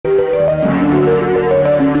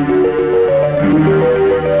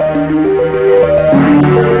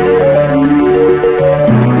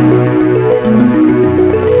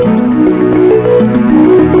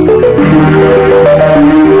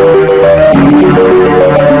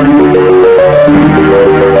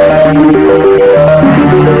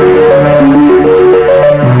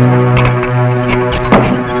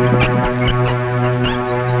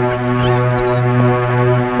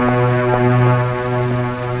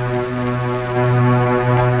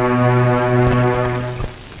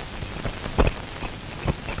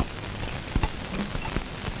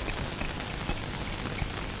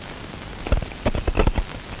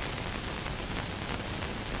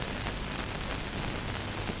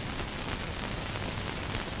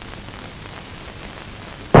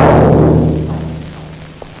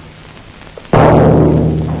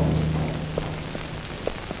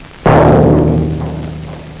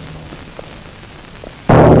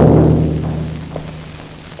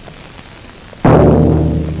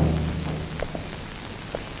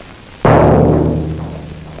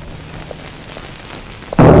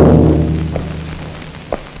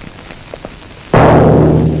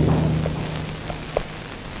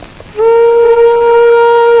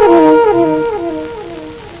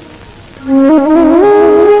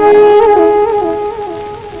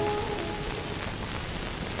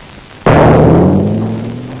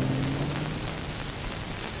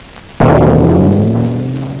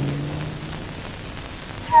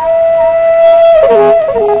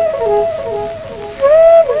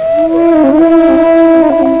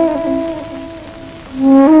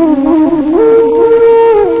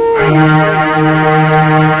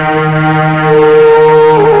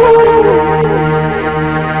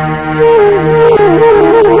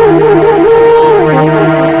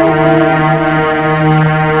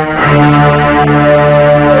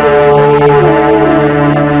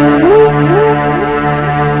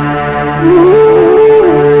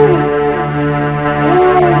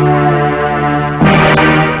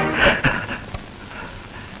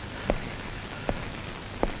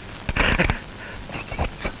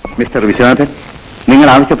Mister Viswanathan, നിങ്ങൾ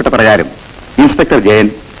ആവശ്യപ്പെട്ട പ്രകാരം ഇൻസ്പെക്ടർ ജയൻ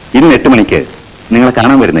ഇന്ന് 8 മണിക്ക് നിങ്ങളെ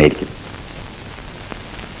കാണാൻ വരുന്നതായിരിക്കും.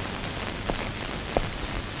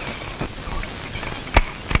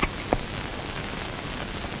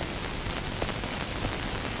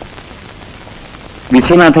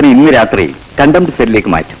 വിശ്വനാഥനെ ഇന്ന് രാത്രി കണ്ടംപ്റ്റ് സെല്ലിലേക്ക്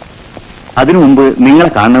മാറ്റും. അതിനു മുമ്പ്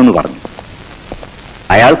നിങ്ങളെ കാണണമെന്ന് പറഞ്ഞു.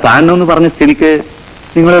 അയാൾ കാണണമെന്ന് പറഞ്ഞ സ്ഥിതിക്ക്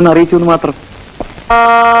നിങ്ങളൊന്ന് അറിയിച്ചു എന്ന് മാത്രം.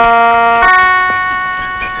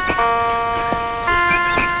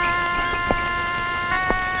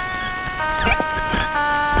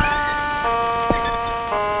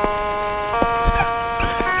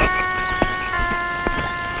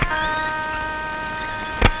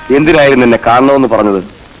 എന്തിനായിരുന്നു എന്നെ കാണണമെന്ന് പറഞ്ഞത്?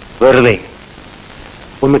 വെറുതെ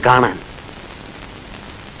ഒന്ന് കാണാൻ,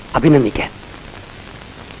 അഭിനന്ദിക്കാൻ.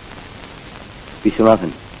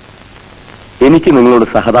 വിശ്വനാഥൻ, എനിക്ക് നിങ്ങളോട്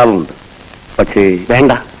സഹതാപമുണ്ട്. പക്ഷേ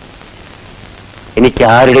വേണ്ട, എനിക്ക്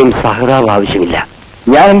ആരുടെയും സഹതാപം ആവശ്യമില്ല.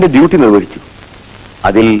 ഞാൻ എന്റെ ഡ്യൂട്ടി നിർവഹിച്ചു.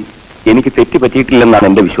 അതിൽ എനിക്ക് തെറ്റ് പറ്റിയിട്ടില്ലെന്നാണ്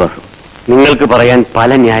എന്റെ വിശ്വാസം. നിങ്ങൾക്ക് പറയാൻ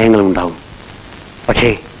പല ന്യായങ്ങളും ഉണ്ടാവും.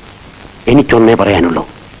 പക്ഷേ എനിക്കൊന്നേ പറയാനുള്ളൂ.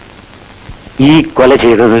 ഈ കൊല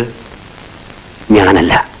ചെയ്തത്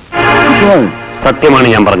ഞാനല്ല. സത്യമാണ്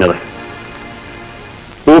ഞാൻ പറഞ്ഞത്.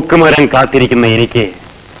 പൂക്കുമരം കാത്തിരിക്കുന്ന എനിക്ക്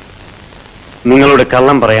നിങ്ങളോട്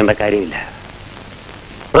കള്ളം പറയേണ്ട കാര്യമില്ല.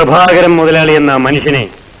 പ്രഭാകരൻ മുതലാളി എന്ന മനുഷ്യനെ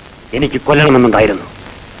എനിക്ക് കൊല്ലണമെന്നുണ്ടായിരുന്നു.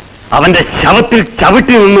 അവന്റെ ശവത്തിൽ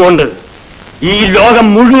ചവിട്ടി നിന്നുകൊണ്ട് ഈ ലോകം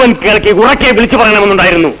മുഴുവൻ കേൾക്കി ഉറക്കെ വിളിച്ചു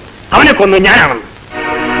പറയണമെന്നുണ്ടായിരുന്നു. അവനെ കൊന്നു ഞാനാണെന്ന്.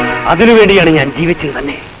 അതിനുവേണ്ടിയാണ് ഞാൻ ജീവിച്ചത്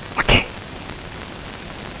തന്നെ. പക്ഷേ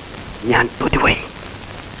ഞാൻ തോറ്റുപോയി.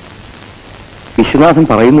 വിശ്വനാഥൻ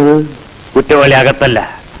പറയുന്നത് കുറ്റവാളി അകത്തല്ല,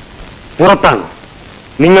 പുറത്താണ്.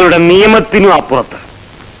 നിങ്ങളുടെ നിയമത്തിനും അപ്പുറത്ത്.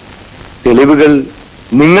 തെളിവുകൾ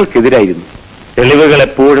നിങ്ങൾക്കെതിരായിരുന്നു. തെളിവുകൾ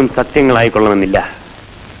എപ്പോഴും സത്യങ്ങളായിക്കൊള്ളണമെന്നില്ല.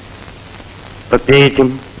 പ്രത്യേകിച്ചും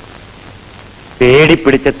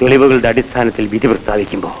പേടിപ്പിടിച്ച തെളിവുകളുടെ അടിസ്ഥാനത്തിൽ വിധി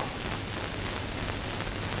പ്രസ്താവിക്കുമ്പോൾ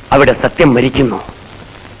അവിടെ സത്യം മരിക്കുന്നു,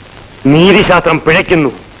 നീതിശാസ്ത്രം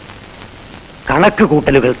പിഴയ്ക്കുന്നു, കണക്ക്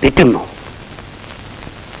കൂട്ടലുകൾ തെറ്റുന്നു.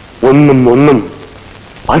 ഒന്നും 11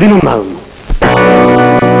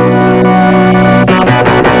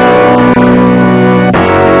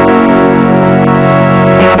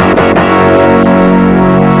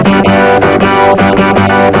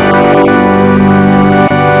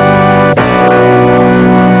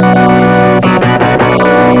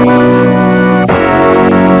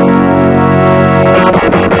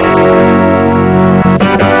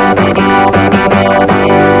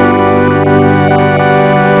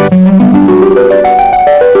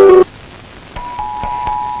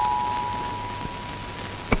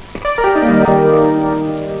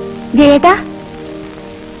 ജയേട്ടാ,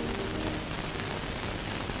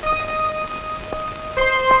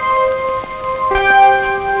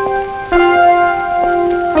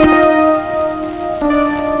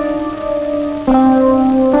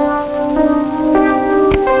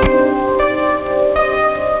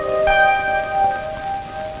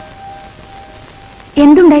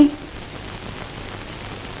 എന്തുണ്ടായി?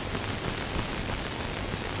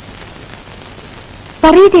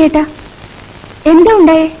 പറയൂ ചേട്ടാ, എന്താ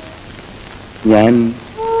ഉണ്ടായേ?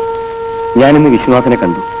 ഞാനിന്ന് വിശ്വനാഥനെ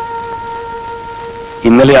കണ്ടു.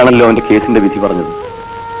 ഇന്നലെയാണല്ലോ അവന്റെ കേസിന്റെ വിധി പറഞ്ഞത്.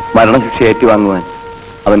 മരണശിക്ഷ ഏറ്റുവാങ്ങുവാൻ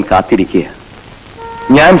അവൻ കാത്തിരിക്കുക.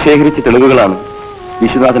 ഞാൻ ശേഖരിച്ച തെളിവുകളാണ്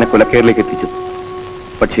വിശ്വനാഥനെ കൊലക്കേറിലേക്ക് എത്തിച്ചത്.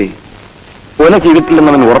 പക്ഷേ കൊല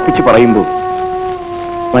ചെയ്തിട്ടില്ലെന്ന് അവൻ ഉറപ്പിച്ചു പറയുമ്പോൾ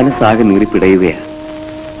മനസ്സാകെ നീറിപ്പിടയുകയാണ്.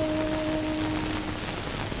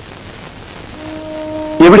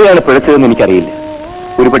 എവിടെയാണ് പിഴച്ചതെന്ന് എനിക്കറിയില്ല.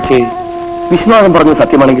 ഒരുപക്ഷേ വിശ്വനാഥൻ പറഞ്ഞത്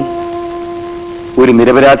സത്യമാണെങ്കിൽ ഒരു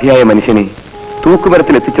നിരപരാധിയായ മനുഷ്യനെ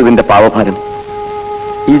തൂക്കുമരത്തിൽ എത്തിച്ചതിന്റെ പാവഭാരം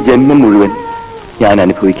ഈ ജന്മം മുഴുവൻ ഞാൻ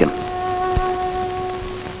അനുഭവിക്കണം.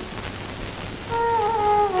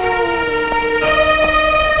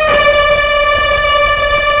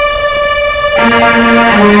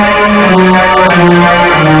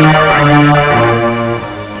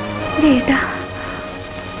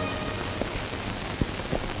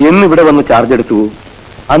 എന്നിവിടെ വന്ന് ചാർജ് എടുത്തു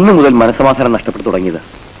അന്ന് മുതൽ മനസമാധാനം നഷ്ടപ്പെട്ടു തുടങ്ങിയത്.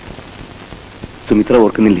 സുമിത്ര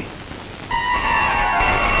ഓർക്കുന്നില്ലേ?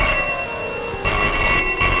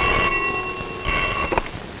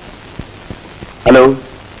 Hello,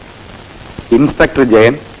 inspector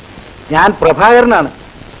Jayan. ഞാൻ പ്രഭാകരനാണ്.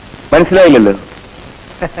 മനസ്സിലായില്ലല്ലോ?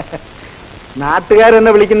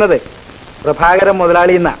 നാട്ടുകാരെന്നെ വിളിക്കുന്നത് പ്രഭാകരൻ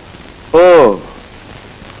മുതലാളി എന്നാ. ഓ,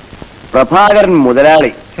 പ്രഭാകരൻ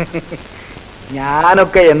മുതലാളി.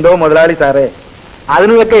 ഞാനൊക്കെ എന്തോ മുതലാളി സാറേ,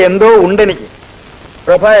 അതിനൊക്കെ എന്തോ ഉണ്ടെനിക്ക്.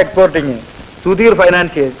 പ്രഭ എക്സ്പോർട്ടിങ്, സുധീർ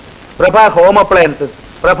ഫൈനാൻഷ്യൽസ്, പ്രഭ ഹോം അപ്ലയൻസസ്,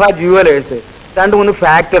 പ്രഭ ജുവലേഴ്സ്, 2-3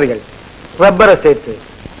 ഫാക്ടറികൾ, റബ്ബർ എസ്റ്റേറ്റ്സ്.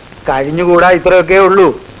 കഴിഞ്ഞുകൂടാ, ഇത്രയൊക്കെ ഉള്ളൂ.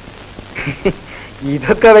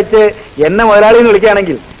 ഇതൊക്കെ വെച്ച് എന്നെ മുതലാളി എന്ന്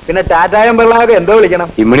വിളിക്കുകയാണെങ്കിൽ പിന്നെ ടാറ്റായം പിള്ളാകെ എന്തോ വിളിക്കണം?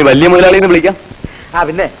 ഇമ്മണി വലിയ മുതലാളി എന്ന് വിളിക്കാം.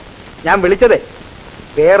 പിന്നെ ഞാൻ വിളിച്ചതേ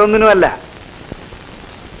വേറൊന്നിനുമല്ല.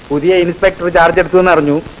 പുതിയ ഇൻസ്പെക്ടർ ചാർജ് എടുത്തു എന്ന്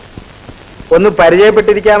അറിഞ്ഞു. ഒന്ന്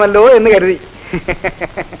പരിചയപ്പെട്ടിരിക്കാമല്ലോ എന്ന് കരുതി.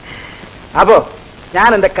 അപ്പോ ഞാൻ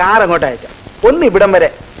എന്റെ കാർ അങ്ങോട്ട് അയക്കാം. ഒന്ന് ഇവിടം വരെ.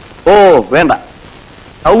 ഓ വേണ്ട,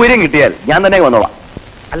 സൗകര്യം കിട്ടിയാൽ ഞാൻ തന്നെ വന്നോളാം.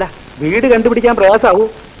 അല്ല, വീട് കണ്ടുപിടിക്കാൻ പ്രയാസാവൂ?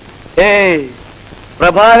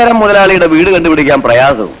 പ്രഭാകരൻ മുതലാളിയുടെ വീട് കണ്ടുപിടിക്കാൻ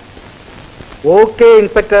പ്രയാസവും. Okay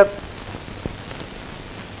inspector.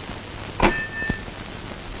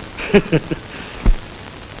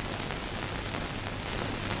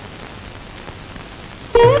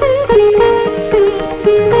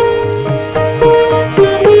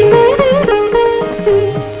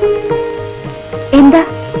 എന്താ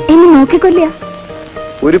എന്നെ നോക്കിക്കൊല്ല?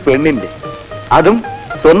 ഒരു പെണ്ണിന്റെ, അതും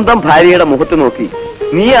സ്വന്തം ഭാര്യയുടെ മുഖത്ത് നോക്കി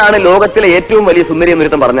നീയാണ് ലോകത്തിലെ ഏറ്റവും വലിയ സുന്ദരി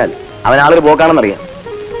എന്നൊരുത്തം പറഞ്ഞാൽ അവൻ ആളൊരു പോക്കാണെന്നറിയാം.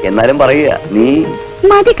 എന്നാലും പറയുക, നീ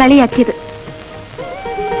മതി കളിയാക്കിയത്.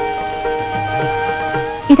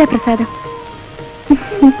 ഇതാ പ്രസാദം.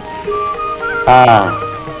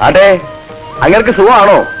 അതെ, അങ്ങർക്ക്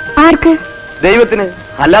സുഖമാണോ? ആർക്ക്? ദൈവത്തിന്.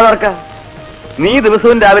 അല്ലാതർക്ക. നീ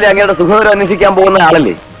ദിവസവും രാവിലെ അങ്ങയുടെ സുഖവരം അന്വേഷിക്കാൻ പോകുന്ന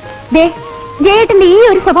ആളല്ലേ? ജയേട്ടന്റെ ഈ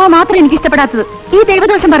ഒരു സ്വഭാവം മാത്രം എനിക്ക് ഇഷ്ടപ്പെടാത്തത്, ഈ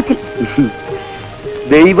ദൈവദോഷം പറച്ചിൽ.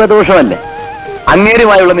 ദൈവദോഷമല്ലേ,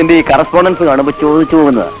 അങ്ങേരുമായുള്ള നിന്റെ ഈ കറസ്പോണ്ടൻസ് കാണുമ്പോ ചോദിച്ചു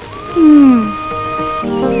പോകുന്നതാ.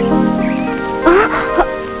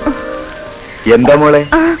 എന്താ മോളെ?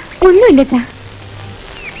 ഒന്നുമില്ല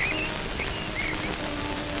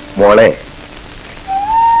മോളെ,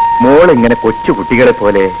 മോളിങ്ങനെ കൊച്ചു കുട്ടികളെ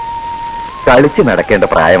പോലെ കളിച്ചു നടക്കേണ്ട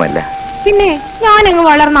പ്രായമല്ല. പിന്നെ ഞാനങ്ങ്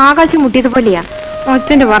വളർന്ന ആകാശം മുട്ടിയതുപോലെയാ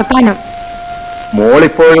അച്ഛന്റെ വർത്താനം.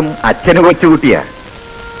 മോളിപ്പോഴും അച്ഛന് കൊച്ചുകുട്ടിയാ.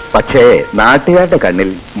 പക്ഷേ നാട്ടുകാരുടെ കണ്ണിൽ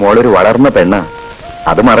മോളൊരു വളർന്ന പെണ്ണ.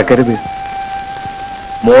 അത് മറക്കരുത്.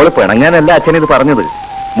 മോള് പിണങ്ങാനല്ല അച്ഛനിത് പറഞ്ഞത്.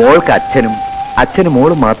 മോൾക്ക് അച്ഛനും അച്ഛന്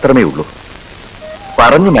മോളും മാത്രമേ ഉള്ളൂ.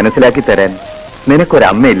 പറഞ്ഞു മനസ്സിലാക്കി തരാൻ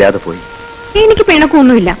നിനക്കൊരമ്മയില്ലാതെ പോയി. എനിക്ക്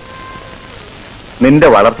പിണക്കൊന്നുമില്ല. നിന്റെ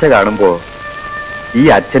വളർച്ച കാണുമ്പോ ഈ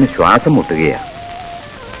അച്ഛന് ശ്വാസം മുട്ടുകയാ.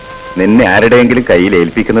 നിന്നെ ആരുടെയെങ്കിലും കയ്യിൽ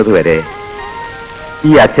ഏൽപ്പിക്കുന്നത് വരെ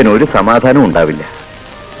ഈ അച്ഛന് ഒരു സമാധാനം ഉണ്ടാവില്ല.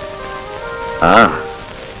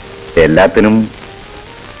 എല്ലാത്തിനും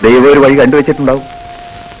ദൈവം ഒരു വഴി കണ്ടുവച്ചിട്ടുണ്ടാവും.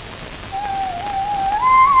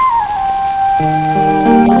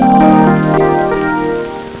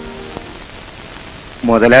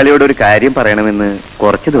 മുതലാളിയോട് ഒരു കാര്യം പറയണമെന്ന്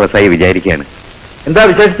കുറച്ച് ദിവസമായി വിചാരിക്കുകയാണ്. എന്താ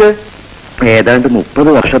വിശേഷിച്ച്? ഏതാണ്ട്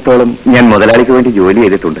 30 വർഷത്തോളം ഞാൻ മുതലാളിക്ക് വേണ്ടി ജോലി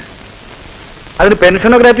ചെയ്തിട്ടുണ്ട്. അതിന്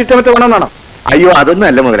പെൻഷനോ ഗ്രാറ്റുവിറ്റോ മറ്റോ വേണമെന്നാണോ? അയ്യോ, അതൊന്നും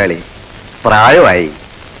അല്ല മുതലാളി. പ്രായമായി,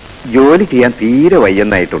 ജോലി ചെയ്യാൻ തീരെ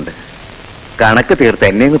വയ്യെന്നായിട്ടുണ്ട്. കണക്ക് തീർത്ത്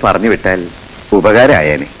എന്നെ പറഞ്ഞു വിട്ടാൽ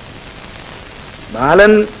ഉപകാരമായേനെ.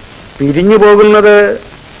 ബാലൻ പിരിഞ്ഞു പോകുന്നത്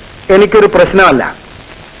എനിക്കൊരു പ്രശ്നമല്ല.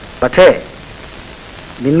 പക്ഷേ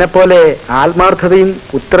നിന്നെപ്പോലെ ആത്മാർത്ഥതയും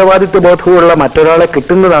ഉത്തരവാദിത്വ ബോധവുമുള്ള മറ്റൊരാളെ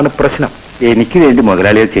കിട്ടുന്നതാണ് പ്രശ്നം. എനിക്ക് വേണ്ടി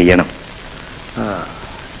മുതലാളിയെ ചെയ്യണം.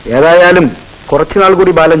 ഏതായാലും കുറച്ചുനാൾ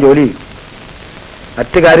കൂടി ബാലൻ ജോലി ചെയ്യും.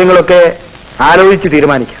 മറ്റു കാര്യങ്ങളൊക്കെ ആലോചിച്ച്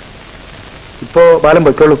തീരുമാനിക്കാം. ഇപ്പോ ബാലൻ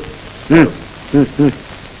പൊയ്ക്കോളൂ.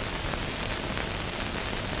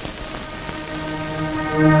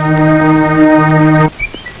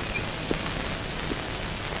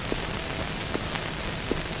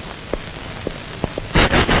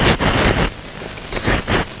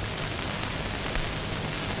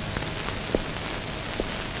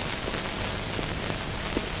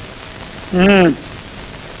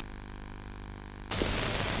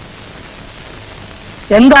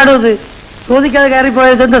 എന്താണോ ഇത് ചോദിക്കാതെ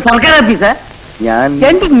കയറിപ്പോയത്? എന്താ സർക്കാർ ഓഫീസാ? ഞാൻ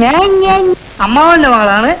അമ്മാവന്റെ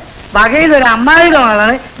മകളാണ്, വകയിലൊരു അമ്മായിയുടെ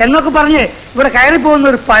മകളാണ് എന്നൊക്കെ പറഞ്ഞ് ഇവിടെ കയറിപ്പോകുന്ന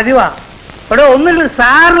ഒരു പതിവാ. ഇവിടെ ഒന്നിലും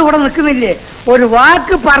സാറ് ഇവിടെ നിൽക്കുന്നില്ലേ? ഒരു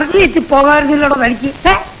വാക്ക് പറഞ്ഞിട്ട് പോകാറില്ലടോ എനിക്ക്.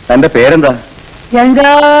 തന്റെ പേരെന്താ?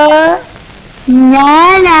 എന്താ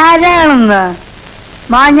ഞാൻ ആരാണെന്ന്?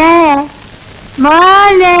 മാഞ്ഞേ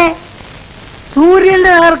മാഞ്ഞേ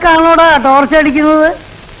സൂര്യന്റെ നേർക്കാണോടാ ടോർച്ച് അടിക്കുന്നത്?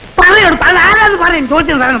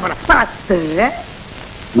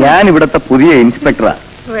 ഞാൻ ഇവിടത്തെ പുതിയ ഇൻസ്പെക്ടറാ.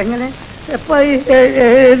 എങ്ങനെ?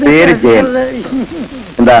 പേര് ജയൻ.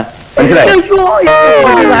 എന്താ മനസ്സിലായോ?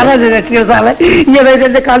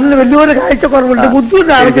 എന്റെ കണ്ണിന് വലിയൊരു കാഴ്ചക്കുറവുണ്ട്,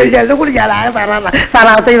 ബുദ്ധിമുട്ടാണ്. എന്നെ കൂടി ഞാൻ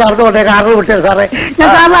സാറാത്ത നടന്നുകൊണ്ടേ കാറിൽ വിട്ടത് സാറേ. ഞാൻ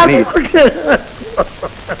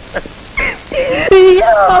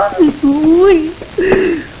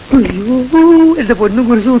അയ്യോ എന്റെ പൊന്നും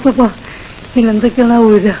കുറിച്ച് കൂത്തപ്പാ, ഇതെന്തൊക്കെയാണ്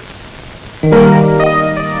ഊര?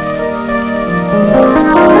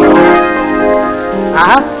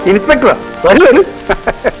 ഇൻസ്പെക്ടർ വരൂ വരൂ,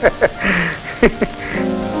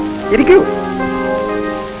 ഇരിക്കൂ.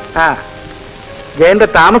 ആ, ജയന്റെ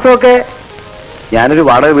താമസമൊക്കെ ഞാനൊരു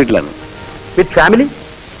വാടക വീട്ടിലാണ്. With family?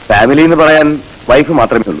 ഫാമിലി എന്ന് പറയാൻ വൈഫ്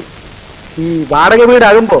മാത്രമേ ഉള്ളൂ. ഈ വാടക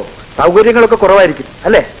വീടാകുമ്പോ സൗകര്യങ്ങളൊക്കെ കുറവായിരിക്കും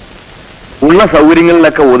അല്ലേ? ഉള്ള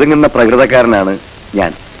സൗകര്യങ്ങളിലൊക്കെ ഒതുങ്ങുന്ന പ്രകൃതക്കാരനാണ്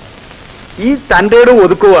ഞാൻ. ഈ തന്റെയുടെ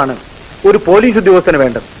ഒതുക്കുവാണ് ഒരു പോലീസ് ഉദ്യോഗസ്ഥന്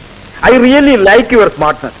വേണ്ടത്. I really like your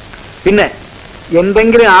smartness. പിന്നെ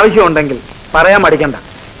എന്തെങ്കിലും ആവശ്യമുണ്ടെങ്കിൽ പറയാൻ മടിക്കണ്ട.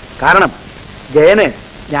 കാരണം ജയന്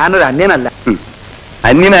ഞാനൊരു അന്യനല്ല.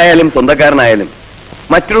 അന്യനായാലും സ്വന്തക്കാരനായാലും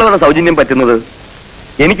മറ്റുള്ളവരുടെ സൗജന്യം പറ്റുന്നത്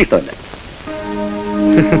എനിക്കിഷ്ടമല്ല.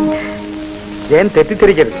 ജയൻ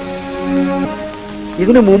തെറ്റിദ്ധരിക്കരുത്.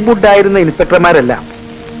 ഇതിനു മുമ്പുണ്ടായിരുന്ന ഇൻസ്പെക്ടർമാരെല്ലാം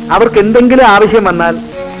അവർക്ക് എന്തെങ്കിലും ആവശ്യം വന്നാൽ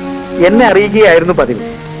എന്നെ അറിയിക്കുകയായിരുന്നു പതിവ്.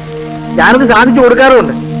 ഞാനത് സാധിച്ചു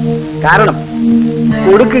കൊടുക്കാറുമുണ്ട്. കാരണം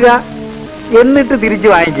കൊടുക്കുക എന്നിട്ട് തിരിച്ചു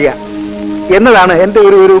വാങ്ങിക്കുക എന്നതാണ് എന്റെ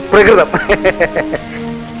ഒരു പ്രകൃതം.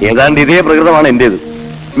 ഏതാണ്ട് ഇതേ പ്രകൃതമാണ് എന്റേത്.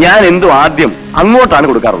 ഞാൻ എന്തും ആദ്യം അങ്ങോട്ടാണ്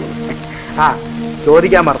കൊടുക്കാറുള്ളത്. ആ,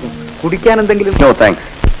 ചോദിക്കാൻ മറന്നു, കുടിക്കാൻ എന്തെങ്കിലും? No thanks.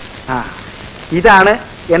 ആ, ഇതാണ്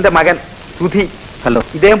എന്റെ മകൻ സുധി. ഹലോ,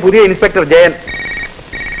 ഇദ്ദേഹം പുതിയ inspector Jayan.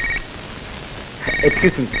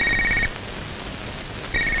 Excuse me.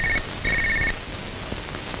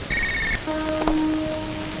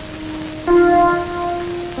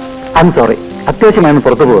 I am sorry, അത്യാവശ്യമായിരുന്നു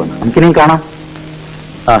പുറത്തു പോകുന്നു. നമുക്കിനിയും കാണാം.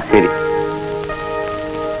 ആ ശരി.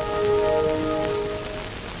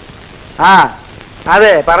 ആ അതെ,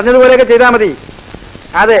 പറഞ്ഞതുപോലെയൊക്കെ ചെയ്താൽ മതി.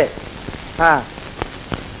 അതെ. ആ,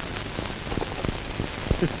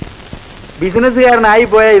 ബിസിനസ്സുകാരനായി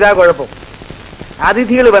പോയ ഇതാ കുഴപ്പം.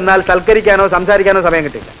 അതിഥികൾ വന്നാൽ സൽക്കരിക്കാനോ സംസാരിക്കാനോ സമയം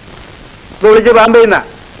കിട്ടില്ല. ഇപ്പൊ വിളിച്ച് പാമ്പെയ്യുന്ന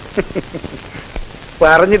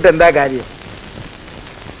പറഞ്ഞിട്ട് എന്താ കാര്യം?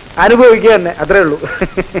 അനുഭവിക്കുക തന്നെ, അത്രേ ഉള്ളൂ.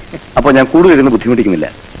 അപ്പൊ ഞാൻ കൂടുതൽ ഇരുന്ന് ബുദ്ധിമുട്ടിക്കുന്നില്ല.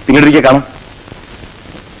 പിന്നീട് ഒരിക്കൽ കാണാം.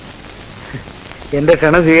 എന്റെ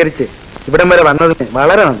ക്ഷണം സ്വീകരിച്ച് ഇവിടം വരെ വന്നതിന്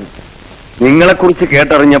വളരെ നന്ദി. നിങ്ങളെക്കുറിച്ച്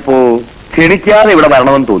കേട്ടറിഞ്ഞപ്പോ ക്ഷണിക്കാതെ ഇവിടെ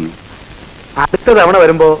വരണമെന്ന് തോന്നി. അടുത്ത തവണ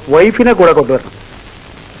വരുമ്പോ വൈഫിനെ കൂടെ കൊണ്ടുവരണം.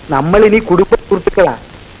 നമ്മൾ ഇനി കുടുംബ സുഹൃത്തുക്കളാ,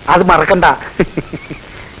 അത് മറക്കണ്ട.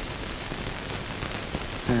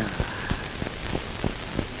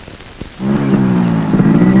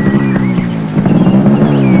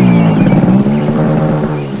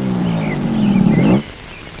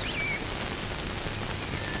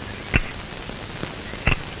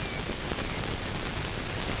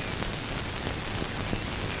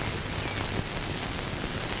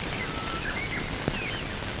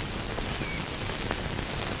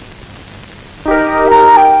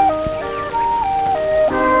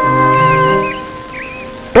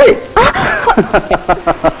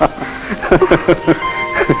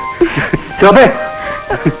 ശോഭേ,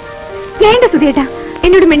 വേണ്ട സുധേട്ടാ,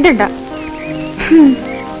 എന്നോട് മിണ്ടണ്ട.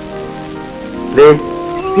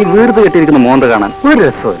 ഈ വീർത്ത് കെട്ടിയിരിക്കുന്ന മോന്ത കാണാൻ ഒരു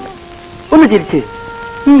രസമില്ല. ഒന്ന് ചിരിച്ച്.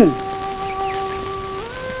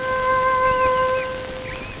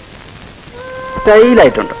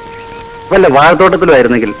 സ്റ്റൈലായിട്ടുണ്ട്. വല്ല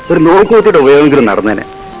വാഴത്തോട്ടത്തിലായിരുന്നെങ്കിൽ ഒരു നോക്കുകുത്തിയുടെ ഉപയോഗമെങ്കിലും നടന്നേനെ.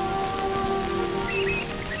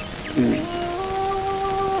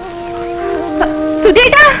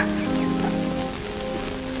 സുധേട്ടാ,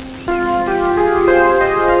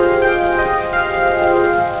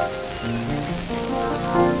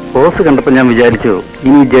 പോസ് കണ്ടപ്പോ ഞാൻ വിചാരിച്ചു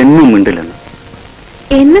ഇനി ജന്മം മിണ്ടില്ലെന്ന്.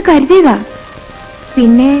 എന്ന് കരുതിയതാ.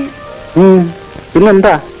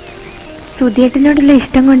 പിന്നെന്താ? സുധേട്ടനോടുള്ള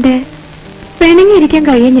ഇഷ്ടം കൊണ്ട് പിണങ്ങിയിരിക്കാൻ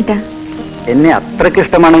കഴിയുന്നിട്ടാ. എന്നെ അത്രയ്ക്ക്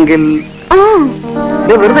ഇഷ്ടമാണെങ്കിൽ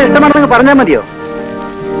വെറുതെ ഇഷ്ടമാണെന്ന് പറഞ്ഞാൽ മതിയോ?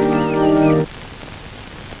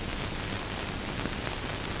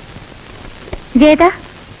 ജേട്ടാ,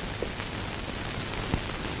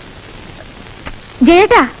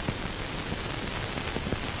 ജേട്ടാ,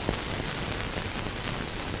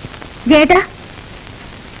 ജേട്ടാ,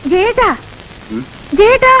 ജേട്ടാ,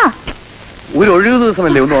 ജേട്ടാ. ഒരു ഒഴിവ്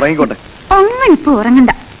ദിവസമല്ലേ, ഒന്ന് ഉറങ്ങിക്കോട്ടെ. അങ്ങനെ ഇപ്പൊ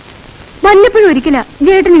ഉറങ്ങണ്ട. വല്ലപ്പോഴും ഒരിക്കലാ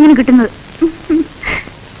ജേട്ടൻ ഇങ്ങനെ കിട്ടുന്നത്.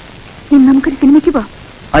 ഇന്ന് നമുക്കൊരു സിനിമയ്ക്ക് പോവാം.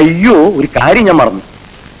 അയ്യോ, ഒരു കാര്യം ഞാൻ മറന്നു.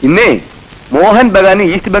 ഇന്നേ മോഹൻ ബഗാനും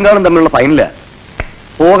ഈസ്റ്റ് ബംഗാളും തമ്മിലുള്ള ഫൈനലാ.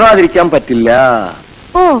 പോകാതിരിക്കാൻ പറ്റില്ല.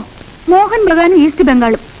 ഓ, മോഹൻ ബഗാനും ഈസ്റ്റ്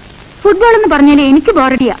ബംഗാളും. ഫുട്ബോൾ എന്ന് പറഞ്ഞാലേ എനിക്ക്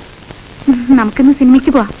ബോറടിയാ. നമുക്കിന്ന്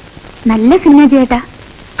സിനിമയ്ക്ക് പോവാം. നല്ല സിനിമ ജേട്ടാ.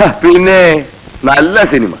 പിന്നെ നല്ല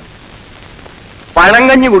സിനിമ.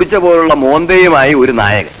 പഴങ്കഞ്ഞി കുടിച്ച പോലുള്ള മോന്തയുമായി ഒരു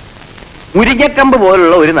നായകൻ, മുരിങ്ങക്കമ്പ്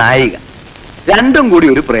പോലുള്ള ഒരു നായിക, രണ്ടും കൂടി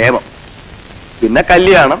ഒരു പ്രേമം, പിന്നെ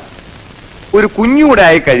കല്യാണം. ഒരു കുഞ്ഞൂടെ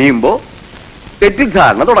ആയി കഴിയുമ്പോ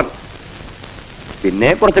തെറ്റിദ്ധാരണ തുടങ്ങും. പിന്നെ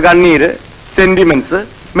കുറച്ച് കണ്ണീര്, സെന്റിമെന്റ്സ്,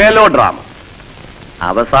 മെലോ ഡ്രാമ.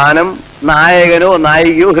 അവസാനം നായകനോ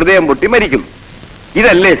നായികയോ ഹൃദയം പൊട്ടി മരിക്കുന്നു.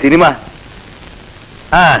 ഇതല്ലേ സിനിമ?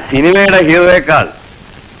 ആ സിനിമയുടെ ഹീറോയേക്കാൾ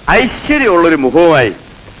ഐശ്വര്യമുള്ളൊരു മുഖവുമായി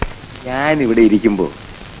ഞാൻ ഇവിടെ ഇരിക്കുമ്പോ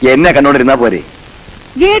എന്നെ കണ്ടോണ്ടിരുന്നാ പോരെ?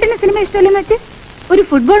 ജേഡിന് സിനിമ ഇഷ്ടമല്ലെന്ന് വെച്ച് ഒരു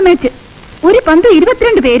ഫുട്ബോൾ മാച്ച്, ഒരു പന്ത്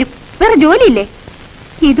 22 പേരും, വേറെ ജോലിയില്ലേ?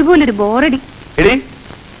 ഇതുപോലൊരു ബോറടി.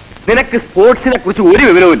 നിനക്ക് സ്പോർട്സിനെ കുറിച്ച് ഒരു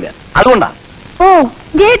വിവരവുമില്ല, അതുകൊണ്ടാ. ഓ,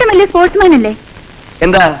 ജേട്ടൻ വലിയ സ്പോർട്സ്മാൻ അല്ലേ?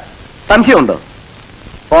 എന്താ സംശയമുണ്ടോ?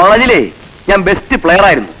 കോളേജിലെ ഞാൻ ബെസ്റ്റ് പ്ലെയർ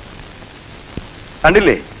ആയിരുന്നു.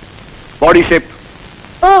 കണ്ടില്ലേ ബോഡി ഷേപ്പ്?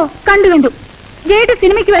 ഓ, കണ്ടു. ജേട്ടൻ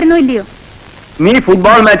സിനിമയ്ക്ക് വരുന്നോ ഇല്ലയോ? നീ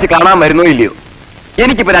ഫുട്ബോൾ മാച്ച് കാണാൻ വരുന്നോ ഇല്ലയോ?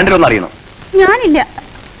 എനിക്കിപ്പോ രണ്ടിലൊന്നും അറിയണം. ഞാനില്ല.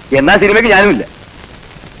 എന്നാ സിനിമയ്ക്ക് ഞാനുമില്ല.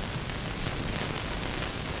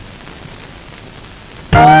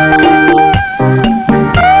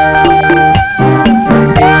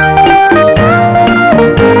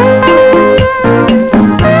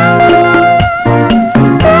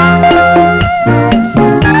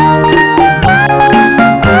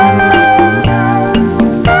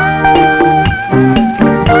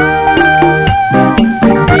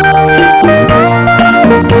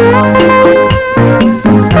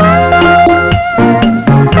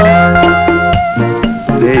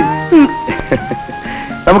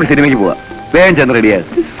 നമുക്ക് സിനിമയ്ക്ക് പോവാം. വേഗം ചെന്ന് റെഡിയാകും.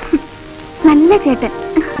 നല്ല ചേട്ടൻ.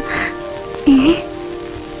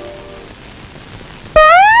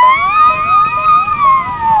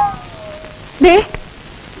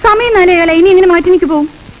 സമയം 4:00 ഇനി എങ്ങനെ മാറ്റി എനിക്ക് പോവും?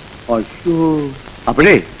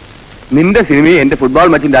 അപ്പോഴേ നിന്റെ സിനിമയും എന്റെ ഫുട്ബോൾ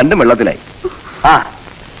മാച്ചും രണ്ടും വെള്ളത്തിലായി.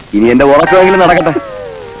 ഇനി എന്റെ ഉറക്കമെങ്കിലും നടക്കട്ടെ.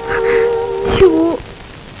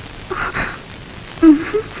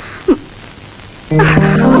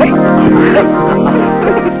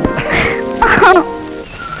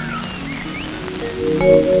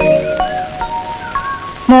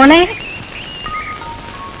 മോളെ,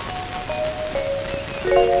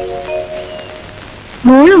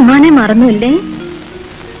 മോള് ഉമ്മാനെ മറന്നുല്ലേ?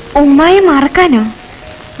 ഉമ്മായെ മറക്കാനോ?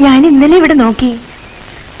 ഞാൻ ഇന്നലെ ഇവിടെ നോക്കി,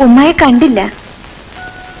 ഉമ്മായെ കണ്ടില്ല.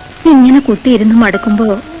 ഇങ്ങനെ കുത്തിയിരുന്ന് മടുക്കുമ്പോ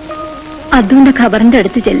അതുകൊണ്ട് ഖബറിന്റെ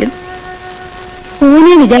അടുത്ത് ചെല്ലും.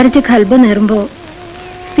 ഓനെ വിചാരിച്ച് ഖൽബ് നേറുമ്പോ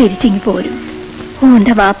തിരിച്ചിങ്ങി പോരും.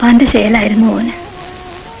 ഓന്റെ വാപ്പാന്റെ ശേലായിരുന്നു ഓന്.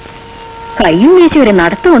 കയ്യും വീശി ഒരു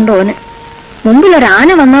നടത്തുകൊണ്ട് ഓന്. മുമ്പിലൊരാന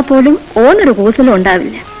വന്നാ പോലും ഓനൊരു കൂസലും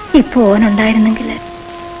ഉണ്ടാവില്ല. ഇപ്പൊ ഓനുണ്ടായിരുന്നെങ്കിൽ.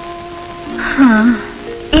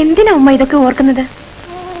 എന്തിനാ ഉമ്മ ഇതൊക്കെ ഓർക്കുന്നത്?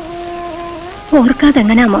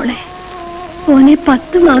 ഓർക്കാതെങ്ങനാ മോളെ? ഓനെ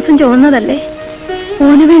 10 മാസം ചുവന്നതല്ലേ?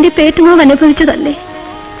 ഓന് വേണ്ടി പേറ്റുനോവ് അനുഭവിച്ചതല്ലേ?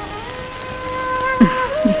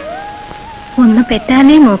 ഒന്ന്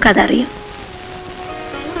പെറ്റാനേ നോക്കാതറിയും.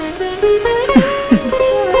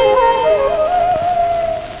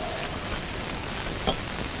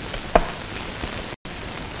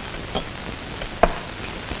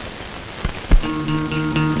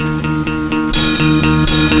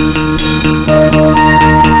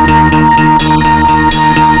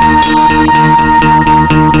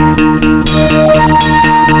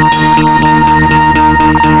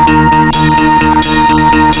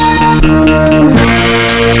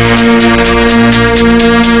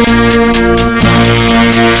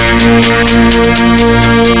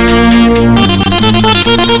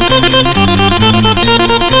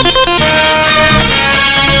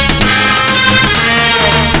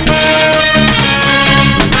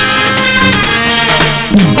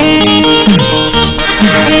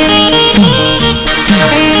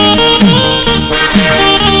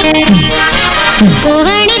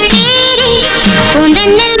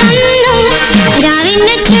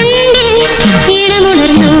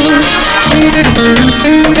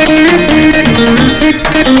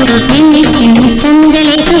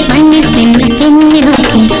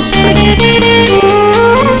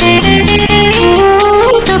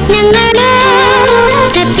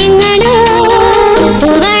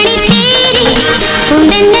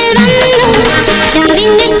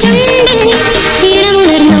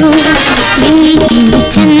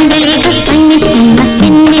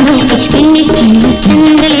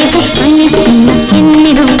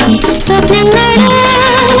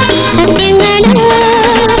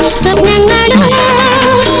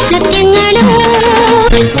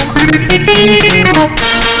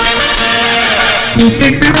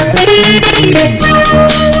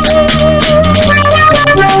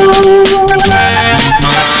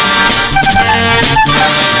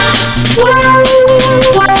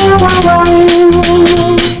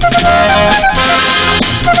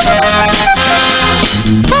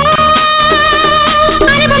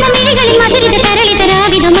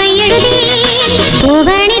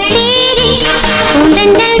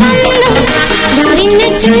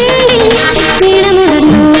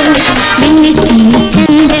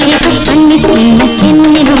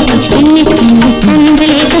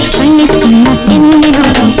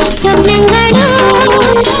 സ്വപ്നങ്ങളോ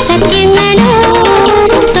സത്യങ്ങളോ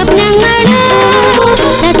സ്വപ്നങ്ങളോ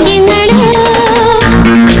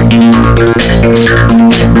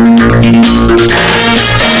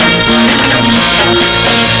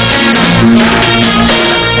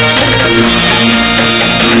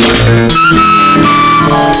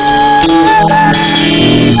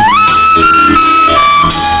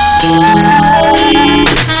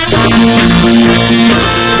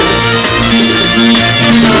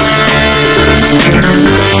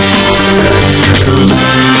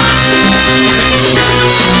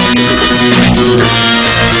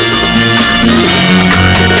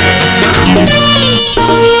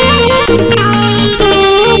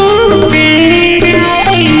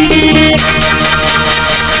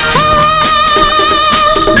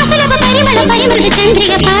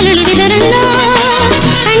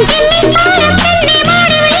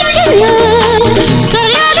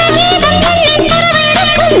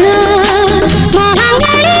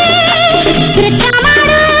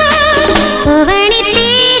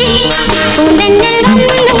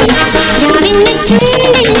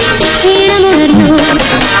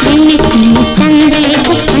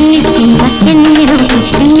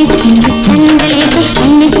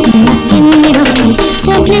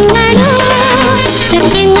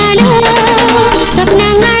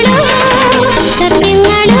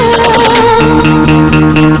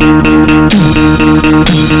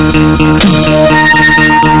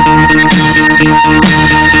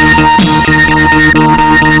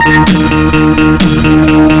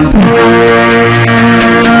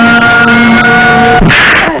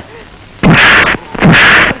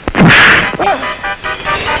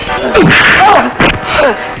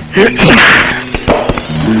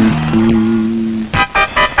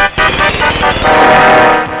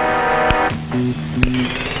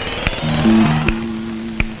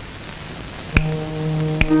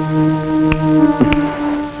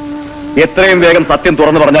എത്രയും വേഗം സത്യം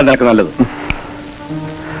തുറന്നു പറഞ്ഞാൽ നിനക്ക് നല്ലത്.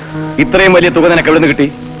 ഇത്രയും വലിയ തുക നിനക്ക് എവിടെ നിന്ന് കിട്ടി?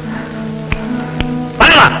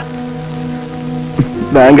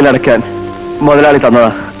 ബാങ്കിൽ അടയ്ക്കാൻ മുതലാളി തന്നതാ.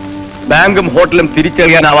 ബാങ്കും ഹോട്ടലും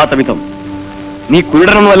തിരിച്ചറിയാനാവാത്ത വിധം നീ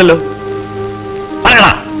കുരുടനൊന്നുമല്ലല്ലോ.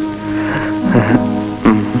 പറയടാ.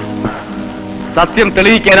 സത്യം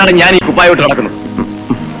തെളിയിക്കാനാണ് ഞാൻ ഈ കുപ്പായോട്ട് നടക്കുന്നത്.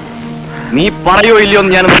 നീ പറയോ ഇല്ലയോ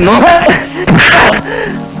എന്ന് ഞാനൊന്ന്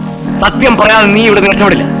സത്യം പറയാതെ നീ ഇവിടെ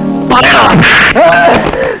രക്ഷപ്പെടില്ല. പറയടാ.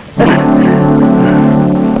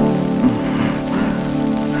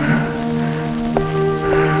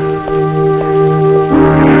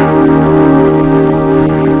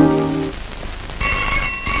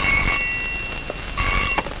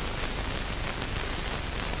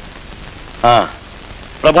 ആ,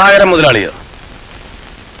 പ്രഭാകരൻ മുതലാളിയോ?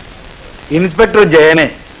 ഇൻസ്പെക്ടർ ജയനെ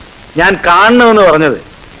ഞാൻ കാണണമെന്ന് പറഞ്ഞത്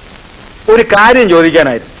ഒരു കാര്യം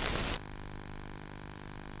ചോദിക്കാനായിരുന്നു.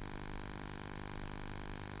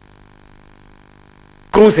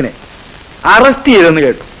 ക്രൂസിനെ അറസ്റ്റ് ചെയ്തെന്ന്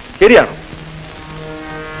കേട്ടു, ശരിയാണോ?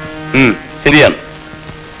 ശരിയാണ്.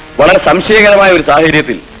 വളരെ സംശയകരമായ ഒരു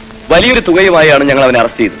സാഹചര്യത്തിൽ വലിയൊരു തുകയുമായാണ് ഞങ്ങൾ അവനെ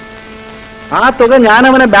അറസ്റ്റ് ചെയ്തത്. ആ തുക ഞാൻ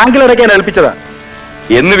അവനെ ബാങ്കിൽ അടയ്ക്കാൻ ഏൽപ്പിച്ചതാ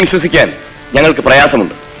എന്ന് വിശ്വസിക്കാൻ ഞങ്ങൾക്ക്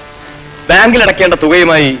പ്രയാസമുണ്ട്. ബാങ്കിൽ അടയ്ക്കേണ്ട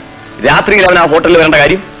തുകയുമായി രാത്രിയിൽ അവൻ ആ ഹോട്ടലിൽ വരേണ്ട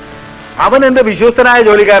കാര്യം? അവൻ എന്റെ വിശ്വസ്തനായ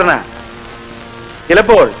ജോലിക്കാരനാ.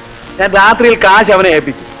 ചിലപ്പോൾ ഞാൻ രാത്രിയിൽ കാശ് അവനെ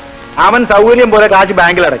ഏൽപ്പിച്ചു. അവൻ സൗകര്യം പോലെ കാശ്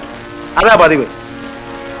ബാങ്കിൽ അടയ്ക്കും. അതാ പതിവ്.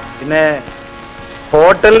 പിന്നെ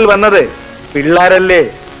ഹോട്ടലിൽ വന്നത് പിള്ളേരല്ലേ,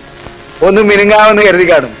 ഒന്നും മിനുങ്ങാമെന്ന് കരുതി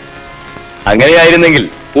കാണും. അങ്ങനെയായിരുന്നെങ്കിൽ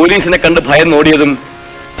പോലീസിനെ കണ്ട് ഭയം നോടിയതും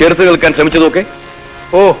ചെറുത്ത് കേൾക്കാൻ ശ്രമിച്ചതൊക്കെ?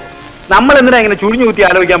 ഓ, നമ്മൾ എന്തിനാ ഇങ്ങനെ ചുഴിഞ്ഞു കുത്തി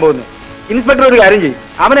ആലോചിക്കാൻ പോകുന്നത്? ഇൻസ്പെക്ടർ ഒരു കാര്യം ചെയ്യും,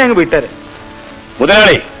 അവനെ അങ്ങ് വിട്ടേരെ.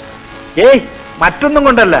 മുതലാളി, ഏയ് മറ്റൊന്നും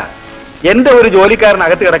കൊണ്ടല്ല, എന്റെ ഒരു ജോലിക്കാരൻ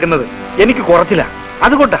അകത്ത് കിടക്കുന്നത് എനിക്ക് കുറച്ചില്ല,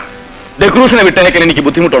 അതുകൊണ്ടാ. ഡെക്രൂസിനെ വിട്ടേക്കാൻ എനിക്ക്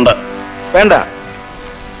ബുദ്ധിമുട്ടുണ്ട്. വേണ്ട,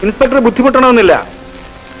 ഇൻസ്പെക്ടർ ബുദ്ധിമുട്ടണമെന്നില്ല.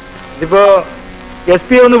 ഇതിപ്പോ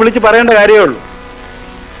SP ഒന്ന് വിളിച്ച് പറയേണ്ട കാര്യമേ ഉള്ളൂ.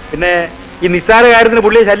 പിന്നെ ഈ നിസ്സാര കാര്യത്തിന്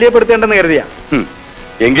പുള്ളിയെ ശല്യപ്പെടുത്തേണ്ടെന്ന് കരുതിയാ.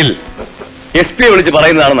 എങ്കിൽ SP വിളിച്ച്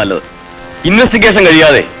പറയുന്നതാണ് നല്ലത്. ഇൻവെസ്റ്റിഗേഷൻ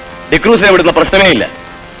കഴിയാതെ ഡെക്രൂസിനെ വിടുന്ന പ്രശ്നമേ ഇല്ല.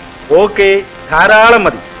 ഓക്കെ, ധാരാളം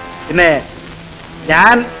മതി. പിന്നെ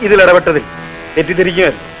ഞാൻ ഇതിൽ ഇടപെട്ടതിൽ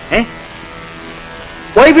തെറ്റിദ്ധരിക്കുമല്ലോ.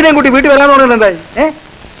 വൈഫിനെയും കൂട്ടി വീട്ടിൽ വരാൻ തോന്നുന്നത് എന്തായി?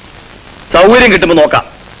 സൗകര്യം കിട്ടുമ്പോ നോക്കാം.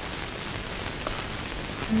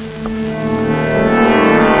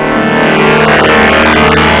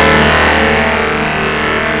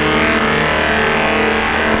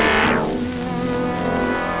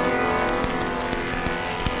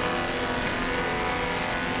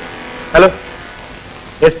 ഹലോ,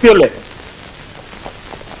 SP അല്ലേ?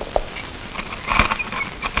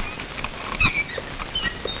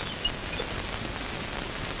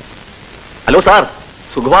 ഹലോ സാർ,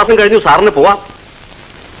 സുഖവാസം കഴിഞ്ഞു, സാറിന് പോവാം.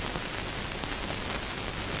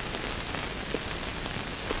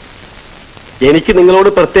 എനിക്ക് നിങ്ങളോട്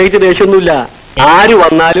പ്രത്യേകിച്ച് ദേഷ്യമൊന്നുമില്ല. ആര്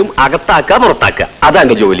വന്നാലും അകത്താക്കുക പുറത്താക്കുക, അതാ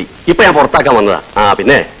എന്റെ ജോലി. ഇപ്പൊ ഞാൻ പുറത്താക്കാൻ വന്നതാ.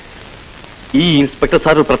 പിന്നെ ഈ ഇൻസ്പെക്ടർ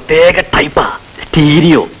സാർ ഒരു പ്രത്യേക ടൈപ്പാ.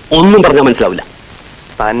 സ്റ്റീരിയോ ഒന്നും പറഞ്ഞാൽ മനസ്സിലാവില്ല.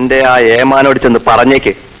 തന്റെ ആ ഏമാനോട് ചെന്ന്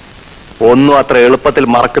പറഞ്ഞേക്ക്, ഒന്നും അത്ര എളുപ്പത്തിൽ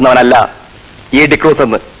മറക്കുന്നവനല്ല ഈ ഡിക്രൂസ്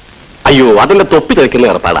എന്ന്. അയ്യോ, അതിന്റെ തൊപ്പി തെളിക്കുന്ന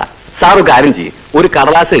ഏർപ്പാടാ. സാർ ഒരു കാര്യം ചെയ്യും, ഒരു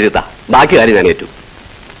കടലാസ് എഴുതാ, ബാക്കി കാര്യം ഞാൻ ഏറ്റു.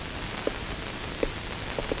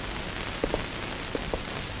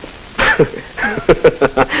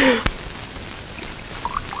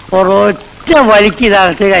 ഒരൊറ്റ വലിക്ക്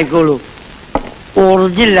ഇതകത്തേക്ക് ആയിക്കോളൂ.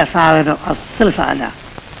 ഒറിജിനൽ സാധനം, അസൽ സാധനം.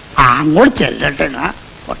 അങ്ങോട്ട് ചെല്ലട്ടെ.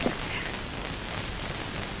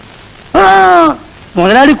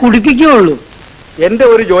 മുതലാളി കുടിപ്പിക്കുള്ളൂ. എന്റെ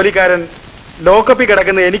ഒരു ജോലിക്കാരൻ ലോക്കപ്പിൽ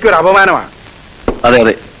കിടക്കുന്നത് എനിക്കൊരു അപമാനമാണ്. അതെ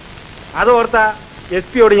അതെ, അതോർത്താ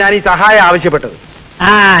SP ഞാൻ ഈ സഹായം ആവശ്യപ്പെട്ടത്.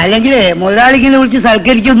 അല്ലെങ്കിലേ മുതലാളിക്കിനെ വിളിച്ച്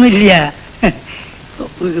സൽക്കരിക്കൊന്നും ഇല്ല.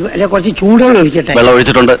 അല്ല, കുറച്ച് ചൂടുകൾ ഒഴിക്കട്ടെ. വെള്ളം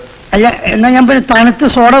ഒഴിച്ചിട്ടുണ്ട്. അല്ല, എന്നാ ഞാൻ പിന്നെ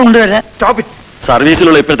തണുത്ത സോഡ കൊണ്ടുവരാം.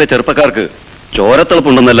 സർവീസിലുള്ള ഇപ്പോഴത്തെ ചെറുപ്പക്കാർക്ക്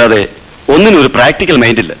ചോരത്തിളപ്പുണ്ടെന്നല്ലാതെ ഒന്നിനും ഒരു പ്രാക്ടിക്കൽ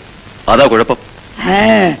മൈൻഡ് ഇല്ല. അതാ കുഴപ്പം.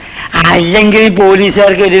 അല്ലെങ്കിൽ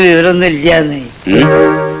പോലീസുകാർക്ക് ഒരു വിവരമൊന്നും ഇല്ലാന്ന്.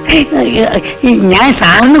 ഞാൻ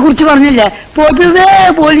സാറിനെ കുറിച്ച് പറഞ്ഞില്ല, പൊതുവേ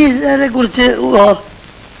പോലീസുകാരെ കുറിച്ച്.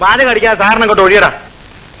 പാല് കടിക്കാൻ സാറിനെ കൊണ്ട് ഒഴിയടാ.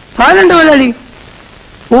 സാധനമുണ്ട് മുതലാളി.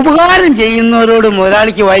 ഉപകാരം ചെയ്യുന്നവരോട്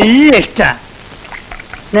മുതലാളിക്ക് വലിയ ഇഷ്ട.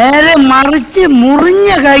 നേരെ മറിച്ച് മുറിഞ്ഞ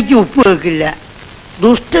കായ്ക്ക് ഉപ്പ് വെക്കില്ല.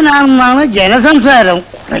 ദുഷ്ടനാണെന്നാണ് ജനസംസാരം.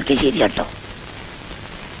 കുറയ്ക്ക് ശരിയാട്ടോ.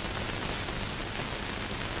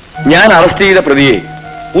 ഞാൻ അറസ്റ്റ് ചെയ്ത പ്രതിയെ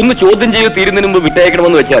ഒന്ന് ചോദ്യം ചെയ്ത് തീരുന്നതിന് മുമ്പ്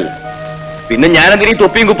വിട്ടയക്കണമെന്ന് വെച്ചാൽ പിന്നെ ഞാനെന്തിനീ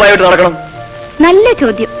തൊപ്പിയും കുപ്പായിട്ട് നടക്കണം? നല്ല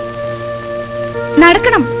ചോദ്യം.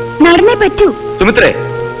 നടക്കണം, നടന്നേ പറ്റൂ. സുമിത്രേ,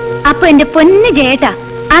 അപ്പൊ എന്റെ പൊന്ന് ജേട്ടാ,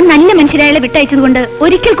 ആ നല്ല മനുഷ്യരയാളെ വിട്ടയച്ചത് കൊണ്ട്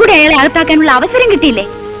ഒരിക്കൽ കൂടി അയാളെ അകത്താക്കാനുള്ള അവസരം കിട്ടിയില്ലേ?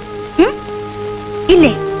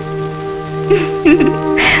 ഇല്ലേ?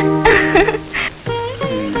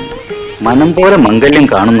 മനം പോലെ മംഗല്യം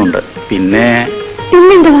കാണുന്നുണ്ട്.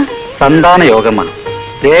 പിന്നെന്താ? സന്താന യോഗമാണ്.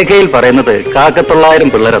 രേഖയിൽ പറയുന്നത് 900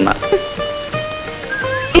 പിള്ളേരെന്ന.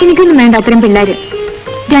 എനിക്കൊന്നും വേണ്ട അത്രയും പിള്ളേര്.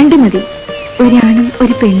 2 മതി, ഒരാണും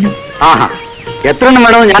ഒരു പെണ്ണും. ആഹാ, എത്ര എണ്ണം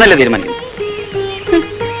വേണമെന്ന് ഞാനല്ലേ തീരുമാനിക്കും.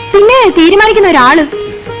 പിന്നെ തീരുമാനിക്കുന്ന ഒരാള്.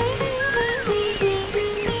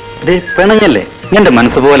 പെണങ്ങല്ലേ, എന്റെ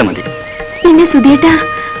മനസ്സ് പോലെ മതി. പിന്നെ സുധേട്ടാ,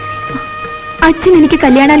 അച്ഛൻ എനിക്ക്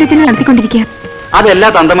കല്യാണാലോചന നടത്തിക്കൊണ്ടിരിക്കുക. അതെല്ലാ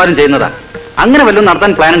തന്തമാരും ചെയ്യുന്നതാ. അങ്ങനെ വല്ലതും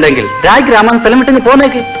നടത്താൻ പ്ലാൻ ഉണ്ടെങ്കിൽ രാജ്ഗ്രാമം സ്ഥലം വിട്ടെന്ന്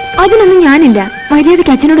പോന്നേക്ക്. അതിനൊന്നും ഞാനില്ല.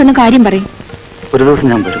 മര്യാദയ്ക്ക് അച്ഛനോടൊന്നും കാര്യം പറയും. ഒരു ദിവസം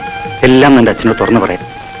ഞാൻ വരും, എല്ലാം എന്റെ അച്ഛനോട് തുറന്നു പറയാം.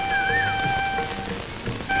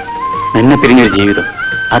 എന്നെ പിരിഞ്ഞൊരു ജീവിതം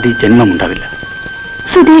അത് ഈ ജന്മം ഉണ്ടാവില്ല.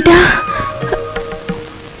 സുധേട്ടാ,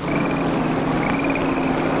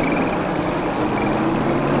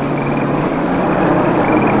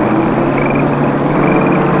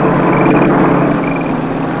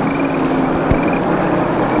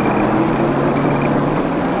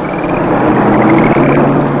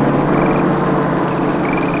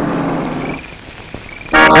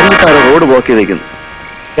 റോഡ് ബ്ലോക്ക് ചെയ്തേക്കുന്നു.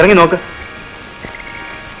 ഇറങ്ങി നോക്ക്.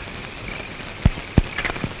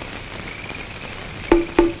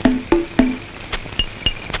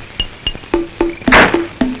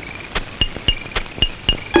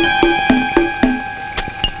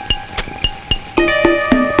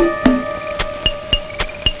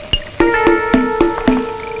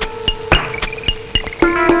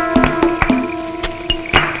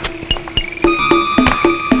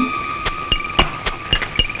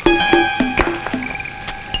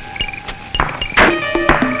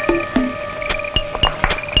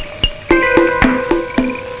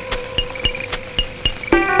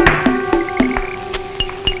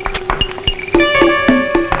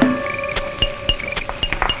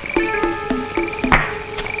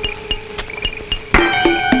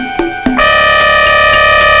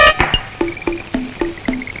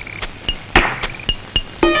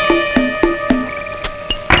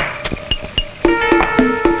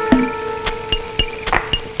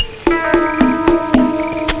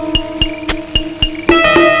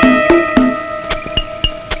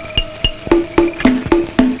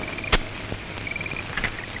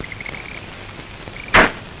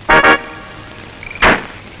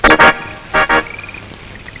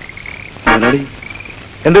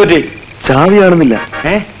 എന്ത് പറ്റി? ചാവി കാണുന്നില്ല.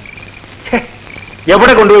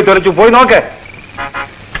 എവിടെ കൊണ്ടുപോയി തുറച്ചു? പോയി നോക്ക്.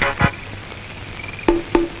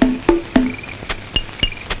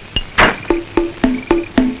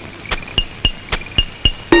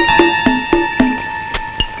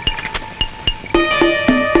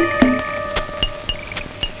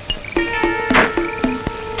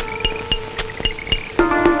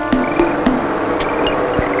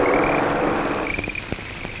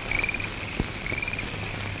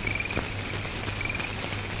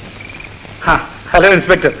 Hello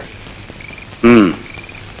inspector.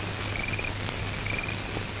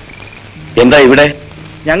 എന്താ ഇവിടെ?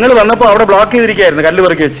 ഞങ്ങൾ വന്നപ്പോ അവിടെ ബ്ലോക്ക് ചെയ്തിരിക്കുകയായിരുന്നു, കല്ല്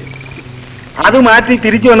പെറുക്കി വെച്ച്. അത് മാറ്റി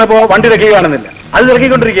തിരിച്ചു വന്നപ്പോ വണ്ടി ഇറക്കി കാണുന്നില്ല. അത്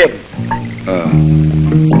ഇറക്കിക്കൊണ്ടിരിക്കുകയായിരുന്നു.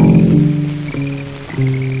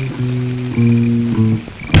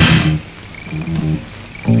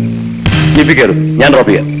 ജീപ്പിൽ കയറും, ഞാൻ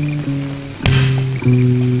ഡ്രോപ്പ് ചെയ്യാം.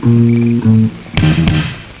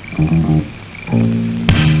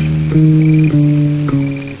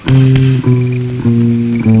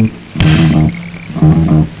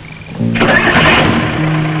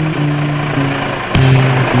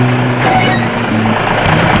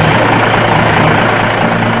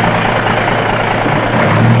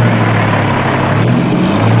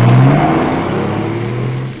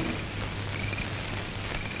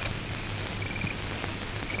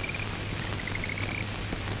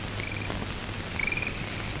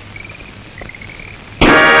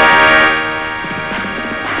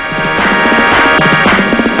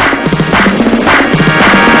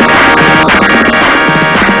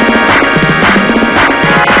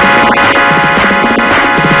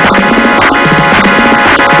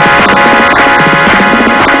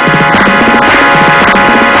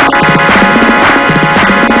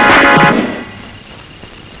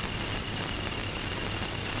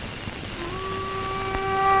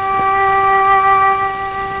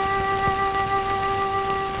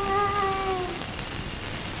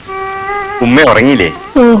 ഉമ്മ ഉറങ്ങിയില്ലേ?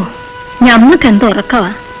 ഓ, ഞമ്മക്ക് എന്തോ ഉറക്കവാ.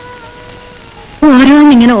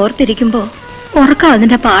 ഓരോന്നിങ്ങനെ ഓർത്തിരിക്കുമ്പോ ഉറക്കം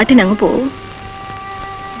അതിന്റെ പാട്ടിനങ്ങ് പോവും.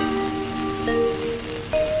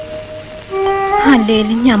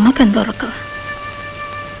 അല്ലേലും ഞമ്മക്ക് എന്തോ ഉറക്കവാ.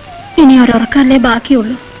 ഇനി ഒരൊറക്കല്ലേ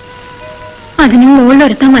ബാക്കിയുള്ളൂ. അതിന്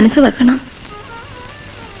മുകളിലൊരുത്താൻ മനസ്സ് വെക്കണം.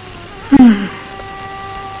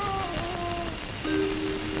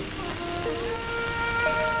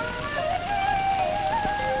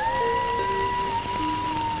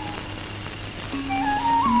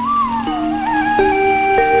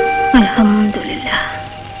 അൽഹംദുലില്ലാ.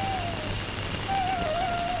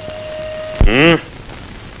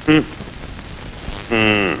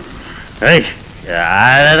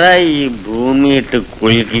 ആരാ ഈ ഭൂമിയിട്ട്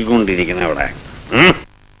കുലുക്കിക്കൊണ്ടിരിക്കുന്ന അവിടെ?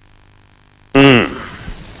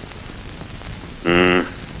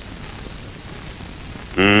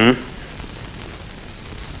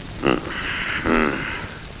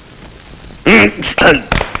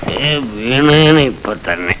 വീണേനെ ഇപ്പൊ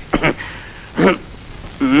തന്നെ.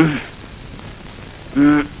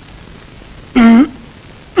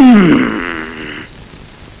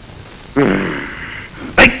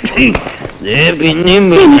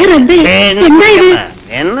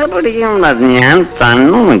 എന്നെ പിടിക്കണ്ട, ഞാൻ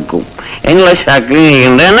തന്നു നിൽക്കും. എന്നുള്ള ശക്തി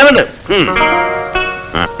എന്നെ വിട്.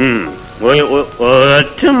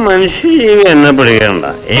 ഒറ്റ മനുഷ്യജീവി എന്നെ പിടിക്കണ്ട.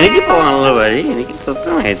 എനിക്ക് പോകാനുള്ള വഴി എനിക്ക്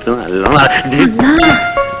കൃത്യമായിട്ട്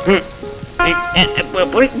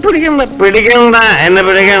പിടിക്കണ്ട, എന്നെ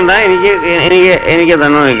പിടിക്കണ്ട. എനിക്ക്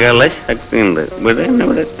തന്നെ നിൽക്കാനുള്ള ശക്തി ഉണ്ട്. വിട്, എന്നെ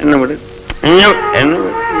വിട്, എന്നെ വിട്, എന്നെ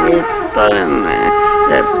തന്നെ.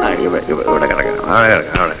 ഇവിടെ കിടക്കാം,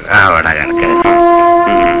 അവിടെ കിടക്ക.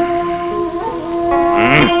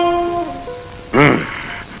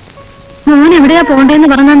 മോൻ എവിടെയാ പോണ്ടേന്ന്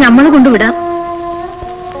പറഞ്ഞാൽ നമ്മള് കൊണ്ടുവിടാം.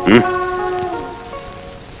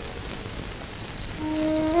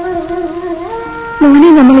 മോനെ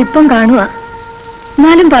നമ്മൾ ഇപ്പം കാണുക,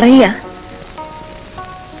 എന്നാലും പറയുക,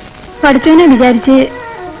 പഠിച്ചോനെ വിചാരിച്ച്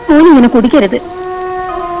മോനിങ്ങനെ കുടിക്കരുത്.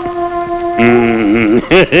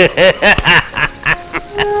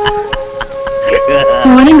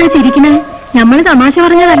 മോനെന്താ ചിരിക്കണേ? നമ്മള് തമാശ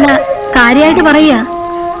പറഞ്ഞതല്ല, കാര്യായിട്ട് പറയാ.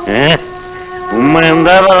 ഉമ്മ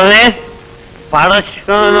എന്താ പറഞ്ഞേ?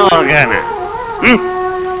 പടച്ചോനെ ഓർക്കാനാ?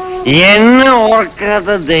 എന്നെ ഓർക്കാത്ത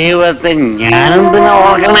ദൈവത്തെ ഞാനെന്തിനാ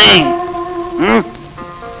ഓർക്കണേ?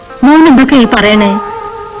 മോനെന്തൊക്കെ ഈ പറയണേ?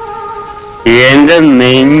 എന്റെ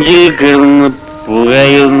നെഞ്ചിൽ കിടന്ന്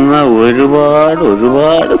പുകയുന്ന ഒരുപാട്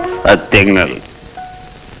ഒരുപാട് സത്യങ്ങൾ.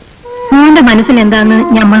 മോന്റെ മനസ്സിൽ എന്താന്ന്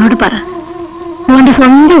ഞമ്മളോട് പറ. മോന്റെ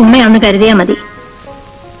സ്വന്തം ഉമ്മയാന്ന് കരുതിയാ മതി.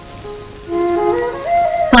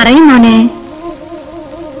 പറയും മോനെ.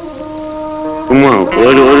 ഉമ്മ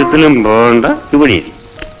ഒരിക്കലും പോകണ്ട, ഇവിടെ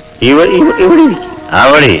ഇവിടെ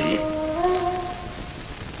അവിടെ.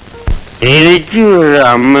 എനിക്ക് ഒരു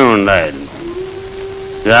അമ്മ ഉണ്ടായിരുന്നു,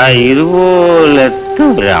 ഇതുപോലത്തെ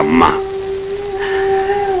ഒരമ്മ.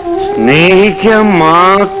 സ്നേഹിക്കാൻ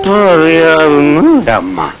മാത്രം അറിയാവുന്ന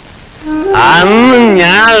ഒരമ്മ. അന്ന്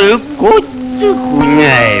ഞാനൊരു കൊച്ചു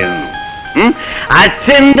കുഞ്ഞായിരുന്നു.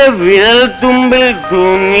 അച്ഛന്റെ വിരൽത്തുമ്പിൽ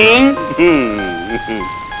തൂങ്ങി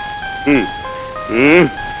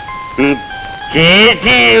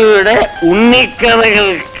ചേച്ചിയുടെ ഉണ്ണിക്കഥകൾ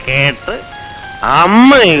കേട്ട്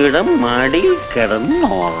അമ്മയുടെ മടിയിൽ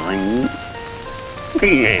കിടന്നുറങ്ങി.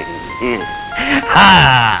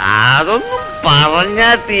 അതൊന്നും പറഞ്ഞാ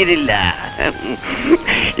തീരില്ല.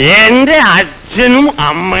 എന്റെ അച്ഛനും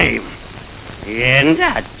അമ്മയും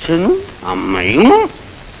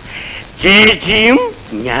ചേച്ചിയും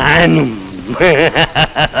ഞാനും.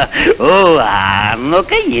 ഓ,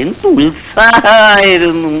 അന്നൊക്കെ എന്ത്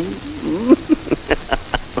ഉത്സാഹമായിരുന്നു.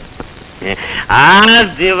 ആ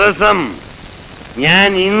ദിവസം ഞാൻ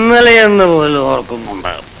ഇന്നലെ എന്ന് പോലെ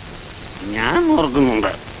ഓർക്കുന്നുണ്ട്.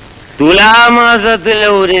 തുലാമാസത്തിലെ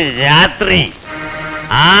ഒരു രാത്രി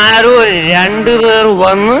ആരോ 2 പേർ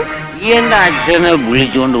വന്ന് എന്റെ അച്ഛനെ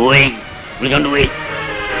വിളിച്ചോണ്ട് പോയി.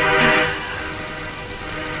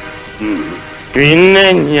 പിന്നെ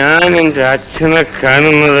ഞാൻ എന്റെ അച്ഛനെ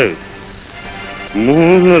കാണുന്നത്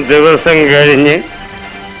 3 ദിവസം കഴിഞ്ഞ്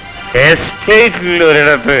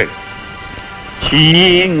എസ്റ്റേറ്റിലൊരിടത്ത്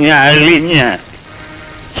ചീഞ്ഞളിഞ്ഞ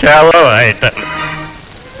ശവമായിട്ടാണ്.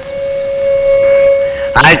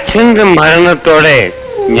 അച്ഛന്റെ മരണത്തോടെ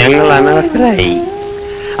ഞങ്ങൾ അനാഥരായി.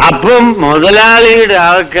 അപ്പം മുതലാളിയുടെ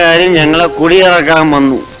ആൾക്കാർ ഞങ്ങളെ കുടിയിറക്കാൻ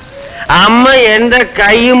വന്നു. അമ്മ എന്റെ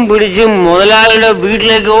കൈയും പിടിച്ച് മുതലാളിയുടെ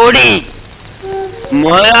വീട്ടിലേക്ക് ഓടി.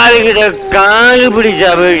 മുതലാളിയുടെ കാല്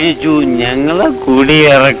പിടിച്ചപേക്ഷിച്ചു, ഞങ്ങളെ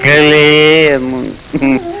കുടിയിറക്കലേ എന്ന്.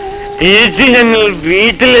 തിരിച്ച് ഞങ്ങൾ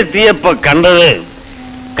വീട്ടിലെത്തിയപ്പോ കണ്ടത്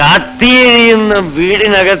കത്തിയെരിയുന്ന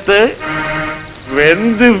വീടിനകത്ത്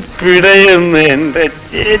വെന്ത് പിടയുന്ന എന്റെ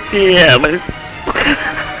ചേച്ചിയാണ്.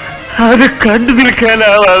 അത് കണ്ടു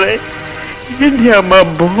നിൽക്കാനാവാതെ എന്റെ അമ്മ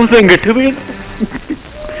ബോധം കെട്ടു വീണു.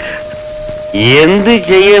 എന്ത്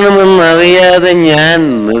ചെയ്യണമെന്നറിയാതെ ഞാൻ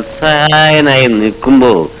നിസ്സഹായനായി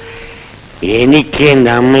നിൽക്കുമ്പോ എനിക്ക്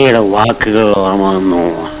എന്റെ അമ്മയുടെ വാക്കുകൾ ഓർമ്മ വന്നു.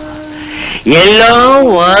 എല്ലാ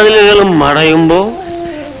വാതിലുകളും അടയുമ്പോ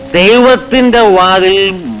ദൈവത്തിന്റെ വാതിൽ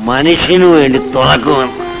മനുഷ്യനു വേണ്ടി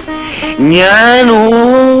തുറക്കുമെന്ന്. ഞാൻ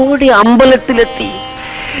ഓടി അമ്പലത്തിലെത്തി.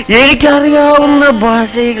 എനിക്കറിയാവുന്ന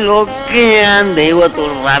ഭാഷയിലൊക്കെ ഞാൻ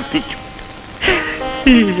ദൈവത്തോട് പ്രാർത്ഥിച്ചു.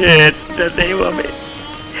 എന്റെ ദൈവമേ,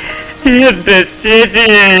 എന്റെ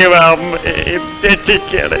ചേച്ചിയെയും അമ്മയെയും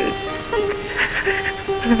രക്ഷിക്കണേ.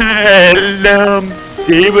 എല്ലാം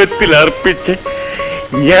ദൈവത്തിൽ അർപ്പിച്ച്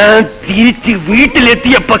ഞാൻ തിരിച്ച്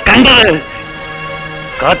വീട്ടിലെത്തിയപ്പോ കണ്ടത്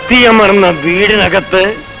കത്തിയമർന്ന വീടിനകത്ത്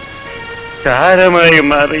ചാരമായി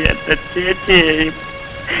മാറിയ എന്റെ ചേച്ചിയെയും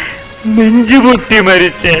നെഞ്ചുപൊട്ടി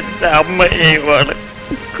മരിച്ച എന്റെ അമ്മയെയുമാണ്.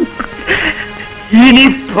 ഇനി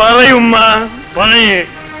പറയുമ്മ, പറയേ,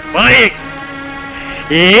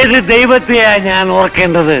 ഏത് ദൈവത്തെയാ ഞാൻ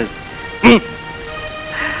ഓർക്കേണ്ടത്?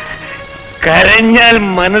 കരഞ്ഞാൽ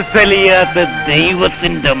മനസ്സലിയാത്ത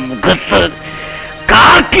ദൈവത്തിന്റെ മുഖത്ത്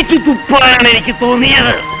കാർക്കിച്ചു തുപ്പാനാണ് എനിക്ക്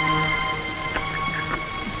തോന്നിയത്.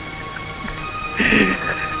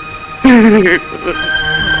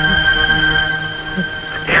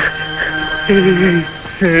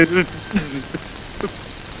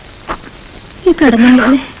 ഈ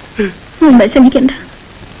കടന്നോളെ വിഷമിക്കണ്ട.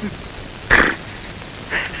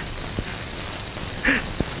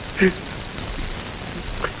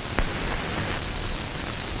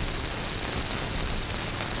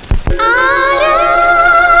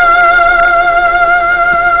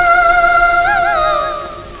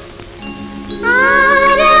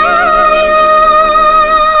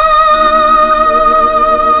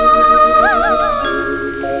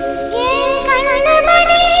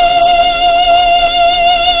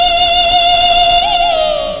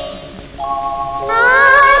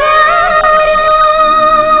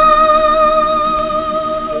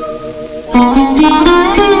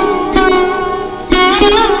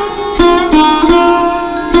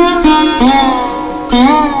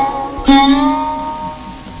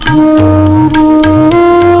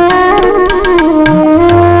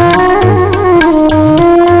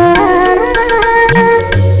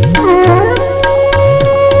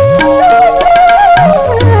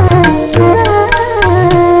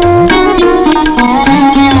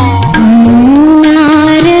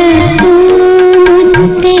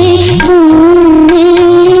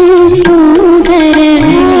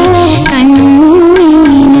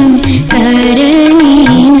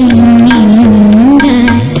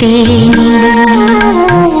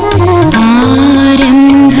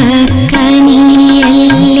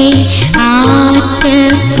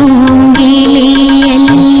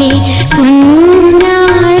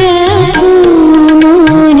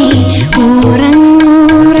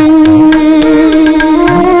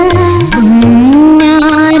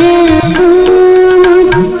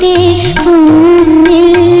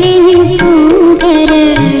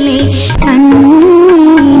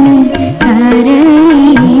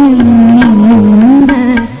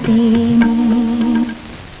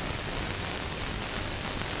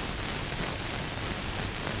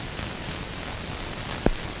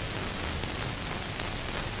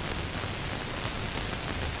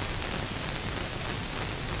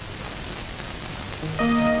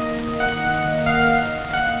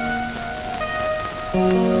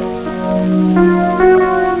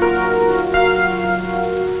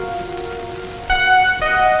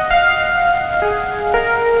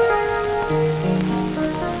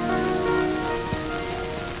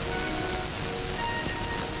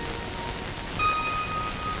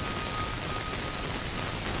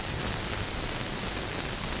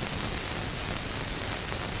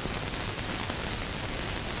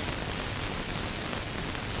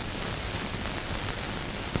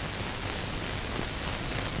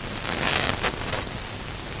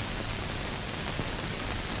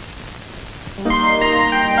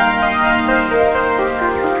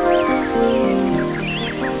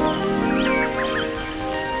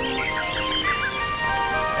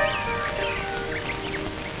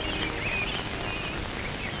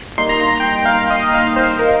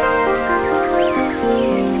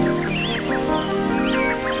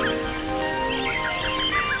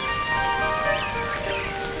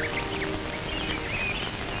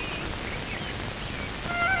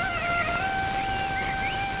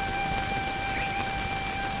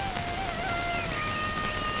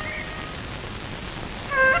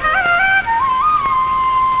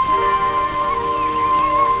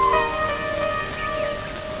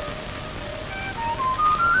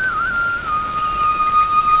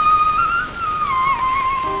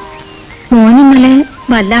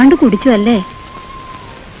 വല്ലാണ്ട് കുടിച്ചു അല്ലേ?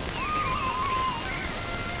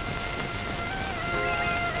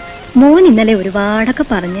 മോൻ ഇന്നലെ ഒരുപാടൊക്കെ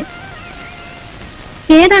പറഞ്ഞ്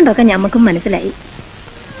ഏതാണ്ടൊക്കെ ഞമ്മക്കും മനസ്സിലായി.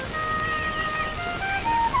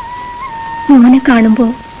 മോനെ കാണുമ്പോ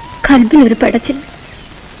കൽബിലൊരു പെടച്ചിൽ.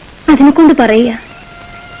 അതിനെ കൊണ്ട് പറയുക,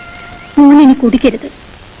 മോനിനി കുടിക്കരുത്.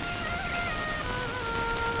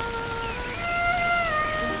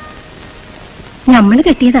 നമ്മൾ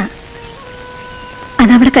കെട്ടിയതാ,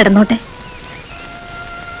 അതവിടെ കിടന്നോട്ടെ.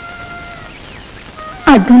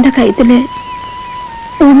 അതുന്റെ കഴുത്തില്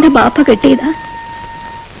ഓന്റെ ബാപ്പ കെട്ടിയതാ.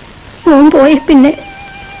 ഓൻ പോയ പിന്നെ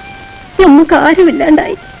നമുക്ക്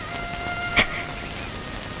ആരുമില്ലാണ്ടായി.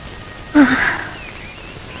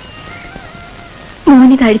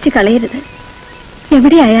 മോനിത് അഴിച്ചു കളയരുത്.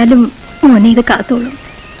 എവിടെയായാലും മോനെ ഇത് കാത്തോളും.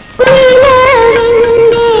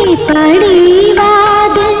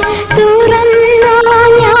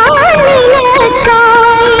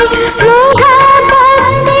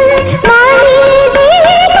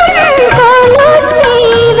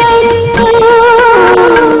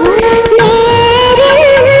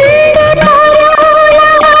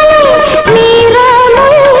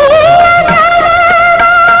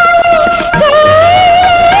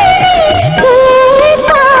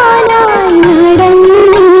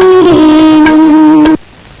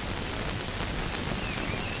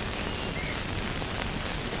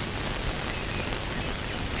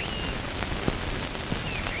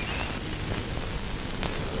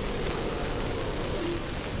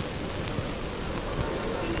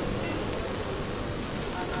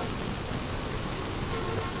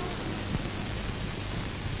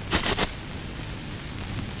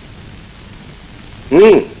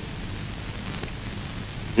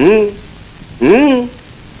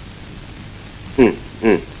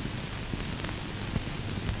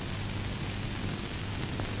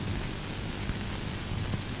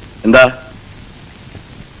 എന്താ?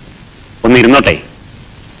 ഒന്നിരുന്നോട്ടെ.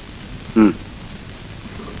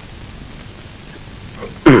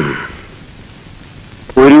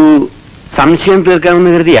 ഒരു സംശയം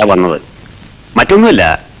തീർക്കാമെന്ന് കരുതിയാ വന്നത്. മറ്റൊന്നുമല്ല,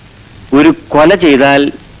 ഒരു കൊല ചെയ്താൽ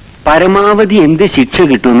പരമാവധി എന്ത് ശിക്ഷ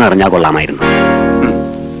കിട്ടുമെന്ന് അറിഞ്ഞാൽ കൊള്ളാമായിരുന്നു.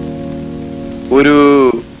 ഒരു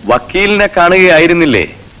വക്കീലിനെ കാണുകയായിരുന്നില്ലേ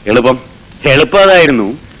എളുപ്പം? എളുപ്പം അതായിരുന്നു.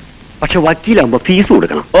 പക്ഷെ വക്കീലാകുമ്പോ ഫീസ്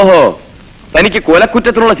കൊടുക്കണം. ഓഹോ, തനിക്ക്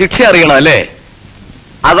കൊലക്കുറ്റത്തിനുള്ള ശിക്ഷ അറിയണം അല്ലേ?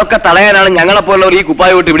 അതൊക്കെ തടയാനാണ് ഞങ്ങളെപ്പോലുള്ളവർ ഈ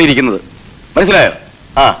കുപ്പായ വിട്ട് ഇവിടെ ഇരിക്കുന്നത്. മനസ്സിലായോ?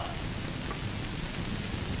 ആ,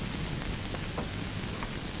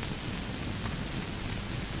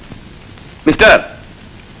 മിസ്റ്റർ,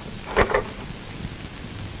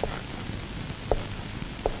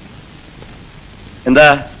 എന്താ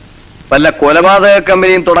വല്ല കൊലപാതക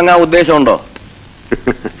കമ്പനിയും തുടങ്ങാൻ ഉദ്ദേശമുണ്ടോ?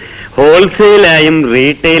 ഹോൾസെയിലായും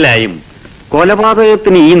റീറ്റെയിലായും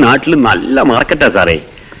കൊലപാതകത്തിന് ഈ നാട്ടിൽ നല്ല മാർക്കറ്റാ സാറേ.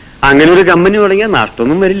 അങ്ങനെ ഒരു കമ്പനി തുടങ്ങിയാൽ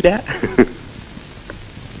നഷ്ടമൊന്നും വരില്ല.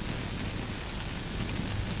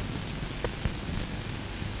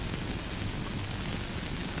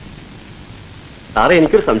 സാറേ,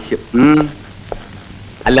 എനിക്കൊരു സംശയം.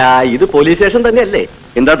 അല്ല, ഇത് പോലീസ് സ്റ്റേഷൻ തന്നെയല്ലേ?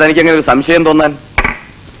 എന്താ തനിക്ക് അങ്ങനെ ഒരു സംശയം തോന്നാൻ?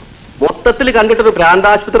 മൊത്തത്തിൽ കണ്ടിട്ടൊരു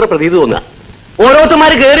ഭ്രാന്താശുപത്രിയുടെ പ്രതീതി തോന്നുക.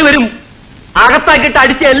 ഓരോരുത്തന്മാര് കയറി വരും, അകത്താക്കിയിട്ട്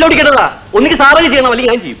അടിച്ച് എല്ലാം ഓടിക്കേണ്ടതാ. ഒന്നിക്ക് സാറേ ചെയ്യണം,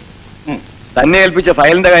 അല്ലെങ്കിൽ ഞാൻ ചെയ്യും. തന്നെ ഏൽപ്പിച്ച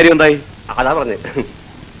ഫയലിന്റെ കാര്യം എന്തായി? അതാ പറഞ്ഞേ.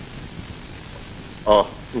 ഓ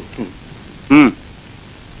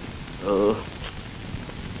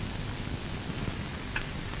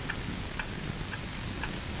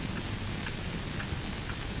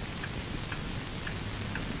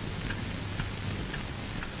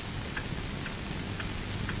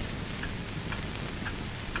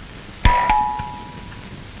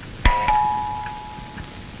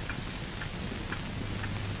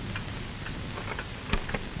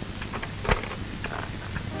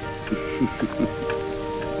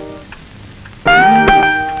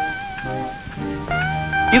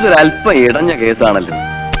ഇതൊരല്പം ഇടഞ്ഞ കേസാണല്ലോ.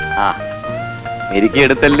 ആ,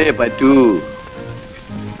 മെരുക്കിയെടുത്തല്ലേ പറ്റൂ.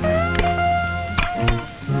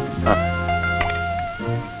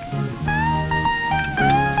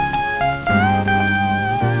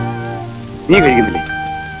 നീ കഴിക്കുന്നില്ലേ?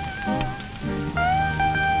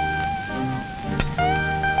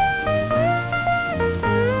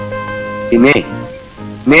 പിന്നെ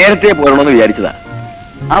നേരത്തെ പോരണമെന്ന് വിചാരിച്ചതാ.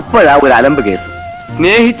 അപ്പോഴാ ഒരു അലമ്പ് കേസ്.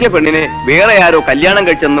 സ്നേഹിച്ച പെണ്ണിനെ വേറെ ആരോ കല്യാണം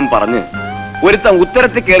കഴിച്ചെന്നും പറഞ്ഞ് ഒരുത്തൻ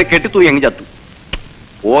ഉത്തരത്തിൽ കയറി കെട്ടിത്തൂയി അങ്ങ് ചത്തു.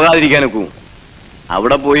 പോകാതിരിക്കാനൊക്കും.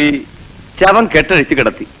 അവിടെ പോയി ശവം കെട്ടഴിച്ച്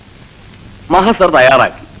കിടത്തി. മഹസർ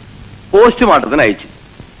തയ്യാറാക്കി പോസ്റ്റ്മോർട്ടത്തിന് അയച്ചു.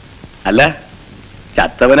 അല്ല,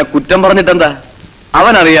 ചത്തവനെ കുറ്റം പറഞ്ഞിട്ടെന്താ?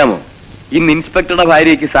 അവനറിയാമോ ഇന്ന് ഇൻസ്പെക്ടറുടെ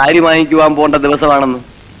ഭാര്യയ്ക്ക് സാരി വാങ്ങിക്കുവാൻ പോണ്ട ദിവസമാണെന്ന്?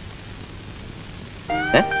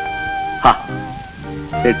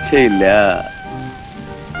 രക്ഷയില്ല.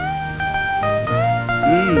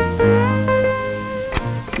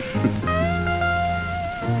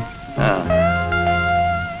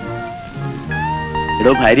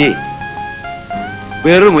 എടോ ഭാര്യ,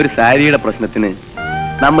 വെറും ഒരു സാരിയുടെ പ്രശ്നത്തിന്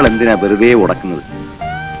നമ്മൾ എന്തിനാ വെറുതെ ഉടക്കുന്നത്?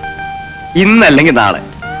 ഇന്നല്ലെങ്കിൽ നാളെ,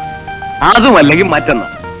 അതുമല്ലെങ്കിൽ മറ്റന്നാൾ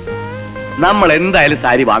നമ്മൾ എന്തായാലും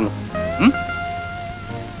സാരി വാങ്ങും.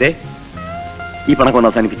 ഈ പണക്കൊന്ന്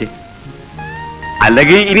അവസാനിപ്പിച്ചേ,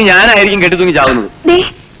 അല്ലെങ്കിൽ ഇനി ഞാനായിരിക്കും കെട്ടിത്തൂങ്ങി ചാവുന്നത്.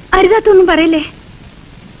 അരുതാത്തൊന്നും പറയല്ലേ.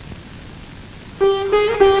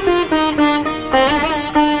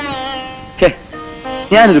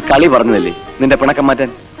 ഞാനൊരു കളി പറഞ്ഞതല്ലേ നിന്റെ പിണക്കം മാറ്റാൻ.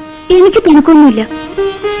 എനിക്ക് പിണക്കൊന്നുമില്ല.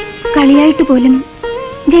 കളിയായിട്ട് പോലും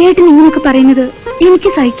ജയേട്ടൻ ഇങ്ങനെയൊക്കെ പറയുന്നത്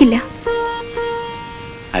എനിക്ക് സഹിക്കില്ല.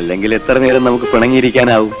 അല്ലെങ്കിൽ എത്ര നേരം നമുക്ക്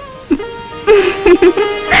പിണങ്ങിയിരിക്കാനാവും?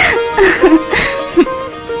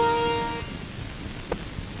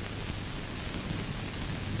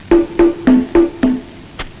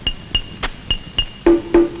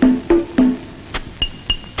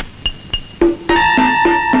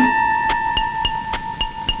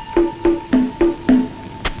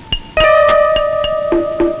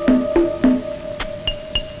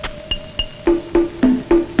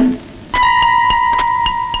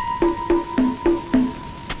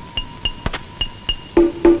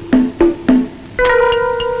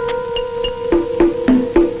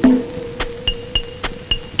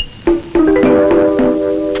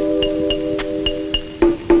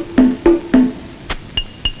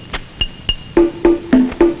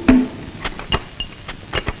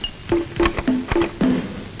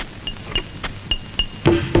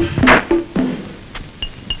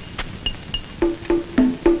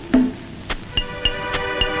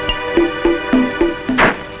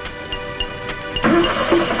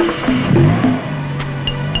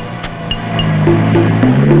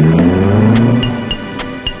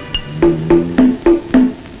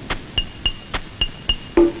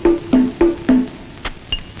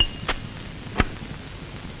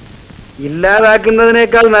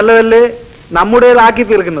 ഇല്ലാതാക്കുന്നതിനേക്കാൾ നല്ലതല്ലേ നമ്മുടേതാക്കി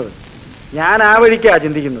തീർക്കുന്നത്? ഞാൻ ആ വഴിക്കാ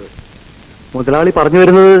ചിന്തിക്കുന്നത്. മുതലാളി പറഞ്ഞു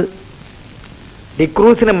വരുന്നത്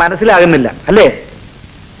ഡിക്രൂസിന് മനസ്സിലാകുന്നില്ല അല്ലേ?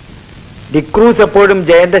 ഡിക്രൂസ് എപ്പോഴും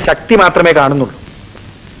ജയന്റെ ശക്തി മാത്രമേ കാണുന്നുള്ളൂ.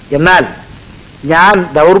 എന്നാൽ ഞാൻ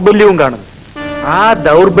ദൗർബല്യവും കാണുന്നു. ആ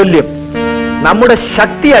ദൗർബല്യം നമ്മുടെ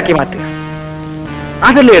ശക്തിയാക്കി മാറ്റുക,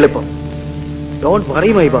 അതല്ലേ എളുപ്പം. Don't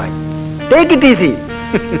worry my boy, take it easy.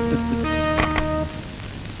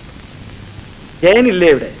 ജയനില്ലേ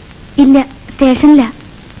ഇവിടെ? ഇല്ല, സ്റ്റേഷനില്ല.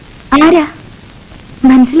 ആരാ?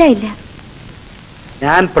 മനസ്സിലായില്ല.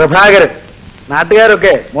 ഞാൻ പ്രഭാകരൻ.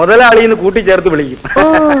 നാട്ടുകാരൊക്കെ മുതലാളിന്ന് കൂട്ടിച്ചേർത്ത് വിളിക്കും.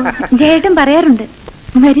 ജയേട്ടൻ പറയാറുണ്ട്.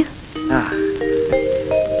 വരൂ.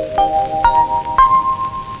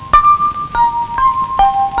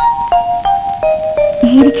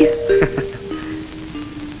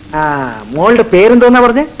 മോളുടെ പേരെന്തോന്നാ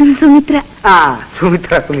പറഞ്ഞേ? സുമിത്ര.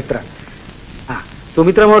 സുമിത്ര. സുമിത്ര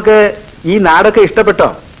സുമിത്ര മോൾക്ക് ഈ നാടൊക്കെ ഇഷ്ടപ്പെട്ടോ?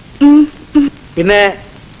 പിന്നെ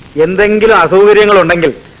എന്തെങ്കിലും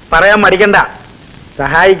അസൗകര്യങ്ങളുണ്ടെങ്കിൽ പറയാൻ മടിക്കണ്ട.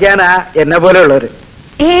 സഹായിക്കാനാ എന്നെ പോലെയുള്ളവര്.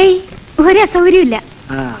 ഏയ്, ഒരു അസൗകര്യമില്ല.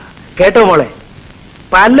 കേട്ടോ മോളെ,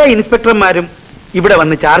 പല ഇൻസ്പെക്ടർമാരും ഇവിടെ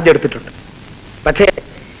വന്ന് ചാർജ് എടുത്തിട്ടുണ്ട്. പക്ഷേ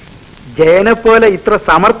ജയനെ പോലെ ഇത്ര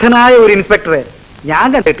സമർത്ഥനായ ഒരു ഇൻസ്പെക്ടറെ ഞാൻ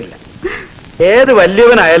കണ്ടിട്ടില്ല. ഏത്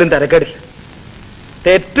വലിയവനായാലും തരക്കേടില്ല.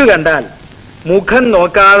 തെറ്റു കണ്ടാൽ മുഖം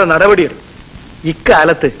നോക്കാതെ നടപടിയെടുക്കും.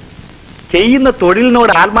 ഇക്കാലത്ത് ചെയ്യുന്ന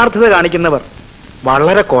തൊഴിലിനോട് ആത്മാർത്ഥത കാണിക്കുന്നവർ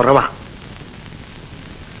വളരെ കുറവാ.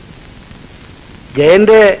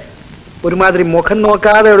 ജയന്റെ ഒരുമാതിരി മുഖം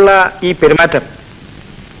നോക്കാതെയുള്ള ഈ പെരുമാറ്റം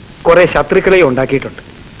കുറെ ശത്രുക്കളെയും ഉണ്ടാക്കിയിട്ടുണ്ട്.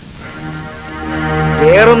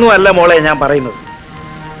 വേറൊന്നുമല്ല മോളെ ഞാൻ പറയുന്നത്.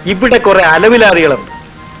 ഇവിടെ കുറെ അലവിലാദികളുണ്ട്.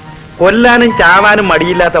 കൊല്ലാനും ചാവാനും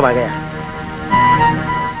മടിയില്ലാത്ത വകയാണ്.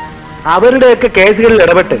 അവരുടെയൊക്കെ കേസുകളിൽ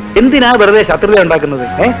ഇടപെട്ട് എന്തിനാ വെറുതെ ശത്രുത ഉണ്ടാക്കുന്നത്?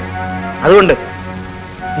 അതുകൊണ്ട്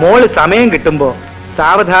മോള് സമയം കിട്ടുമ്പോ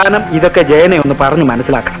സാവധാനം ഇതൊക്കെ ജയനെ ഒന്ന് പറഞ്ഞു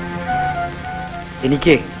മനസ്സിലാക്കണം.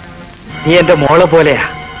 എനിക്ക് നീ എന്റെ മോളെ പോലെയാ.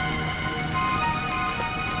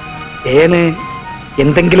 ജയന്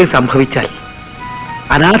എന്തെങ്കിലും സംഭവിച്ചാൽ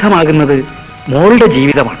അനാഥമാകുന്നത് മോളുടെ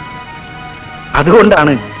ജീവിതമാണ്.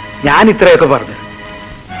 അതുകൊണ്ടാണ് ഞാൻ ഇത്രയൊക്കെ പറഞ്ഞത്.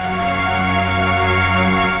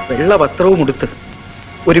 വെള്ള വസ്ത്രവും ഉടുത്ത്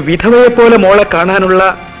ഒരു വിധവയെ പോലെ മോളെ കാണാനുള്ള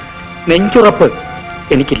നെഞ്ചുറപ്പ്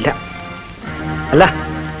എനിക്കില്ല. അല്ല,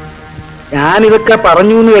 ഞാനിതൊക്കെ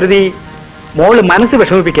പറഞ്ഞു എന്ന് കരുതി മോള് മനസ്സ്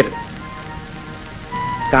വിഷമിപ്പിക്കരുത്.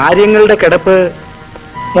 കാര്യങ്ങളുടെ കിടപ്പ്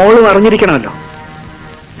മോളും അറിഞ്ഞിരിക്കണമല്ലോ.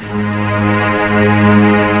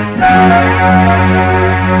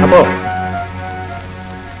 അപ്പോ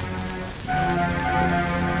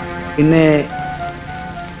പിന്നെ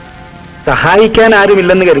സഹായിക്കാൻ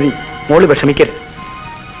ആരുമില്ലെന്ന് കരുതി മോള് വിഷമിക്കരുത്.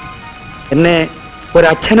 എന്നെ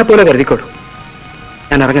ഒരച്ഛനെ പോലെ കരുതിക്കോളൂ.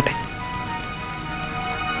 ഞാൻ ഇറങ്ങട്ടെ.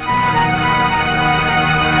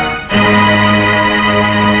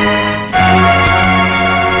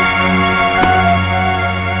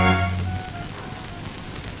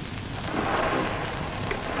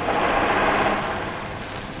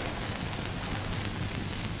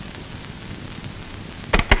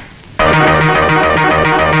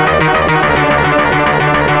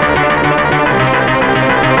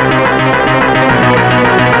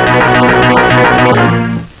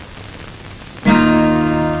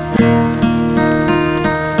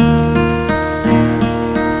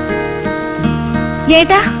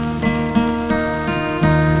 ജേട്ടാ,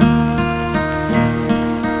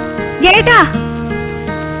 ജേട്ടാ,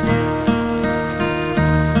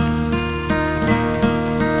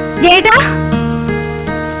 ജേട്ടാ,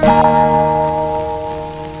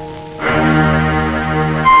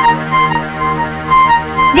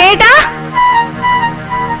 ജേട്ടാ,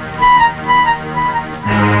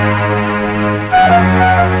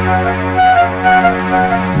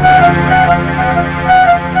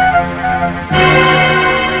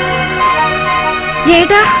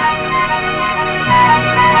 ജേട്ടാ,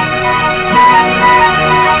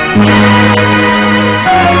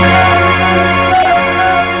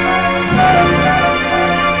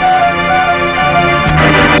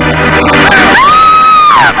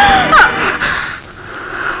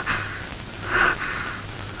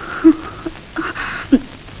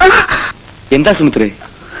 എന്താ സുമിത്രേ,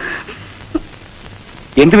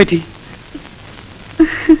 എന്തു പറ്റി?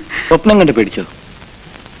 സ്വപ്നം കണ്ട് പേടിച്ചോ?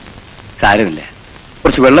 സാരമില്ല,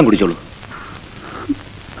 കുറച്ച് വെള്ളം കുടിച്ചോളൂ.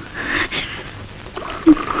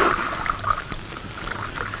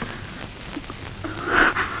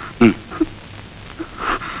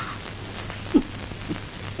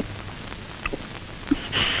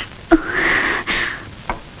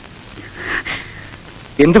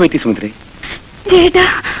 എന്തു പറ്റി സുമിത്രേ? ജേട്ടാ,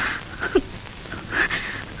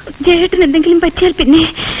 ജേട്ടന് എന്തെങ്കിലും പറ്റിയാൽ പിന്നെ?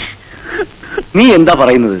 നീ എന്താ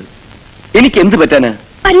പറയുന്നത്? എനിക്ക് എന്ത് പറ്റാനാ?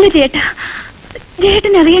 അല്ല ചേട്ടാ,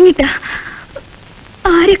 ജേട്ടൻ അറിയാഞ്ഞിട്ടാ.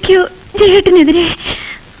 ആരൊക്കെയോ ജേട്ടനെതിരെ.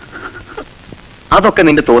 അതൊക്കെ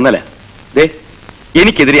നിന്റെ തോന്നല.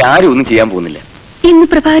 എനിക്കെതിരെ ആരും ഒന്നും ചെയ്യാൻ പോകുന്നില്ല. ഇന്ന്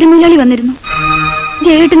പ്രഭാകരൻ മുതലാളി വന്നിരുന്നു.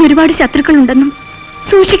 ജേട്ടന് ഒരുപാട് ശത്രുക്കളുണ്ടെന്നും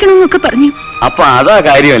സൂക്ഷിക്കണമെന്നൊക്കെ പറഞ്ഞു. അപ്പൊ അതാ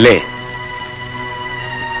കാര്യമല്ലേ?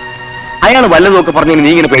 അയാൾ വല്ലതൊക്കെ പറഞ്ഞു നീ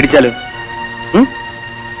ഇങ്ങനെ പേടിച്ചാലോ?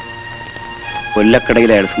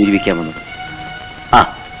 കൊല്ലക്കടയിൽ അയാൾ സൂചിപ്പിക്കാൻ വന്നത്. ആ,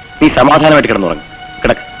 നീ സമാധാനമായിട്ട് കിടന്നുറങ്ങും.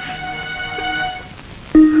 കിടക്ക.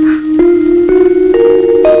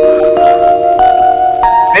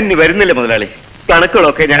 എന്നെ വരുന്നില്ല മുതലാളി.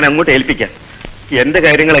 കണക്കുകളൊക്കെ ഞാൻ അങ്ങോട്ട് ഏൽപ്പിക്കാം. എന്റെ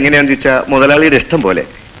കാര്യങ്ങൾ എങ്ങനെയാണെന്ന് ചോദിച്ചാൽ മുതലാളിയുടെ ഇഷ്ടം പോലെ.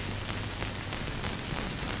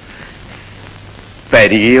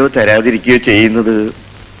 തരികയോ തരാതിരിക്കുകയോ ചെയ്യുന്നത്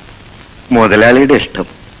മുതലാളിയുടെ ഇഷ്ടം.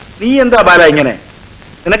 നീ എന്താ ബാല ഇങ്ങനെ?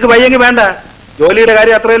 നിനക്ക് വയ്യെങ്കിൽ വേണ്ട. ജോലിയുടെ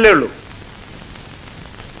കാര്യം അത്രയല്ലേ ഉള്ളൂ.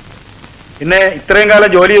 പിന്നെ ഇത്രയും കാലം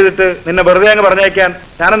ജോലി ചെയ്തിട്ട് നിന്നെ വെറുതെ അങ്ങ് പറഞ്ഞയക്കാൻ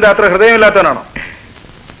ഞാനെന്താ അത്ര ഹൃദയമില്ലാത്തവനാണോ?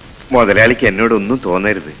 മുതലാളിക്ക് എന്നോടൊന്നും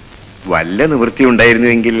തോന്നരുത്. വല്ല നിവൃത്തി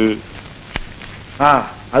ഉണ്ടായിരുന്നുവെങ്കിൽ. ആ,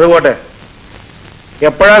 അത് പോട്ടെ.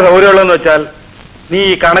 എപ്പോഴാ സൗകര്യമുള്ളതെന്ന് വെച്ചാൽ നീ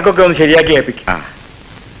ഈ കണക്കൊക്കെ ഒന്ന് ശരിയാക്കി ഏൽപ്പിക്കും.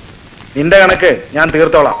 നിന്റെ കണക്ക് ഞാൻ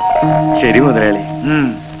തീർത്തോളാം. ശരി മുതലാളി.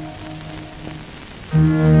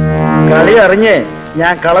 കളി അറിഞ്ഞേ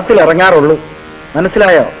ഞാൻ കളത്തിൽ ഇറങ്ങാറുള്ളൂ,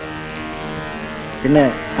 മനസ്സിലായോ? പിന്നെ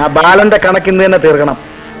ആ ബാലന്റെ കണക്കിന്ന് തന്നെ തീർക്കണം.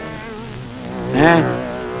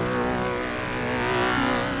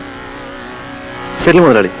 ശരി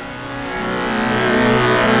മുതലാളി.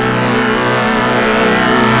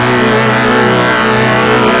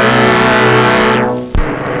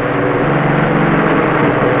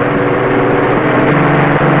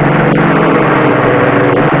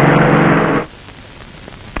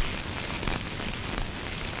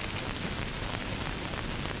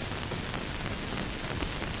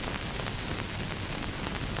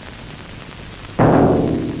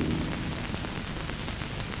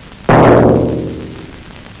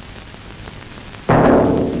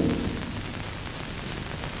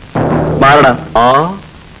 ആ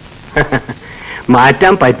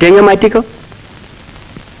മാറ്റാൻ പറ്റിയെങ്കിൽ മാറ്റിക്കോ.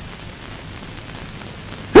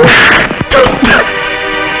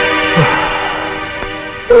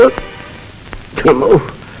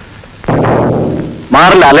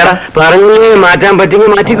 മാറില്ല അല്ലേടാ? പറഞ്ഞില്ലേ മാറ്റാൻ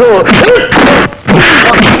പറ്റിയെങ്കിൽ മാറ്റിക്കോ.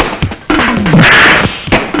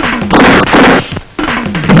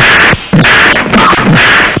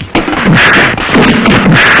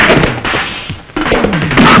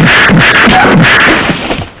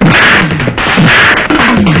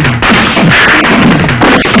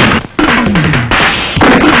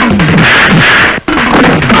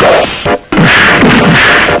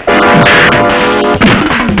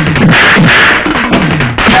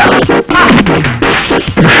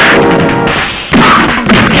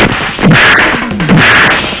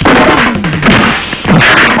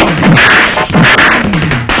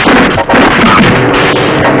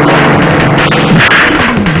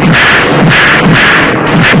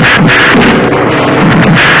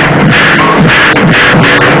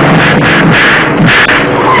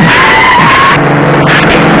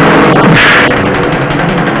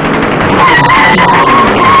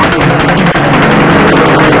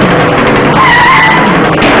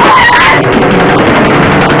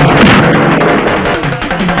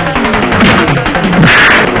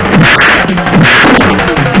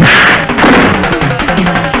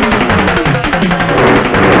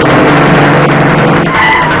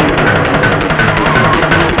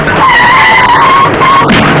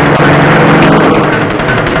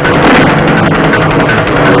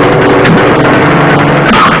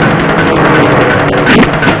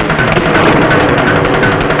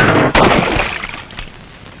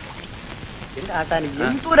 ഞാൻ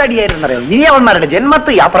എന്തൊരടിയായിരുന്നറിയോ, ഇനി അവന്മാരുടെ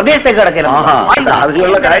ജന്മത്ത് ആ പ്രദേശത്തേക്ക് കിടക്കരുത്.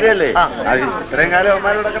 ആവശ്യമുള്ള കാര്യമല്ലേ.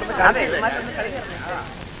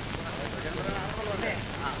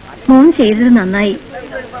 മോൻ ചെയ്തത് നന്നായി.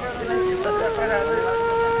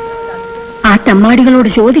 ആ തമ്മാടികളോട്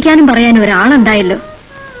ചോദിക്കാനും പറയാനും ഒരാളുണ്ടായല്ലോ.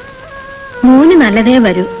 മോന് നല്ലതേ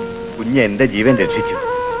വരൂ. കുഞ്ഞ് എന്റെ ജീവൻ രക്ഷിച്ചു.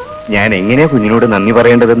 ഞാൻ എങ്ങനെയാ കുഞ്ഞിനോട് നന്ദി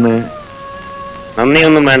പറയേണ്ടതെന്ന്.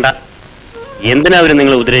 നന്ദിയൊന്നും വേണ്ട. എന്തിനാ അവര്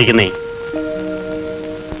നിങ്ങൾ ഉപദ്രവിക്കുന്നേ?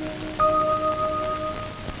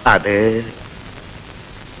 അത്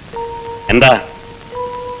എന്താ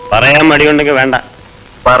പറയാൻ മടിയുണ്ടെങ്കിൽ വേണ്ട.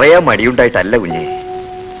 പറയാൻ മടിയുണ്ടായിട്ടല്ല കുഞ്ഞെ.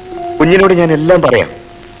 കുഞ്ഞിനോട് ഞാൻ എല്ലാം പറയാം.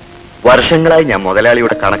 വർഷങ്ങളായി ഞാൻ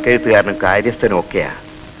മുതലാളിയുടെ കണക്കെഴുത്തുകാരനും കാര്യസ്ഥനും ഒക്കെയാ.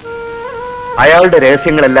 അയാളുടെ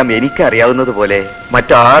രഹസ്യങ്ങളെല്ലാം എനിക്കറിയാവുന്നത് പോലെ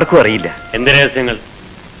മറ്റാർക്കും അറിയില്ല. എന്ത് രഹസ്യങ്ങൾ?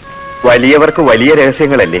 വലിയവർക്ക് വലിയ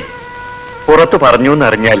രഹസ്യങ്ങളല്ലേ. പുറത്തു പറഞ്ഞു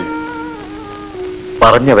എന്നറിഞ്ഞാൽ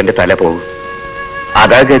പറഞ്ഞവന്റെ തല പോകും.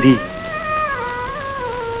 അതാ ഗതി.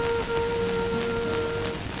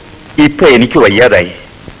 ഇപ്പൊ എനിക്ക് വയ്യാതായി.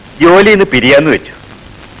 ജോലിന്ന് പിരിയാന്ന് വെച്ചു.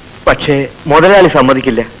 പക്ഷേ മുതലാളി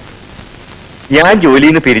സമ്മതിക്കില്ല. ഞാൻ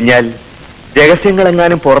ജോലിന്ന് പിരിഞ്ഞാൽ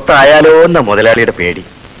രഹസ്യങ്ങളെങ്ങാനും പുറത്തായാലോ എന്ന മുതലാളിയുടെ പേടി.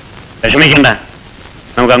 വിഷമിക്കണ്ട,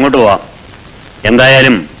 നമുക്ക് അങ്ങോട്ട് പോവാം.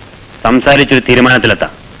 എന്തായാലും സംസാരിച്ചൊരു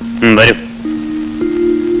തീരുമാനത്തിലെത്താം. വരും.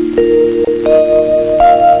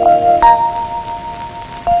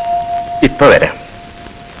 ഇപ്പൊ വരാം.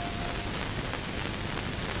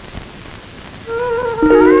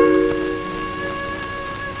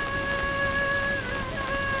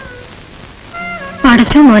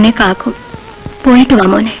 പടച്ചോ മോനെ കാക്കും. പോയിട്ട് വാ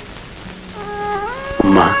മോനെ.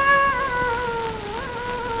 ഉമ്മ,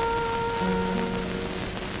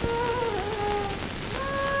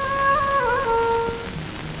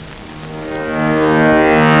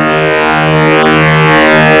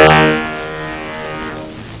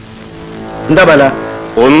 എന്താ ബല?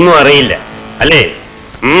 ഒന്നും അറിയില്ല അല്ലേ?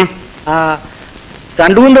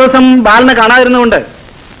 രണ്ടു മൂന്ന് ദിവസം ബാലനെ കാണാതിരുന്നുകൊണ്ട്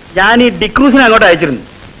ഞാൻ ഈ ഡിക്രൂസിനെ അങ്ങോട്ട് അയച്ചിരുന്നു.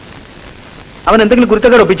 അവൻ എന്തെങ്കിലും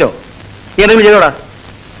കുരുത്തക്കേട് ഒപ്പിച്ചോ? നീ എന്തെങ്കിലും ചെയ്തോടാ?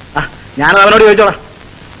 ഞാൻ അവനോട് ചോദിച്ചോടാ.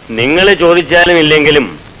 നിങ്ങൾ ചോദിച്ചാലും ഇല്ലെങ്കിലും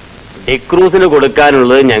ഡിക്രൂസിന്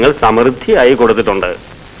കൊടുക്കാനുള്ളത് ഞങ്ങൾ സമൃദ്ധിയായി കൊടുത്തിട്ടുണ്ട്.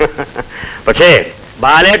 പക്ഷേ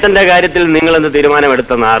ബാലേട്ടന്റെ കാര്യത്തിൽ നിങ്ങൾ എന്ത്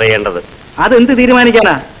തീരുമാനമെടുത്തെന്ന് അറിയേണ്ടത്. അതെന്ത്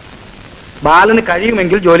തീരുമാനിക്കാനാ? ബാലന്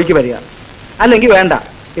കഴിയുമെങ്കിൽ ജോലിക്ക് വരിക, അല്ലെങ്കിൽ വേണ്ട.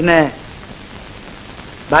 പിന്നെ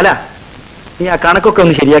ബാല, നീ ആ കണക്കൊക്കെ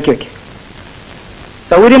ഒന്ന് ശരിയാക്കി വെക്ക.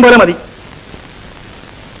 സൗകര്യം പോലെ മതി.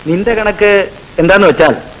 നിന്റെ കണക്ക് എന്താന്ന്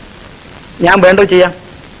വെച്ചാൽ ഞാൻ വേണ്ടത് ചെയ്യാം.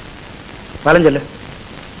 ബാലൻ ചെല്ല.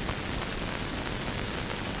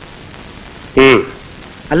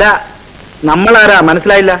 അല്ല, നമ്മളാരാ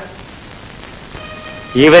മനസ്സിലായില്ല?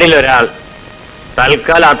 ഇവരിൽ ഒരാൾ.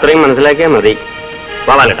 തൽക്കാലം അത്രയും മനസ്സിലാക്കിയാൽ മതി.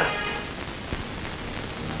 വാളേട്ടാ.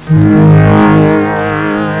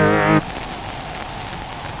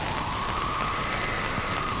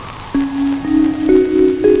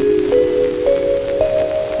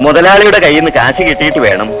 മുതലാളിയുടെ കയ്യിൽ നിന്ന് കാശ് കിട്ടിയിട്ട്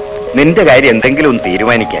വേണം നിന്റെ കാര്യം എന്തെങ്കിലും ഒന്ന്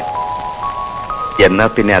തീരുമാനിക്കാൻ. എന്നാ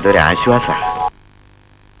പിന്നെ അതൊരാശ്വാസ.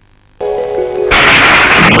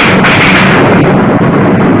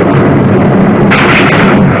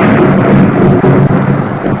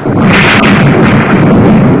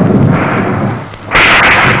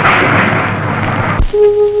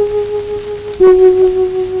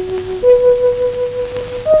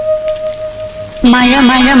 മഴ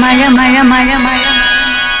മഴ മഴ മഴ മഴ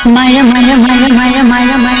മഴ മഴ മഴ മഴ മഴ മഴ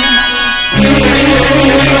മഴ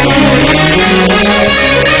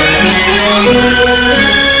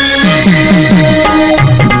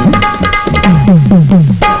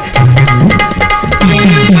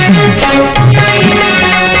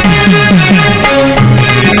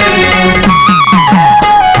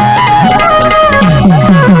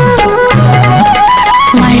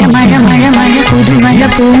പുതുമഴ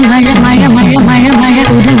പൂമഴ മഴ മഴ മഴ മഴ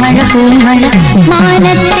പുതുമഴ പൂമഴ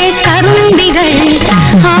മാനത്തെ കറുമ്പികൾ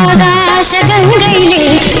ആകാശഗംഗയിലെ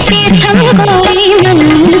തീർത്ഥം കോരി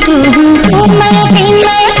മണ്ണിൽ തൂകും പൂമഴ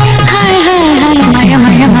പെൺമഴ ഹായ് ഹായ് ഹായ് മഴ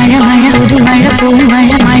മഴ മഴ മഴ പുതുമഴ പൂമഴ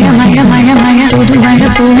മഴ മഴ മഴ മഴ പുതുമഴ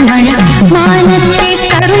പൂമഴ മാനത്തെ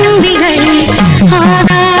കറുമ്പികൾ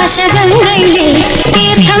ആകാശഗംഗയിലെ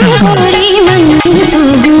തീർത്ഥം കോരി മണ്ണിൽ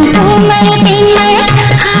തൂകും പൂമഴ പെൺമഴ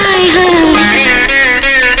ഹായ് ഹായ്.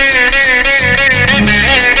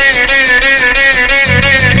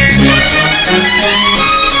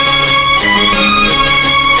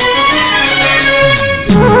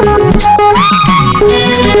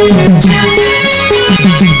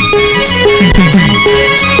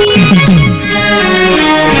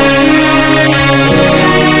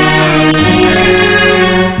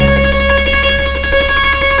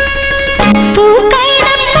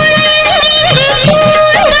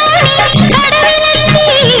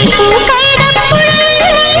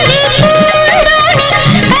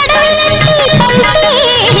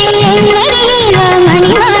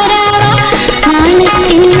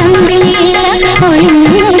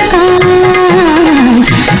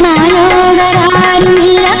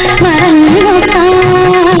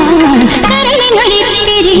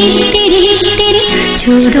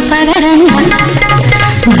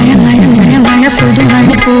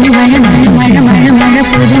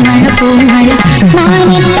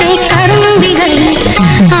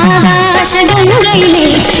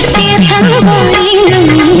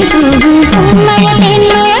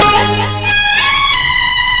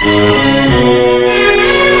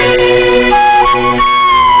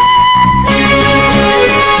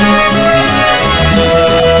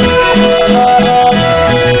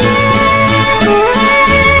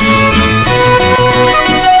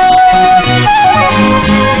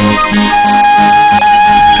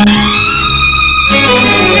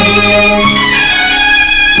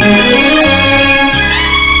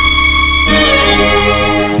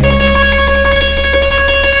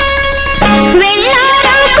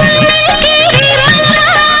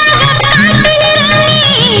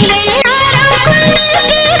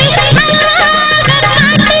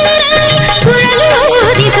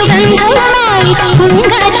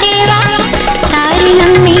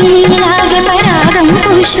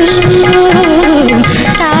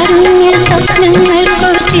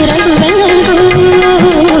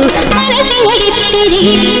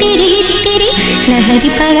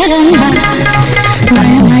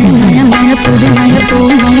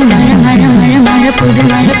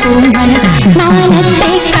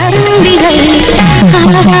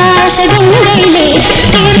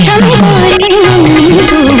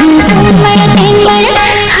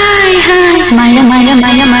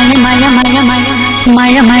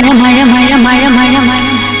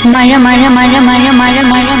 മഴ മഴ മഴ മഴ മഴ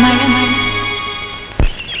മഴ മഴ മഴ.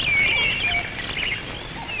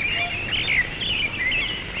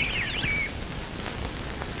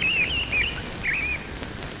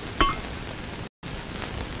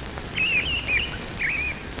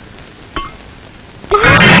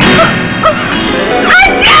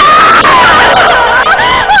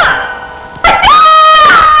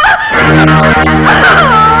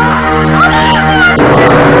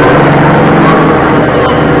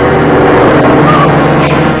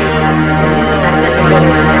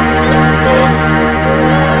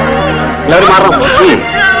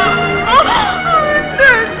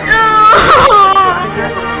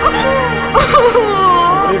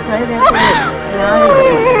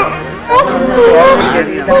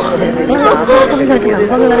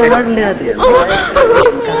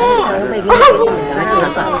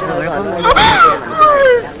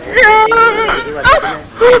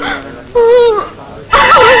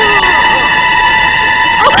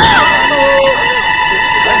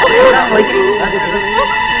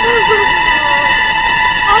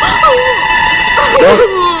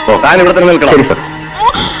 ഇവിടെ തന്നെ നിൽക്കണം. ശരി സർ.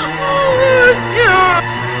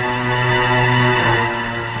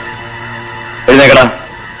 എഴുന്നേക്കടാ.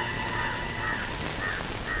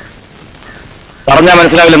 പറഞ്ഞാ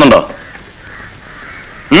മനസ്സിലാവില്ലെന്നുണ്ടോ?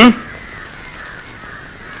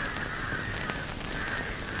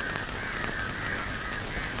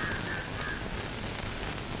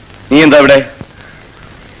 നീ എന്താ ഇവിടെ?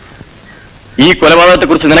 ഈ കൊലപാതകത്തെ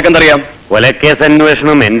കുറിച്ച് നിനക്കെന്തറിയാം? കൊലക്കേസ്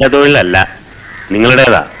അന്വേഷണം എന്റെ തൊഴിലല്ല,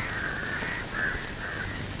 നിങ്ങളുടേതാ.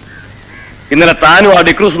 ഇന്നലെ താനും ആ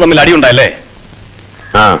ഡിക്രൂസും തമ്മിൽ അടിയുണ്ടായല്ലേ?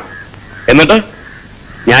 ആ. എന്നിട്ട്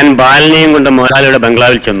ഞാൻ ബാലനെയും കൊണ്ട് മുതലാളിയുടെ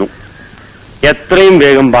ബംഗ്ലാവിൽ ചെന്നു. എത്രയും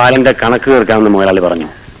വേഗം ബാലന്റെ കണക്ക് തീർക്കാമെന്ന് മുതലാളി പറഞ്ഞു.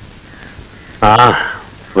 ആ,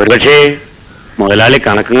 ഒരുപക്ഷേ മുതലാളി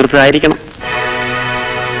കണക്ക് തീർത്തതായിരിക്കണം.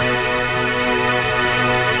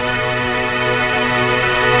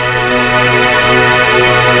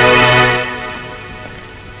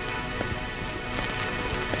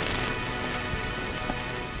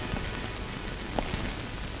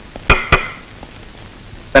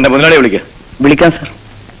 തന്റെ മുതലാളിയെ വിളിക്കാം സർ.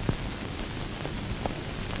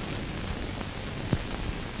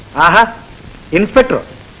 ആഹാ, ഇൻസ്പെക്ടറോ?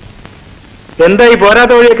 എന്തായി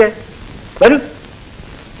പോരാത്ത വഴിയൊക്കെ? വരൂ.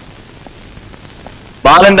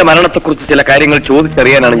 ബാലന്റെ മരണത്തെക്കുറിച്ച് ചില കാര്യങ്ങൾ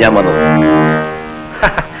ചോദിച്ചറിയാനാണ് ഞാൻ വന്നത്.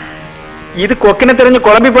 ഇത് കൊക്കിനെ തിരഞ്ഞ്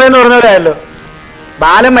കുളമ്പിപ്പോയെന്ന് പറഞ്ഞവരായല്ലോ.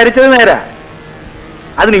 ബാലൻ മരിച്ചത് നേരാ.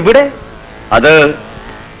 അതിനിവിടെ അത്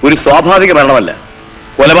ഒരു സ്വാഭാവിക മരണമല്ല,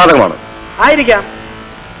 കൊലപാതകമാണ്. ആയിരിക്കാം.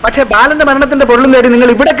 പക്ഷെ ബാലന്റെ മരണത്തിന്റെ പൊരുളും നേടി നിങ്ങൾ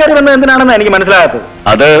ഇവിടെ കയറി വന്നത് എന്തിനാണെന്ന് എനിക്ക് മനസ്സിലാകാത്തത്.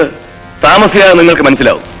 അത് താമസിയാതെ നിങ്ങൾക്ക്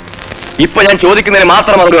മനസ്സിലാവും. ഇപ്പൊ ഞാൻ ചോദിക്കുന്നതിന്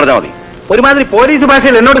മാത്രം മറുപടി പറഞ്ഞാൽ മതി. ഒരുമാതിരി പോലീസ്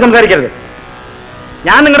ഭാഷയിൽ എന്നോട് സംസാരിക്കരുത്.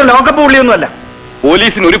 ഞാൻ നിങ്ങളുടെ ലോക്കപ്പ് പുള്ളിയൊന്നുമല്ല.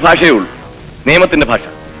 പോലീസിന് ഒരു ഭാഷയേ ഉള്ളൂ, നിയമത്തിന്റെ ഭാഷ.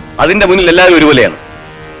 അതിന്റെ മുന്നിൽ എല്ലാവരും ഒരുപോലെയാണ്.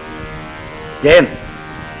 ജയൻ,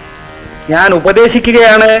 ഞാൻ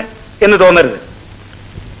ഉപദേശിക്കുകയാണ് എന്ന് തോന്നരുത്.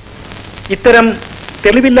 ഇത്തരം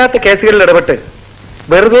തെളിവില്ലാത്ത കേസുകളിൽ ഇടപെട്ട്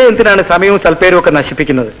വെറുതെ എന്തിനാണ് സമയവും സൽപ്പേരും ഒക്കെ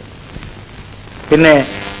നശിപ്പിക്കുന്നത്? പിന്നെ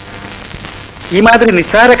ഈ മാതിരി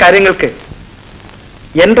നിസ്സാര കാര്യങ്ങൾക്ക്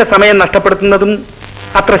എന്റെ സമയം നഷ്ടപ്പെടുത്തുന്നതും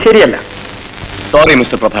അത്ര ശരിയല്ല. സോറി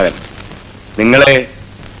മിസ്റ്റർ പ്രഭാകരൻ, നിങ്ങളെ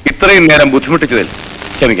ഇത്രയും നേരം ബുദ്ധിമുട്ടിച്ചതിൽ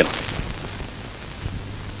ക്ഷമിക്കണം.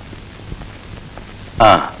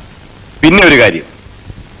 ആ, പിന്നെ ഒരു കാര്യം,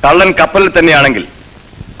 കള്ളൻ കപ്പലിൽ തന്നെയാണെങ്കിൽ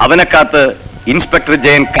അവനെ കാത്ത് ഇൻസ്പെക്ടർ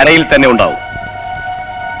ജയൻ കരയിൽ തന്നെ ഉണ്ടാവും.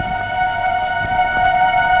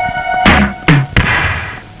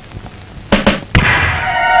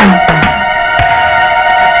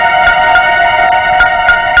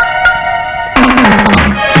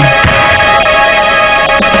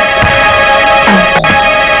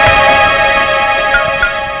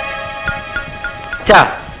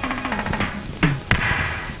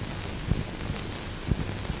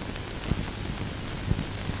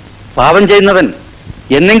 പാപം ചെയ്യുന്നവൻ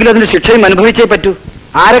എന്നെങ്കിലും അതിന് ശിക്ഷയും അനുഭവിച്ചേ പറ്റൂ.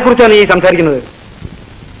 ആരെക്കുറിച്ചാണ് ഈ സംസാരിക്കുന്നത്?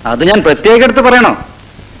 അത് ഞാൻ പ്രത്യേകം എടുത്ത് പറയണോ?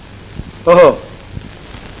 ഓഹോ,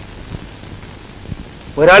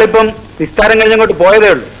 ഒരാളിപ്പം വിസ്താരം കഴിഞ്ഞങ്ങോട്ട് പോയതേ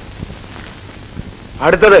ഉള്ളൂ.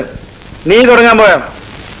 അടുത്തത് നീ തുടങ്ങാൻ പോയാണ്.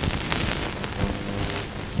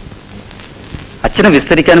 അച്ഛനെ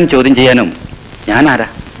വിസ്തരിക്കാനും ചോദ്യം ചെയ്യാനും ഞാൻ ആരാ?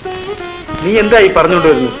 നീ എന്താ ഈ പറഞ്ഞുകൊണ്ട്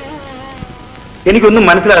വരുന്നത്? എനിക്കൊന്നും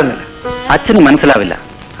മനസ്സിലാകുന്നില്ല. അച്ഛന് മനസ്സിലാവില്ല.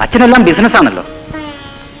 അച്ഛനെല്ലാം ബിസിനസ്സാണല്ലോ.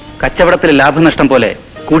 കച്ചവടത്തിൽ ലാഭനഷ്ടം പോലെ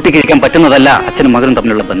കൂട്ടിക്കിഴിക്കാൻ പറ്റുന്നതല്ല അച്ഛനും മകനും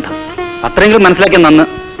തമ്മിലുള്ള ബന്ധം. അത്രയെങ്കിലും മനസ്സിലാക്കിയ നന്ന്.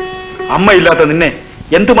 അമ്മയില്ലാത്ത നിന്നെ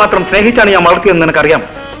എന്തുമാത്രം സ്നേഹിച്ചാണ് ഞാൻ വളർത്തിയെന്ന് നിനക്കറിയാം.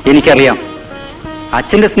 എനിക്കറിയാം.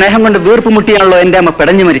 അച്ഛന്റെ സ്നേഹം കൊണ്ട് വീർപ്പ് മുട്ടിയാണല്ലോ എന്റെ അമ്മ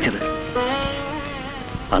പെടഞ്ഞു മരിച്ചത്.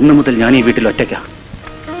 അന്നു മുതൽ ഞാൻ ഈ വീട്ടിൽ ഒറ്റയ്ക്കാ.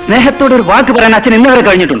 സ്നേഹത്തോടെ ഒരു വാക്ക് പറയാൻ അച്ഛൻ ഇന്നവരെ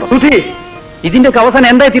കഴിഞ്ഞിട്ടുണ്ടോ? സുധി, ഇതിന്റെ അവസാനം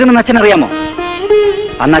എന്തായി തീരുമെന്ന് അച്ഛൻ അറിയാമോ?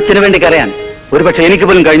 അന്ന് അച്ഛന് വേണ്ടി കരയാൻ ഒരുപക്ഷെ എനിക്ക്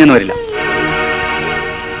പോലും കഴിഞ്ഞെന്ന് വരില്ല.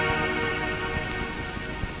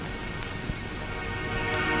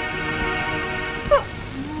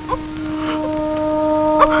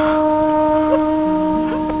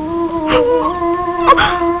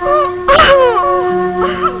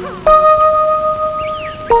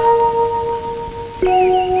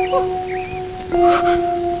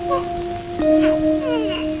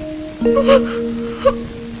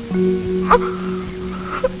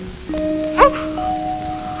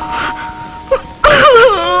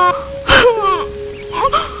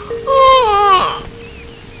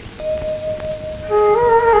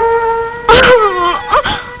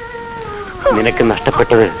 നിനക്ക്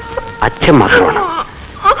നഷ്ടപ്പെട്ടത് അച്ഛൻ മാത്രമാണ്.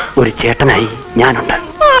 ഒരു ചേട്ടനായി ഞാനുണ്ട്.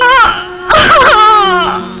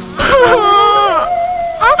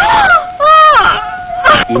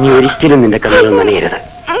 ഇനി ഒരിക്കലും നിന്റെ കണ്ണുകൾ നനയരുത്.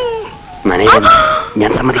 നനയാൻ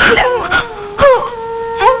ഞാൻ സമ്മതിക്കില്ല.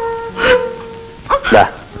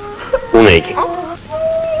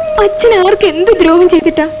 അച്ഛൻ ആർക്ക് എന്ത് ദ്രോഹം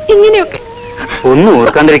ചെയ്തിട്ടാ ഇങ്ങനെയൊക്കെ? ഒന്നും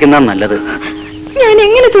ഓർക്കാണ്ടിരിക്കുന്നതാണ് നല്ലത്. ഞാൻ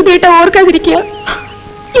എങ്ങനെ സുധേട്ടാ ഓർക്കാതിരിക്കുക?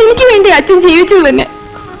 എനിക്ക് വേണ്ടി അച്ഛൻ ജീവിച്ചത് തന്നെ.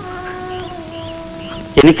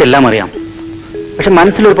 എനിക്കെല്ലാം അറിയാം. പക്ഷെ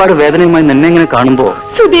മനസ്സിൽ ഒരുപാട് വേദനയുമായി നിന്നെ ഇങ്ങനെ കാണുമ്പോ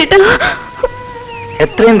സുധേട്ടാ,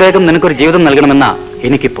 എത്രയും വേഗം നിനക്കൊരു ജീവിതം നൽകണമെന്നാ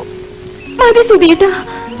എനിക്കിപ്പോ. മതി സുധേട്ടാ,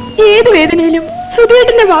 ഏത് വേദനയിലും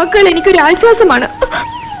സുധേട്ടന്റെ വാക്കുകൾ എനിക്കൊരു ആശ്വാസമാണ്.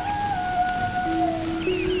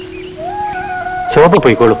 ശോഭ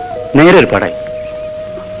പോയിക്കോളൂ, നേരെ ഒരു പാടായി.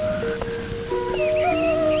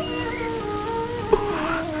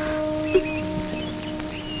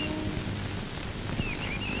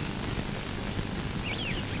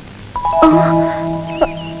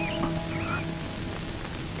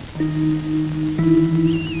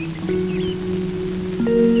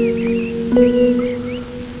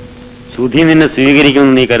 സുധി നിന്നെ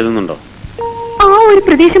സ്വീകരിക്കുമെന്ന് നീ കരുതുന്നുണ്ടോ? ആ ഒരു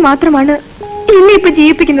പ്രതീക്ഷ മാത്രമാണ് എന്നെ ഇപ്പൊ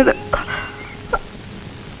ജീവിപ്പിക്കുന്നത്.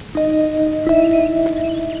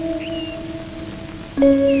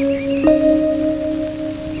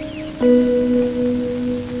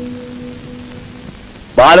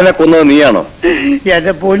 ബാലനെ കൊന്നത് നീയാണോ?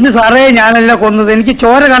 എന്റെ പൊന്നു സാറേ, ഞാനല്ല കൊന്നത്. എനിക്ക്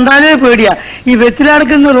ചോര കണ്ടാലേ പേടിയാ. ഈ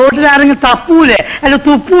വെച്ചിലടക്കുന്ന റോട്ടിൽ ആരെങ്കിലും തപ്പൂലേ അല്ല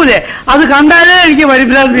തുപ്പൂലേ, അത് കണ്ടാലേ എനിക്ക്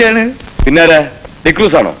പരിഭ്രാന്തിയാണ്. പിന്നാരാ?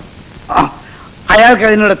 ഡിക്രൂസാണോ? അയാൾക്ക്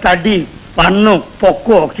അതിനുള്ള തടിയും പണ്ണും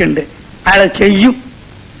പൊക്കവും ഒക്കെ ഉണ്ട്. അയാളെ ചെയ്യും.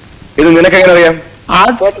 ഇത് നിനക്കെങ്ങനെ അറിയാം?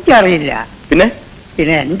 അതെനിക്കറിയില്ല. പിന്നെ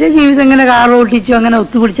പിന്നെ എന്റെ ജീവിതം ഇങ്ങനെ കാർ ഓട്ടിച്ചു അങ്ങനെ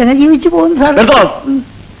ഒത്തുപിടിച്ച് അങ്ങനെ ജീവിച്ചു പോകുന്നു സാർ.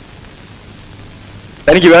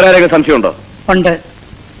 എനിക്ക് വേറെ ആരെങ്കിലും സംശയമുണ്ടോ? ഉണ്ട്.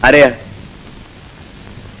 ആരെയാ?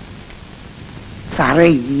 സാറേ,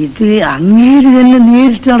 ഇത് അങ്ങേര് തന്നെ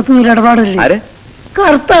നേരിട്ട് നടത്തുന്ന ഒരു ഇടപാടല്ലേ?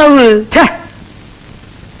 കർത്താവ്.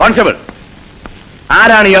 കോൺസ്റ്റബിൾ,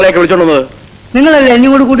 ആരാണ് ഇയാളെയൊക്കെ വിളിച്ചോണ്ടുവന്നത്? നിങ്ങളല്ലേ എന്നെ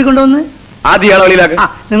കൂടെ കൂട്ടിക്കൊണ്ടുവന്ന്? ആദ്യം ഇയാളെ വെളിയിലാക്ക.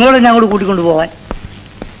 നിങ്ങളോട് ഞാൻ കൂടെ കൂട്ടിക്കൊണ്ടു പോവാൻ.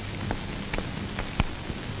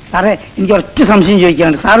 സാറേ, എനിക്ക് ഒറ്റ സംശയം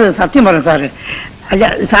ചോദിക്കാണ്. സാറ് സത്യം പറഞ്ഞു സാറ്. അല്ല,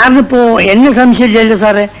 സാറിനിപ്പോ എന്നെ സംശയമില്ലല്ലോ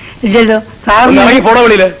സാറേ? ഇല്ലല്ലോ സാറിന്. പോണോ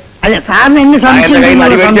വെളിയില്? അല്ല, സാറിന് എന്നെ സംശയം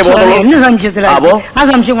എന്നെ സംശയത്തിലാ. ആ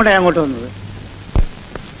സംശയം കൊണ്ടാണ് അങ്ങോട്ട് വന്നത്.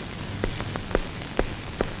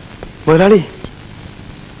 മുതലാളി,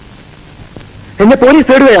 എന്നെ പോലീസ്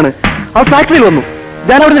തേടുകയാണ്. ആ ഫാക്ടറിയിൽ വന്നു.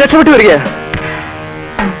 ഞാൻ അവിടുന്ന് രക്ഷപ്പെട്ടു വരികയാ.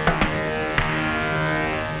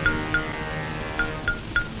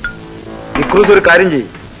 ഇക്രൂസ് ഒരു കാര്യം ചെയ്യും,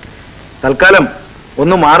 തൽക്കാലം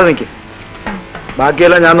ഒന്ന് മാറി നിൽക്കും.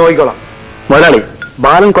 ബാക്കിയെല്ലാം ഞാൻ നോക്കിക്കോളാം. മുതലാളി,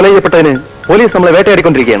 ബാലൻ കൊല ചെയ്യപ്പെട്ടതിന് പോലീസ് നമ്മളെ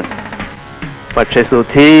വേട്ടയാടിക്കൊണ്ടിരിക്കുകയാണ്. പക്ഷേ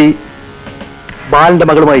സുധി, ബാലന്റെ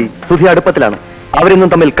മകളുമായി സുധി അടുപ്പത്തിലാണ്.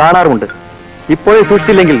 അവരിന്നും തമ്മിൽ കാണാറുമുണ്ട്. ഇപ്പോഴേ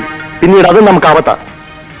സൂക്ഷിച്ചില്ലെങ്കിൽ പിന്നീട് അതും നമുക്ക് ആപത്താ.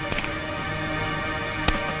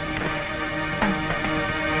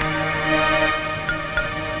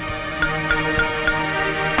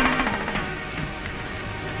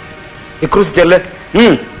 ഇക്രൂസ് ചെല്ല്.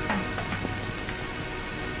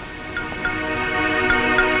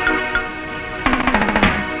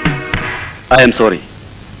 I am sorry.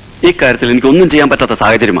 ഈ കാര്യത്തിൽ എനിക്കൊന്നും ചെയ്യാൻ പറ്റാത്ത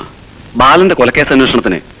സാഹചര്യമാണ്. ബാലന്റെ കൊലക്കേസ്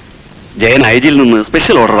അന്വേഷണത്തിന് ജയൻ ഐജിയിൽ നിന്ന്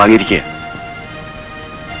സ്പെഷ്യൽ ഓർഡർ വാങ്ങിയിരിക്കുക.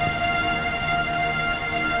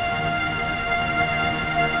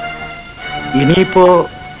 ഇനിയിപ്പോ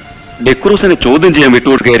ഡിക്രൂസിനെ ചോദ്യം ചെയ്യാൻ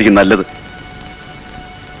വിട്ടുകൊടുക്കുകയായിരിക്കും നല്ലത്.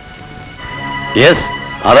 യെസ്,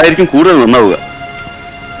 അതായിരിക്കും കൂടുതൽ നന്നാവുക.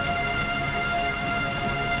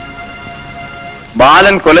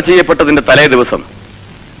 ബാലൻ കൊല ചെയ്യപ്പെട്ടതിന്റെ തലേ ദിവസം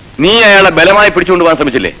നീ അയാളെ ബലമായി പിടിച്ചുകൊണ്ട് പോകാൻ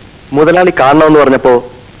ശ്രമിച്ചില്ലേ? മുതലാളി കാണണമെന്ന് പറഞ്ഞപ്പോ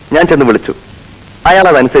ഞാൻ ചെന്ന് വിളിച്ചു. അയാൾ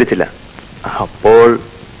അതനുസരിച്ചില്ല.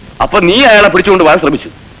 അപ്പൊ നീ അയാളെ പിടിച്ചുകൊണ്ട് പോകാൻ ശ്രമിച്ചു,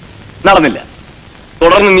 നടന്നില്ല.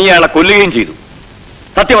 തുടർന്ന് നീ അയാളെ കൊല്ലുകയും ചെയ്തു.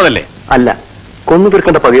 സത്യമതല്ലേ? അല്ല, കൊന്നു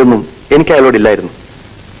തീർക്കേണ്ട പകയൊന്നും എനിക്ക് അയാളോടില്ലായിരുന്നു.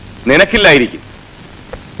 നിനക്കില്ലായിരിക്കും,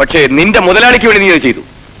 പക്ഷേ നിന്റെ മുതലാളിക്ക് വേണ്ടി നീ അത് ചെയ്തു.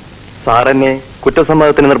 സാറെന്നെ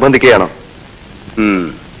കുറ്റസമ്മതത്തിന് നിർബന്ധിക്കുകയാണോ?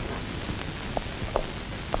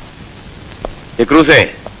 ക്രൂസേ,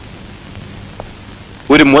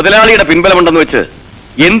 ഒരു മുതലാളിയുടെ പിൻബലമുണ്ടെന്ന് വെച്ച്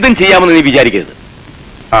എന്തും ചെയ്യാമെന്ന് നീ വിചാരിക്കരുത്.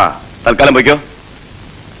 തൽക്കാലം പോയിക്കോ.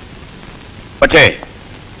 പക്ഷേ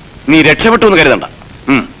നീ രക്ഷപ്പെട്ടു എന്ന് കരുതണ്ട.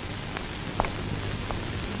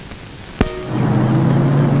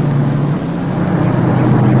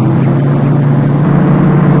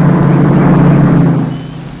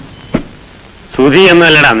 സുധി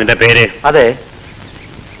എന്നല്ലടാ നിന്റെ പേര്? അതെ.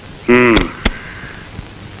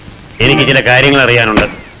 എനിക്ക് ചില കാര്യങ്ങൾ അറിയാനുണ്ട്.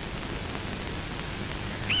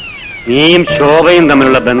 നീയും ശോഭയും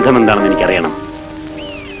തമ്മിലുള്ള ബന്ധം എന്താണെന്ന് എനിക്കറിയണം.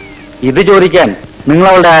 ഇത് ചോദിക്കാൻ നിങ്ങൾ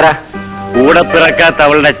അവളുടെ ആരാ? കൂടെ പിറക്കാത്ത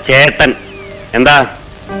അവളുടെ ചേട്ടൻ. എന്താ?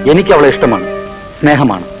 എനിക്ക് അവളെ ഇഷ്ടമാണ്,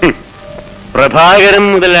 സ്നേഹമാണ്. പ്രഭാകരൻ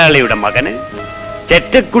മുതലാളിയുടെ മകന്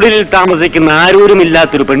ചെറ്റക്കുടിലിൽ താമസിക്കുന്ന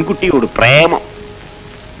ആരൂരുമില്ലാത്തൊരു പെൺകുട്ടിയോട് പ്രേമം.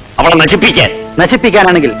 അവളെ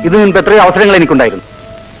നശിപ്പിക്കാനാണെങ്കിൽ ഇതിനു മുൻപ് എത്രയോ അവസരങ്ങൾ എനിക്കുണ്ടായിരുന്നു.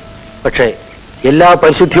 പക്ഷേ എല്ലാ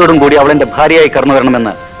പരിശുദ്ധിയോടും കൂടി അവളെന്റെ ഭാര്യയായി കടന്നു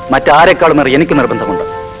വരണമെന്ന് മറ്റാരെക്കാളുമേറെ എനിക്ക് നിർബന്ധമുണ്ട്.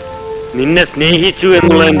 നിന്നെ സ്നേഹിച്ചു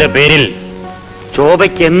എന്നുള്ളതിന്റെ പേരിൽ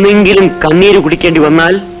ശോഭയ്ക്ക് എന്തെങ്കിലും കണ്ണീര് കുടിക്കേണ്ടി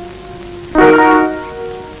വന്നാൽ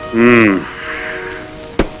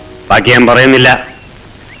ബാക്കി ഞാൻ പറയുന്നില്ല.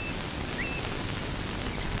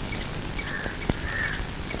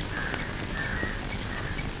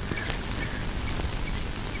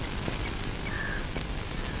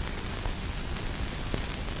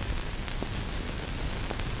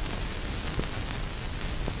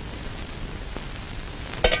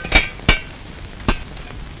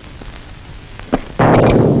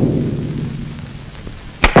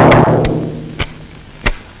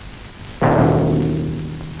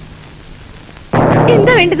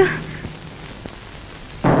 എന്താ വേണ്ടത്?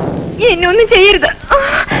 എന്നൊന്നും ചെയ്യരുത്.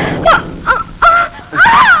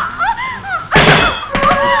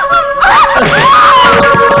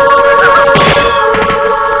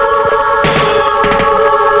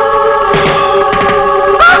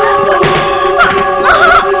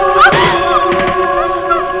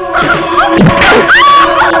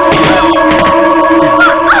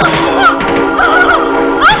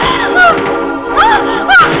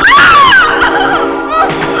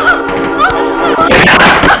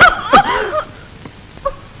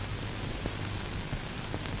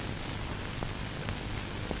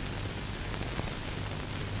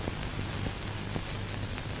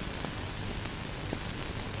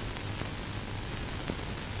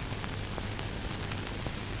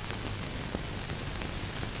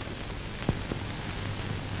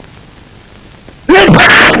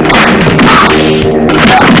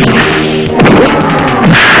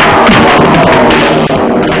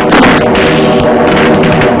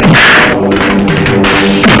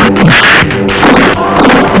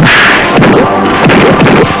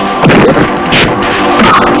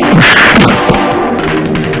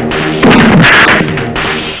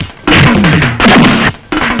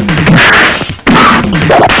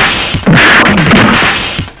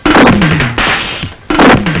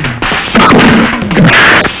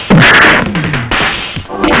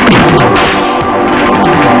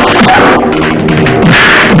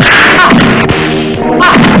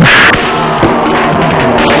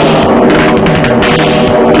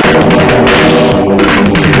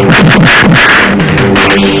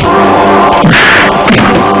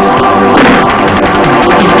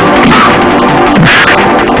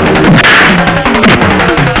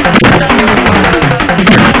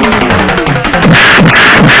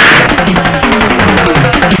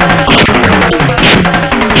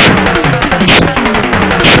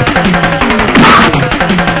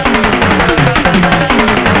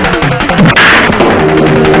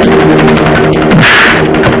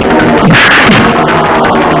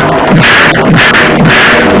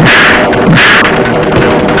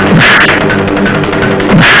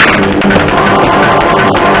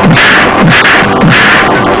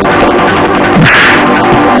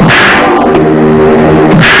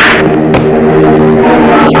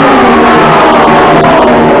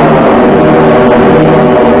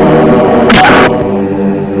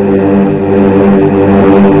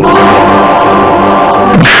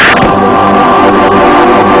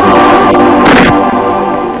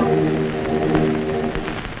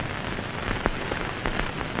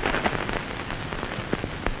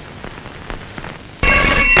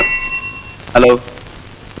 ഹലോ,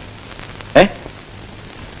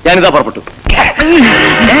 ഞാനിതാ പുറപ്പെട്ടു.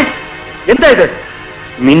 എന്താ ഇത്?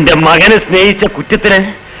 നിന്റെ മകനെ സ്നേഹിച്ച കുറ്റത്തിന്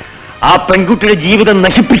ആ പെൺകുട്ടിയുടെ ജീവിതം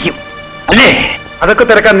നശിപ്പിക്കും അല്ലേ? അതൊക്കെ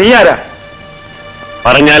തിരക്കാൻ നീ ആരാ?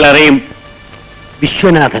 പറഞ്ഞാൽ അറിയും.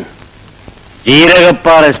 വിശ്വനാഥൻ,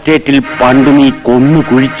 ജീരകപ്പാറ എസ്റ്റേറ്റിൽ പണ്ട് നീ കൊന്നു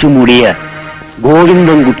കുഴിച്ചു മൂടിയ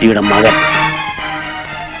ഗോവിന്ദൻകുട്ടിയുടെ മകൻ.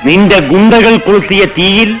 നിന്റെ ഗുണ്ടകൾ കൊളുത്തിയ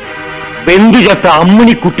തീയിൽ ബന്ധുചത്ത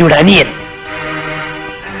അമ്മിണിക്കുട്ടിയുടെ അനിയൻ.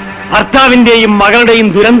 ഭർത്താവിന്റെയും മകളുടെയും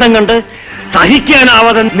ദുരന്തം കണ്ട്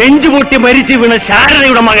സഹിക്കാനാവാതെ നെഞ്ചുപൊട്ടി മരിച്ചു വീണ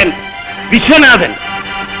ശാരദയുടെ മകൻ വിശ്വനാഥൻ.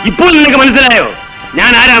 ഇപ്പോൾ നിനക്ക് മനസ്സിലായോ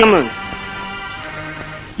ഞാൻ ആരാണെന്ന്?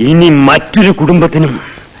 ഇനി മറ്റൊരു കുടുംബത്തിനും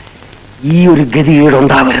ഈ ഒരു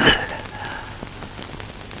ഗതികേടുണ്ടാവരുത്.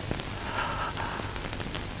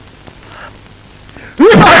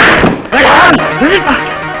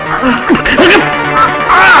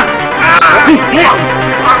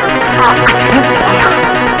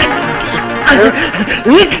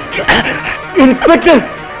 ഇൻസ്പെക്ടർ,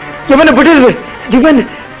 ഇവനെ വിടരുത്.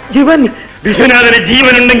 ജീവൻ വിശ്വനാഥന്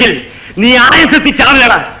ജീവനുണ്ടെങ്കിൽ നീ ആയസത്തി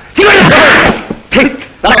ചാവിലടാ.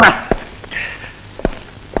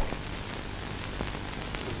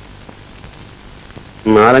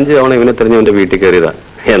 നാലഞ്ച് തവണ ഇവനെ തെരഞ്ഞു എന്റെ വീട്ടിൽ കയറിയതാ.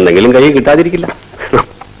 എന്തെങ്കിലും കൈ കിട്ടാതിരിക്കില്ല.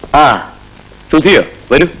 ആ സുധിയോ,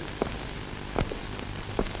 വരൂ.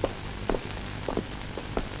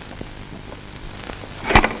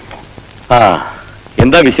 ആ,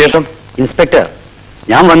 എന്താ വിശേഷം? ഇൻസ്പെക്ടർ,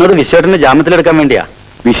 ഞാൻ വന്നത് വിശ്വനാഥന്റെ ജാമ്യത്തിലെടുക്കാൻ വേണ്ടിയാ.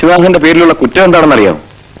 വിശ്വനാഥന്റെ പേരിലുള്ള കുറ്റം എന്താണെന്നറിയാം?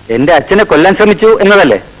 എന്റെ അച്ഛനെ കൊല്ലാൻ ശ്രമിച്ചു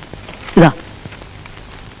എന്നതല്ലേ? ഇതാ.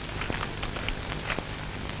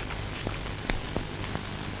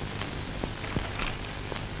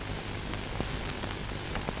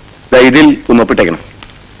 ഇതിൽ ഒന്ന് ഒപ്പിട്ടേക്കണം.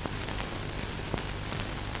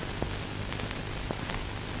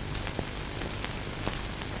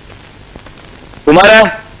 കുമാര,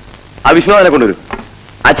 ആ വിശ്വനാഥനെ കൊണ്ടുവരും.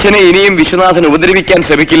 അച്ഛനെ ഇനിയും വിശ്വനാഥൻ ഉപദ്രവിക്കാൻ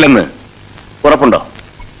ശ്രമിക്കില്ലെന്ന് ഉറപ്പുണ്ടോ?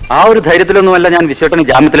 ആ ഒരു ധൈര്യത്തിലൊന്നുമല്ല ഞാൻ വിശ്വനാഥന്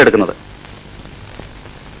ജാമ്യത്തിലെടുക്കുന്നത്.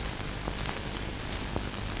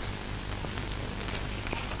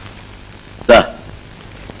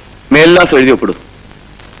 മേൽവിലാസം എഴുതി ഒപ്പിടും.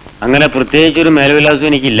 അങ്ങനെ പ്രത്യേകിച്ചൊരു മേൽവിലാസം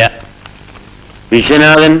എനിക്കില്ല.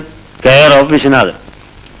 വിശ്വനാഥൻ, കെയർ ഓഫ് വിശ്വനാഥൻ,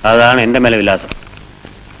 അതാണ് എന്റെ മേൽവിലാസം.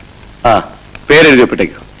 ആ, പേരെഴുതി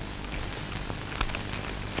ഒപ്പിട്ടേക്കോ.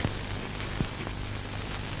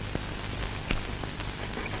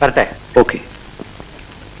 വരട്ടെ. ഓക്കെ,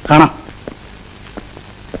 കാണാം.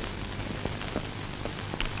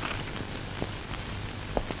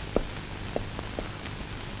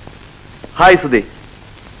 ഹായ് സുധി.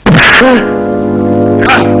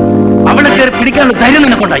 അവളെ കയറി പിടിക്കാനുള്ള ധൈര്യം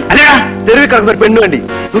നിനക്കുണ്ടായി അല്ലേടാ? തെരുവിൽ കിടക്കുന്ന ഒരു പെണ്ണു വേണ്ടി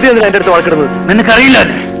സുധി എന്തിനാ എന്റെ അടുത്ത് വളർക്കിടുന്നത്? നിനക്കറിയില്ല.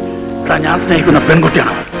 ഞാൻ സ്നേഹിക്കുന്ന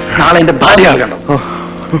പെൺകുട്ടിയാണ്. നാളെ എന്റെ ഭാര്യയാകണം.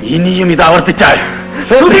 ഇനിയും ഇത് ആവർത്തിച്ചാൽ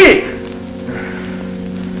സുധി.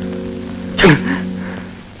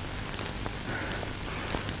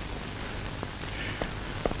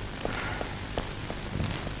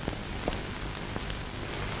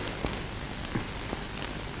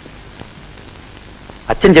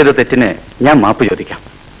 അച്ഛൻ ചെയ്ത തെറ്റിന് ഞാൻ മാപ്പ് ചോദിക്കാം.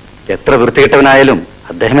 എത്ര വൃത്തികെട്ടവനായാലും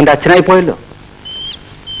അദ്ദേഹം എന്റെ അച്ഛനായി പോയല്ലോ.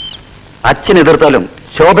 അച്ഛൻ എതിർത്താലും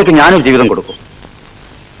ശോഭയ്ക്ക് ഞാനൊരു ജീവിതം കൊടുക്കും.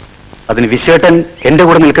 അതിന് വിശ്വേട്ടൻ എന്റെ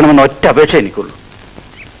കൂടെ നിൽക്കണമെന്ന ഒറ്റ അപേക്ഷ എനിക്കുള്ളൂ.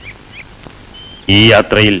 ഈ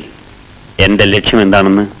യാത്രയിൽ എന്റെ ലക്ഷ്യം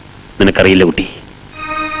എന്താണെന്ന് നിനക്കറിയില്ല കുട്ടി.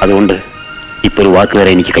 അതുകൊണ്ട് ഇപ്പൊ ഒരു വാക്ക്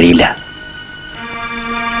വരെ എനിക്ക് കഴിയില്ല.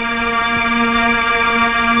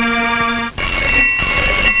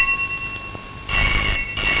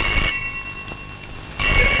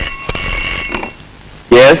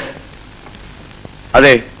 യെസ്,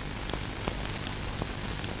 അതെ.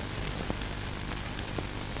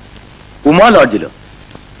 ഉമാ ലോഡ്ജിലോ?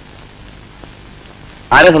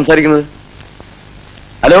 ആരാ സംസാരിക്കുന്നത്?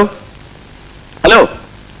 Hello hello.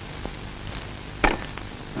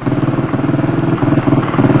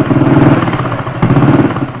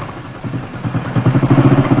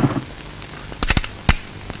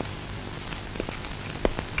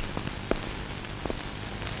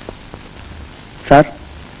 Sir,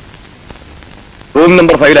 room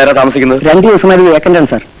number 5 ആരാ താമസിക്കുന്നത്? 2 ദിവസമായി വേക്കൻ്റ് ആണ്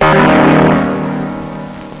സാർ.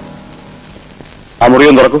 ആ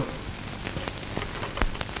മുറിയൊന്ന് തുറക്കൂ.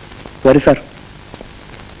 വരൂ സാർ.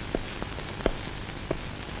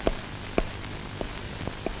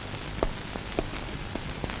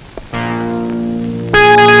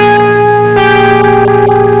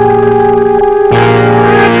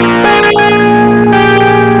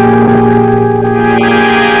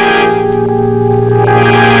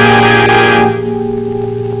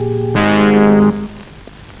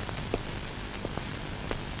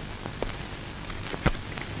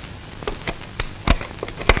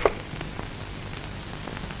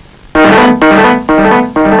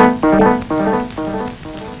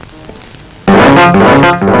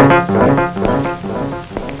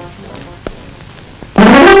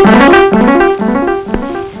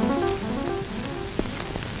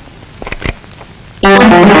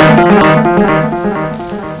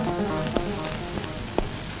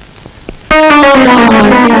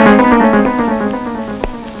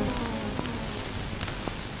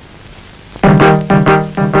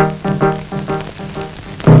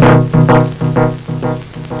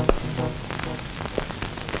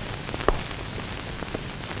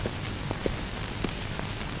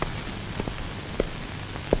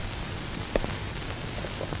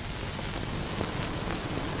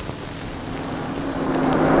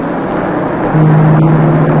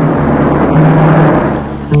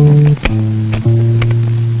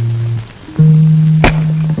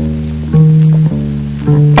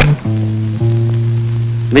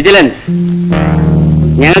 വിജിലൻസ്,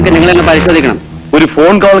 ഞങ്ങൾക്ക് നിങ്ങളെന്നെ പരിശോധിക്കണം. ഒരു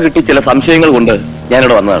ഫോൺ കോൾ കിട്ടി ചില സംശയങ്ങൾ കൊണ്ട്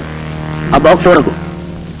ഞാനിവിടെ വന്നതാണ്. ആ ബോക്സ് തുറക്കൂ.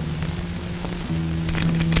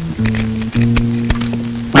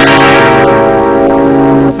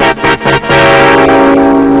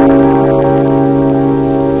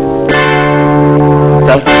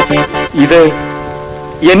 ഇത്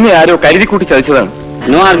എന്നെ ആരോ കരുതിക്കൂട്ടി ചതിച്ചതാണ്.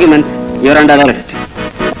 No argument, you are under arrest.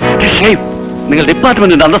 നിങ്ങൾ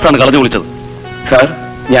ഡിപ്പാർട്ട്മെന്റിന്റെ അന്തസ്സാണ് കളഞ്ഞു വിളിച്ചത്. സാർ,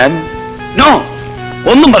 ഞാൻ നോ,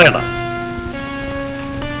 ഒന്നും പറയണ്ട.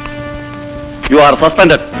 You are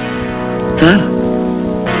suspended. Sir,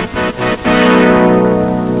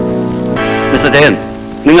 mister Jayan,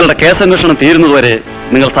 നിങ്ങളുടെ കേസ് അന്വേഷണം തീരുന്നതുവരെ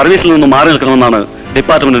നിങ്ങൾ സർവീസിൽ നിന്ന് മാറി നിൽക്കണമെന്നാണ്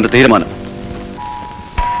ഡിപ്പാർട്ട്മെന്റിന്റെ തീരുമാനം.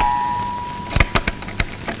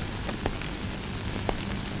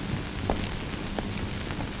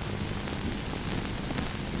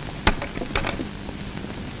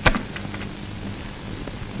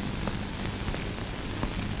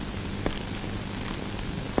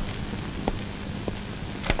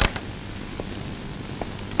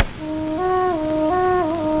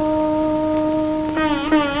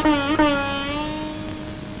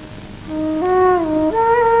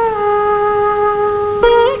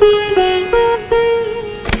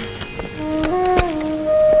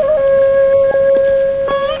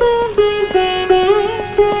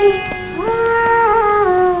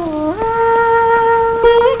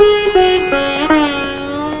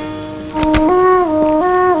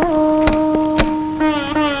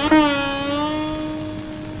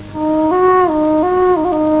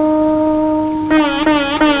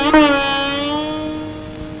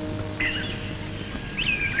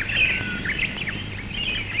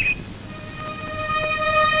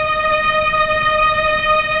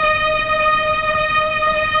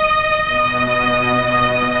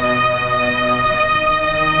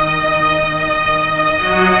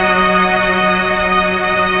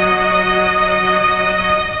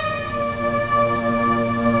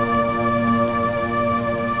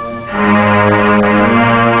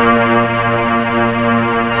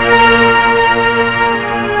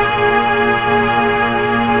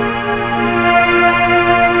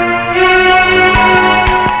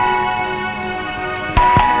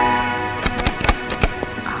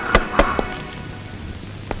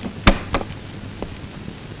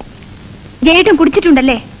 ജയേട്ടൻ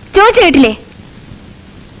കുടിച്ചിട്ടുണ്ടല്ലേ? ചോദിച്ചു കേട്ടില്ലേ?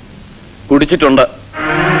 കുടിച്ചിട്ടുണ്ട്.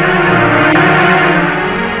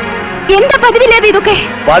 എന്താ പതിവില്ലാതെ ഇതൊക്കെ?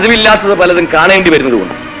 പതിവില്ലാത്തത് പലതും കാണേണ്ടി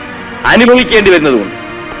വരുന്നതുകൊണ്ട്, അനുഭവിക്കേണ്ടി വരുന്നതുകൊണ്ട്,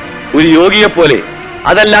 ഒരു യോഗിയെ പോലെ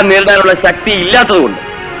അതെല്ലാം നേരിടാനുള്ള ശക്തി ഇല്ലാത്തതുകൊണ്ട്.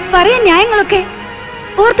 പറയാൻ ന്യായങ്ങളൊക്കെ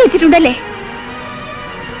ഓർത്തു വെച്ചിട്ടുണ്ടല്ലേ?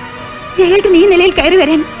 ജയേട്ടൻ ഈ നിലയിൽ കയറി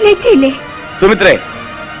വരാൻ ലജ്ജയില്ലേ? സുമിത്രേ,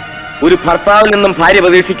 ഒരു ഭർത്താവിൽ നിന്നും ഭാര്യ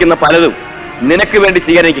പ്രതീക്ഷിക്കുന്ന പലതും നിനക്ക് വേണ്ടി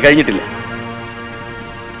ചെയ്യാൻ എനിക്ക് കഴിഞ്ഞിട്ടില്ല.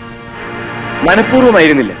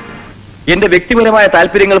 മനഃപൂർവ്വമായിരുന്നില്ല. എന്റെ വ്യക്തിപരമായ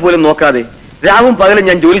താല്പര്യങ്ങൾ പോലും നോക്കാതെ രാവും പകലും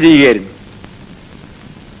ഞാൻ ജോലി ചെയ്യുകയായിരുന്നു.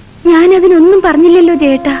 ഞാൻ അതിനൊന്നും പറഞ്ഞില്ലല്ലോ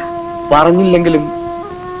ജയേട്ടാ. പറഞ്ഞില്ലെങ്കിലും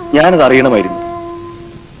ഞാനത് അറിയണമായിരുന്നു.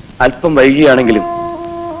 അല്പം വൈകിയാണെങ്കിലും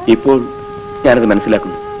ഇപ്പോൾ ഞാനത്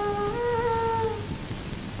മനസ്സിലാക്കുന്നു.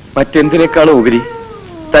 മറ്റെന്തിനേക്കാളും ഉപരി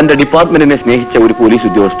തന്റെ ഡിപ്പാർട്ട്മെന്റിനെ സ്നേഹിച്ച ഒരു പോലീസ്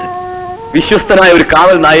ഉദ്യോഗസ്ഥൻ, വിശ്വസ്തനായ ഒരു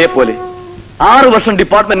കാവൽ നായയെ പോലെ 6 വർഷം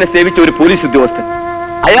ഡിപ്പാർട്ട്മെന്റിനെ സേവിച്ച ഒരു പോലീസ് ഉദ്യോഗസ്ഥൻ,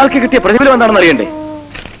 അയാൾക്ക് കിട്ടിയ പ്രതിഫലം എന്താണെന്ന് അറിയണ്ടേ?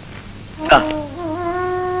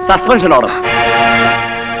 Suspension order.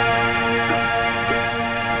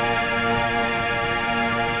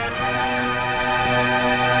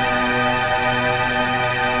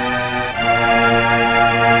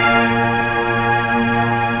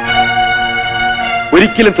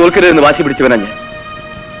 ഒരിക്കലും തോൽക്കരുതെന്ന് വാശി പിടിച്ചവനാ ഞാൻ.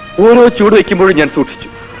 ഓരോ ചൂട് വയ്ക്കുമ്പോഴും ഞാൻ സൂക്ഷിച്ചു.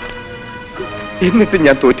 എന്നിട്ടും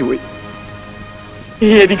ഞാൻ തോറ്റുപോയി.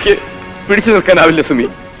 എനിക്ക് പിടിച്ചു നിൽക്കാനാവില്ല സുമി.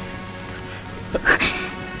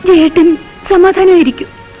 ജയേട്ടൻ സമാധാനമായിരിക്കും.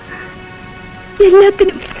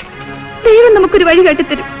 എല്ലാത്തിനും ദൈവം നമുക്കൊരു വഴി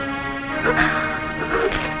കാട്ടിത്തരും.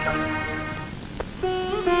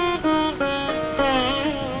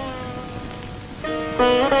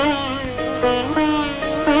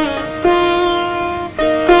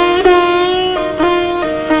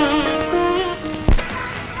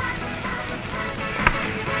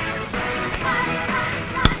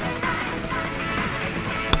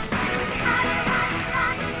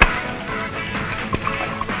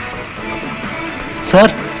 സാർ,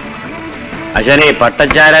 അച്ഛനെ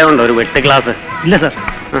പട്ടച്ചാര കൊണ്ട് ഒരു വെട്ട് ഗ്ലാസ്. ഇല്ല സാർ.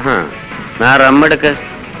 ആ റമ്മെടുക്ക്.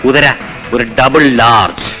 കുതിര ഒരു ഡബിൾ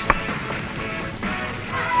ലാർജ്.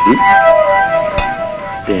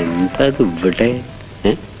 എന്തത് ഇവിടെ?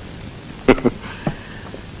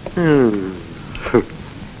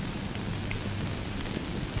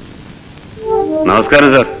 നമസ്കാരം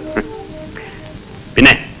സാർ.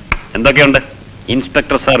 പിന്നെ എന്തൊക്കെയുണ്ട്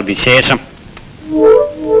ഇൻസ്പെക്ടർ സാർ വിശേഷം?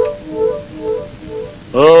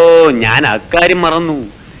 ഓ, ഞാൻ അക്കാര്യം മറന്നു.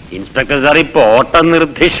 ഇൻസ്പെക്ടർ സാർ ഇപ്പൊ ഓട്ടം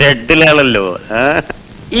നിർത്തി ഷെഡിലാണല്ലോ.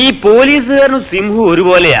 ഈ പോലീസുകാരനും സിംഹവും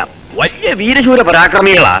ഒരുപോലെയാ. വലിയ വീരശൂര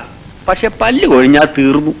പരാക്രമികളാ. പക്ഷെ പല്ല് കൊഴിഞ്ഞാൽ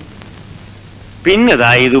തീർന്നു.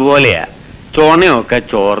 പിന്നെതാ ഇതുപോലെയാ, ചോണയൊക്കെ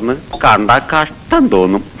ചോർന്ന് കണ്ട കഷ്ടം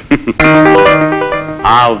തോന്നും.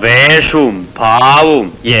 ആ വേഷവും ഭാവവും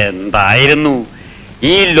എന്തായിരുന്നു!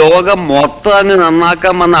 ഈ ലോകം മൊത്തം അങ്ങ്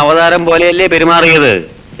നന്നാക്കാൻ വന്ന അവതാരം പോലെയല്ലേ പെരുമാറിയത്.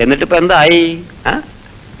 എന്നിട്ടിപ്പോ എന്തായി?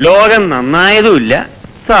 ലോകം നന്നായതുമില്ല,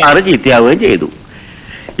 സാറ് ചീത്തയാവുകയും ചെയ്തു.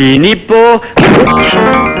 ഇനിയിപ്പോ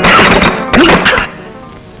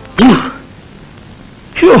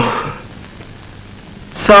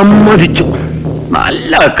സമ്മതിച്ചു,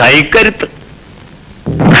 നല്ല കൈക്കരുത്ത്.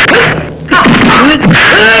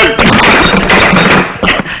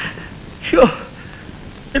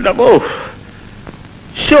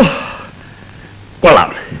 കൊള്ളാം.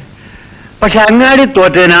 പക്ഷെ അങ്ങാടി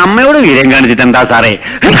തോറ്റതിന് അമ്മയോട് വീര്യം കാണിച്ചിട്ട് എന്താ സാറേ?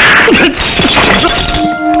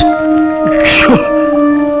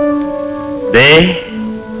 ദേ,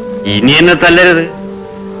 ഇനി എന്നെ തല്ലരുത്.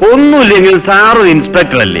 ഒന്നുമില്ലെങ്കിൽ സാറ്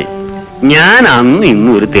ഇൻസ്പെക്ടർ അല്ലേ. ഞാൻ അന്ന്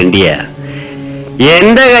ഇന്നും ഒരു തെണ്ടിയാ.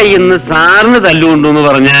 എന്റെ കയ്യിൽ നിന്ന് സാറിന് തല്ലുകൊണ്ടെന്ന്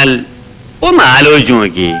പറഞ്ഞാൽ ഒന്ന് ആലോചിച്ചു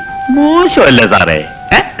നോക്കി. മോശമല്ലേ സാറേ?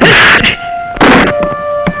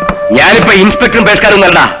 ഞാനിപ്പോ ഇൻസ്പെക്ടറും പേഷ്കാരും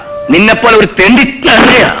അല്ല, നിന്നെപ്പോലെ ഒരു തെണ്ടി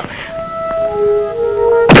തന്നെയാ.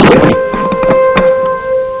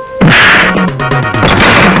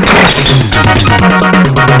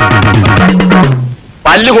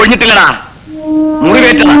 പല്ല് കൊഴിഞ്ഞിട്ടില്ലടാ,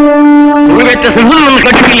 മുറിവേറ്റ സിംഹം നമ്മൾ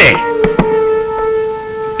കേട്ടിട്ടില്ലേ?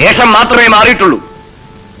 ദേശം മാത്രമേ മാറിയിട്ടുള്ളൂ.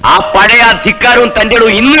 ആ പഴയ ധിക്കാരവും തന്റെ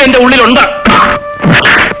ഇന്നും എന്റെ ഉള്ളിലുണ്ട്.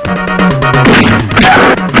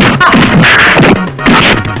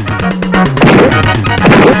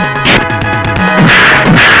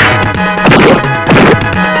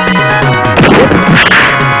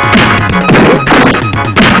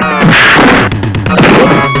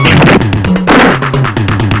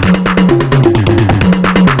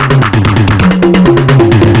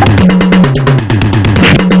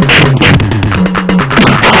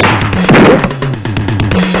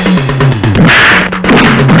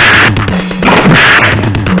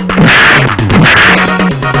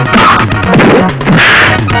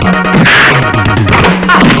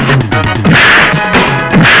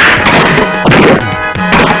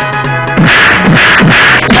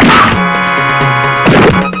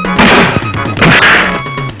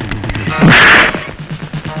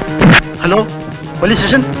 Hello, police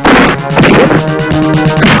station.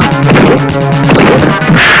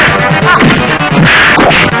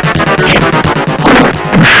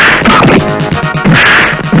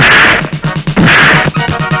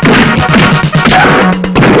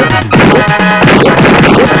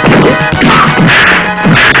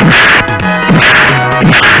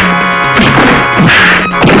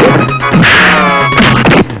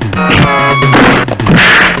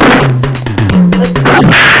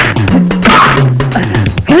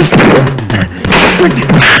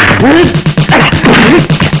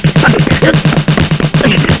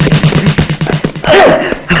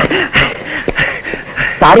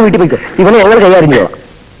 സാറ് വീട്ടിൽ പോയിക്കോ, ഇവനെ ഞങ്ങൾ കൈകാര്യം ചെയ്യണം.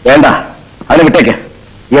 വേണ്ട, അവനെ വിട്ടേക്ക്.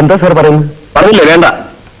 എന്താ സാർ പറയുന്നു? പറഞ്ഞില്ലേ വേണ്ട,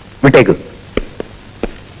 വിട്ടേക്ക്.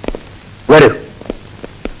 വരൂ.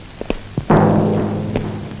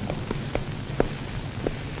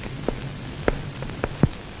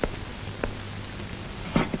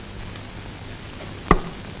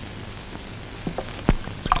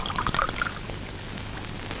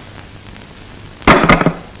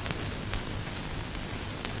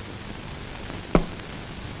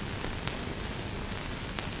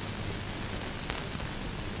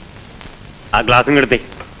 ആ ഗ്ലാസും എടുത്തേ.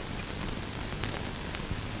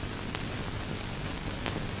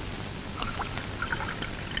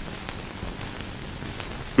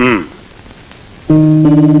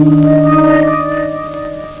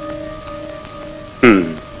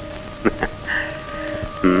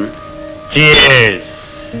 Cheers.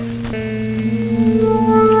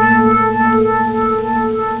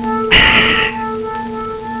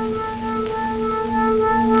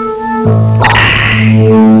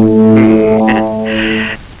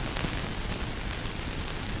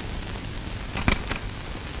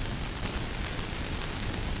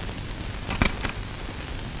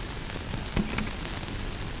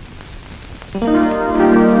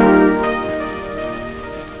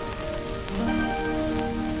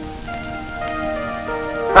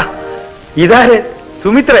 ഇതാര്?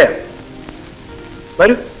 സുമിത്രയാ?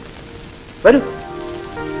 വരൂ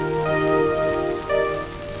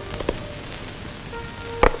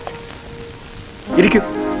ഇരിക്കൂ,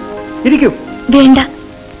 ഇരിക്കൂ. വേണ്ട,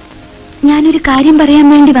 ഞാനൊരു കാര്യം പറയാൻ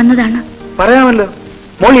വേണ്ടി വന്നതാണ്. പറയാമല്ലോ,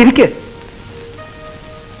 മോൾ ഇരിക്കേ.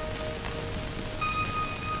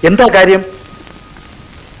 എന്താ കാര്യം?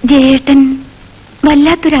 ജയേട്ടൻ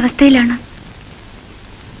വല്ലാത്തൊരവസ്ഥയിലാണ്.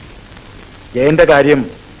 ജയന്റെ കാര്യം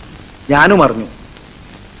ഞാനും അറിഞ്ഞു.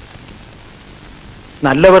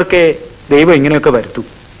 നല്ലവർക്കേ ദൈവം ഇങ്ങനെയൊക്കെ വരുത്തൂ.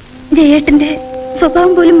 ജയേട്ടന്റെ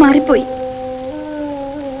സ്വഭാവം പോലും മാറിപ്പോയി.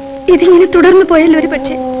 ഇതിങ്ങനെ തുടർന്നു പോയാൽ ഒരു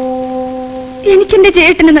പക്ഷേ എനിക്കെന്റെ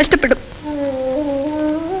ജയേട്ടനെ നഷ്ടപ്പെടും.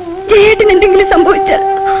 ജയേട്ടൻ എന്തെങ്കിലും സംഭവിച്ചാൽ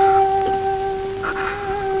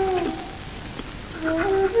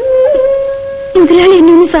മുതലാളി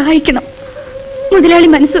എന്നെ ഒന്ന് സഹായിക്കണം. മുതലാളി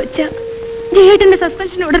മനസ്സ് വെച്ച ജയേട്ടന്റെ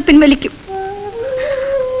സസ്പെൻഷൻ ഓർഡർ പിൻവലിക്കും.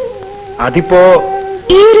 അതിപ്പോ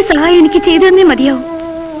ഈ ഒരു സഹായം എനിക്ക് ചെയ്തു തന്നേ മതിയാവും.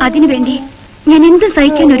 അതിനുവേണ്ടി ഞാൻ എന്ത്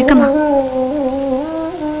സഹിക്കാൻ ഒരുക്കമാ.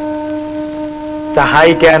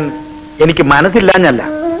 സഹായിക്കാൻ എനിക്ക് മനസ്സില്ലാഞ്ഞല്ല,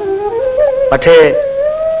 പക്ഷേ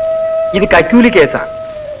ഇത് കക്കൂലി കേസാ.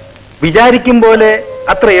 വിചാരിക്കും പോലെ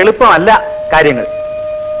അത്ര എളുപ്പമല്ല കാര്യങ്ങൾ.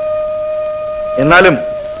 എന്നാലും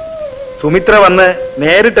സുമിത്ര വന്ന്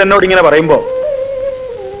നേരിട്ട് എന്നോട് ഇങ്ങനെ പറയുമ്പോ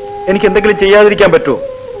എനിക്ക് എന്തെങ്കിലും ചെയ്യാതിരിക്കാൻ പറ്റുമോ?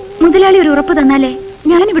 മുതലാളി ഒരു ഉറപ്പ് തന്നാലേ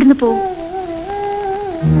ഞാൻ ഇവിടുന്ന് പോവും.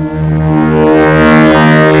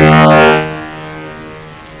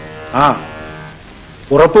 ആ,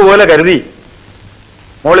 ഉറപ്പ് പോലെ കരുതി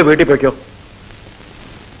മോള് വീട്ടിൽ പോയിക്കോ.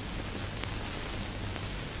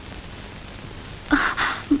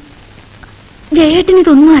 ജയേട്ടന്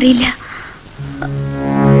ഇതൊന്നും അറിയില്ല.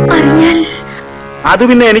 അറിഞ്ഞാൽ അത്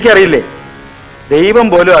പിന്നെ എനിക്കറിയില്ലേ. ദൈവം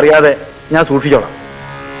പോലും അറിയാതെ ഞാൻ സൂക്ഷിച്ചോളാം.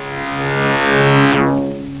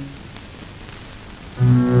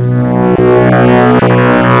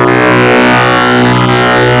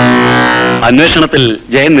 അന്വേഷണത്തിൽ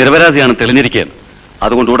ജയൻ നിരപരാധിയാണ് തെളിഞ്ഞിരിക്കുകയാണ്.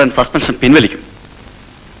 അതുകൊണ്ട് ഉടൻ സസ്പെൻഷൻ പിൻവലിക്കും.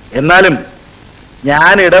 എന്നാലും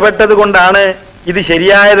ഞാൻ ഇടപെട്ടത് കൊണ്ടാണ് ഇത്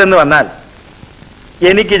ശരിയായതെന്ന് വന്നാൽ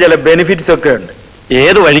എനിക്ക് ചില ബെനിഫിറ്റ്സ് ഒക്കെ ഉണ്ട്.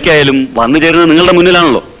 ഏത് വഴിക്കായാലും വന്നു ചേരുന്നത് നിങ്ങളുടെ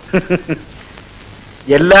മുന്നിലാണല്ലോ.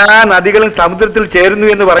 എല്ലാ നദികളും സമുദ്രത്തിൽ ചേരുന്നു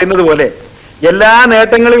എന്ന് പറയുന്നത് പോലെ എല്ലാ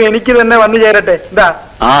നേട്ടങ്ങളും എനിക്ക് തന്നെ വന്നു ചേരട്ടെ. എന്താ?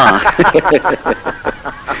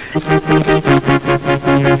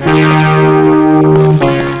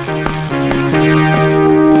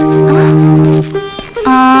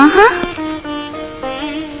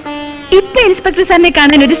 ഇപ്പൊ ഇൻസ്പെക്ടർ സാറിനെ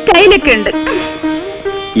കാണാൻ ഒരു സ്റ്റൈലൊക്കെ ഉണ്ട്.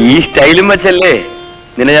 ഈ സ്റ്റൈലും വെച്ചല്ലേ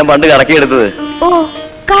നിന്നെ ഞാൻ പണ്ട് കറക്കിയെടുത്തത്. ഓ,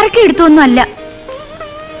 കറക്കിയെടുത്തൊന്നും അല്ല.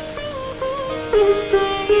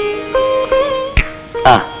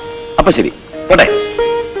 ആ, അപ്പൊ ശരി, പോട്ടെ.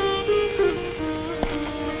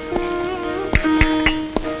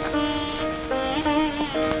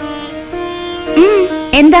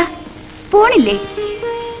 എന്താ പോണില്ലേ?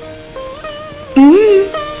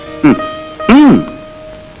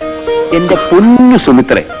 എന്റെ പൊന്നു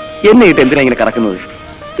സുമിത്രേ, എന്നെ ഇട്ട് എന്തിനാ ഇങ്ങനെ കറക്കുന്നത്?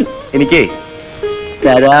 എനിക്ക്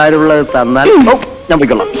തരാറുള്ളത് തന്നാൽ ഞാൻ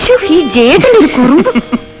പോയിക്കൊള്ളാം. ഈ ജേട്ടന്റെ ഒരു കുറുമ്പ്.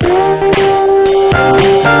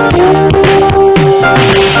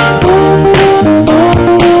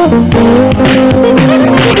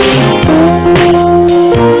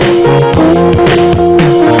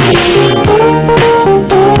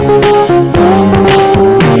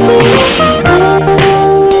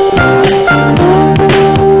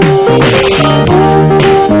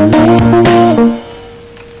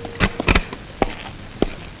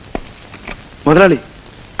 മുതലാളി,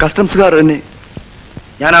 കസ്റ്റംസുകാർ എന്നെ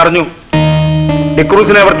ഞാൻ അറിഞ്ഞു.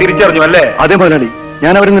 ഡിക്രൂസിനെ അവർ തിരിച്ചറിഞ്ഞു അല്ലേ? അതെ മുതലാളി,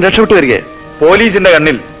 ഞാൻ അവരിൽ നിന്ന് രക്ഷപ്പെട്ടു വരികയെ. പോലീസിന്റെ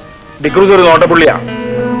കണ്ണിൽ ഡിക്രൂസ് ഒരു നോട്ടപ്പുള്ളിയാ.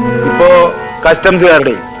 ഇപ്പോ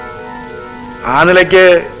കസ്റ്റംസുകാരുടെ ആ നിലയ്ക്ക്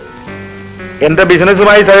എന്റെ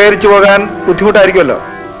ബിസിനസ്സുമായി സഹകരിച്ചു പോകാൻ ബുദ്ധിമുട്ടായിരിക്കുമല്ലോ.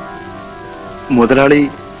 മുതലാളി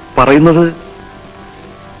പറയുന്നത്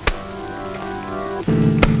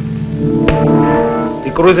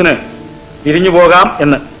ഡിക്രൂസിന് പിരിഞ്ഞു പോകാം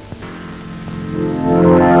എന്ന്.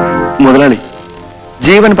 മുതലാളി,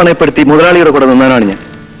 ജീവൻ പണയപ്പെടുത്തി മുതലാളിയുടെ കൂടെ നിന്നാണ് ഞാൻ.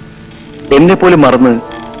 എന്നെ പോലും മറന്ന്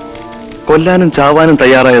കൊല്ലാനും ചാവാനും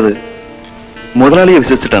തയ്യാറായത് മുതലാളിയെ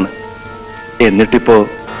വിശ്വസിച്ചിട്ടാണ്. എന്നിട്ടിപ്പോ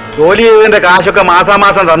ജോലി ചെയ്തതിന്റെ കാശൊക്കെ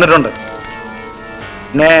മാസാമാസം തന്നിട്ടുണ്ട്.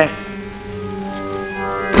 പിന്നെ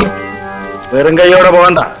വെറും കൈയോടെ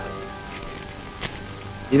പോകണ്ട.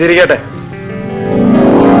 ഇതിരിക്കട്ടെ.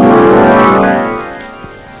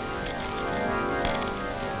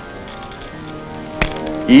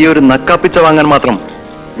 ഈ ഒരു നക്കാപ്പിച്ച വാങ്ങാൻ മാത്രം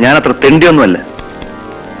ഞാനത്ര തെണ്ടിയൊന്നുമല്ല.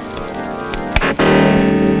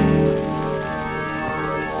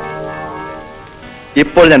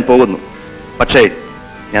 ഇപ്പോൾ ഞാൻ പോകുന്നു, പക്ഷേ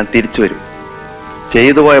ഞാൻ തിരിച്ചു വരും.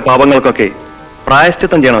 ചെയ്തുപോയ പാപങ്ങൾക്കൊക്കെ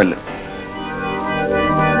പ്രായശ്ചിത്തം ചെയ്യണമല്ലോ.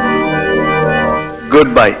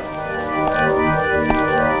 Good bye.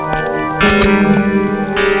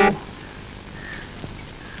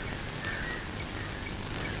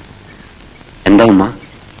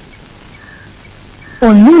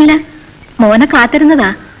 ഒന്നുമില്ല, മോനെ കാത്തിരുന്നതാ.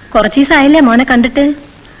 കുറച്ചു ദിവസമായില്ലേ മോനെ കണ്ടിട്ട്.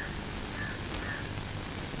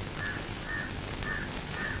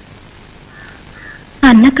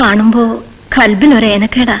 അന്നെ കാണുമ്പോ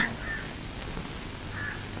കൽബിലൊരേനക്കേടാ.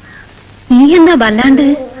 നീ എന്താ വല്ലാണ്ട്?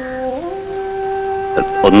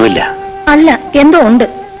 ഒന്നുമില്ല. അല്ല, എന്തോ ഉണ്ട്.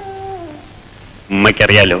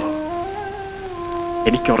 ഉമ്മയ്ക്കറിയാലോ,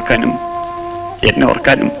 എനിക്കോർക്കാനും എന്നെ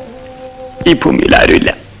ഓർക്കാനും ഈ ഭൂമിയിൽ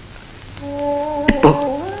ആരുമില്ല. ഇപ്പോ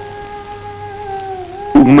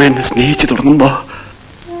ഉമ്മ എന്നെ സ്നേഹിച്ചു തുടങ്ങുമ്പോ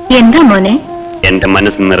എന്താ മോനെ? എന്റെ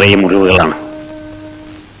മനസ്സ് നിറയെ മുറിവുകളാണ്.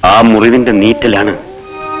 ആ മുറിവിന്റെ നീറ്റലാണ്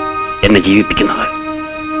എന്നെ ജീവിപ്പിക്കുന്നത്.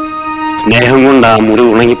 സ്നേഹം കൊണ്ട് ആ മുറിവ്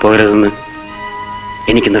ഉണങ്ങിപ്പോകരുതെന്ന്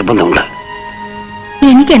എനിക്ക് നിർബന്ധമുണ്ട്.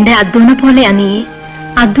 എനിക്ക് എന്റെ അദ്ദൂനെ പോലെയാ നീ.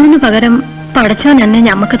 അദ്ദൂന് പകരം പടച്ചോൻ എന്നെ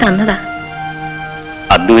ഞമ്മക്ക് തന്നതാ.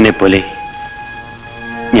 അദ്ദുവിനെ പോലെ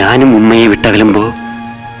ഞാനും ഉമ്മയെ വിട്ടകലുമ്പോ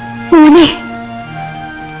മോനെ.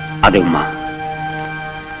 അതെ ഉമ്മ,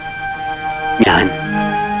 ഞാൻ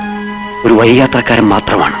ഒരു വഴിയാത്രക്കാരൻ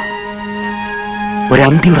മാത്രമാണ്. ഒരു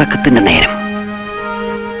അന്തിയുറക്കത്തിന്റെ നേരം.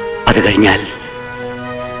 അത് കഴിഞ്ഞാൽ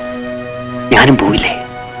ഞാനും പോവില്ലേ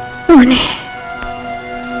മോനെ?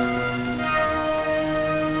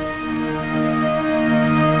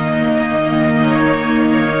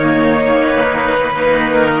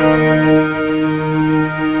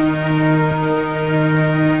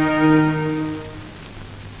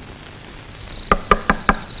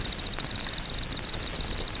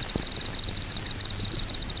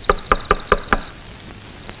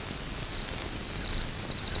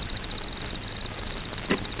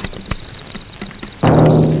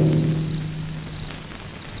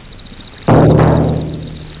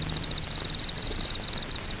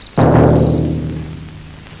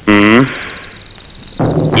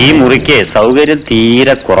 ഈ മുറിക്ക് സൗകര്യം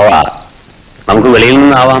തീരെ കുറവാ. നമുക്ക് വെളിയിൽ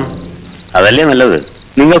നിന്നാവാം, അതല്ലേ നല്ലത്.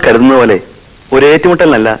 നിങ്ങൾ കരുതുന്ന പോലെ ഒരു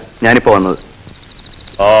ഏറ്റുമുട്ടലിനല്ല ഞാനിപ്പോ വന്നത്.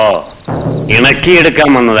 ഓ, ഇണക്കിയെടുക്കാൻ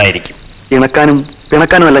വന്നതായിരിക്കും. ഇണക്കാനും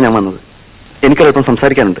പിണക്കാനുമല്ല ഞാൻ വന്നത്. എനിക്കതൊപ്പം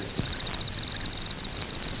സംസാരിക്കാനുണ്ട്.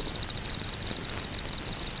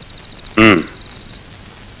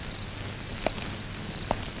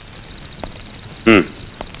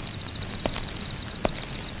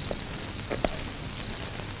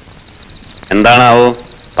 എന്താണാവോ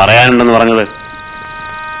പറയാനുണ്ടെന്ന് പറഞ്ഞത്?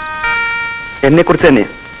 എന്നെ കുറിച്ച് തന്നെ.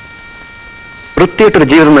 വൃത്തിയായിട്ടൊരു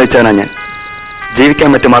ജീവിതം നയിച്ചാനാ ഞാൻ. ജീവിക്കാൻ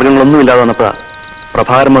മറ്റു മാർഗങ്ങളൊന്നുമില്ലാതെ വന്നപ്പോഴാ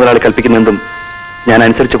പ്രഭാകരൻ മുതലാളി കൽപ്പിക്കുന്നതും ഞാൻ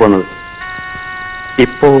അനുസരിച്ചു പോന്നത്.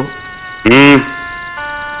 ഇപ്പോ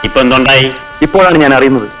എന്തുണ്ടായി? ഇപ്പോഴാണ് ഞാൻ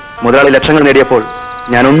അറിയുന്നത് മുതലാളി ലക്ഷങ്ങൾ നേടിയപ്പോൾ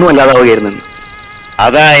ഞാനൊന്നും അല്ലാതാവുകയായിരുന്നെന്ന്.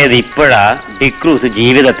 അതായത് ഇപ്പോഴാ ഡിക്രൂസ്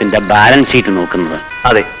ജീവിതത്തിന്റെ ബാലൻസ് ഷീറ്റ് നോക്കുന്നത്.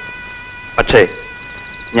 അതെ, പക്ഷേ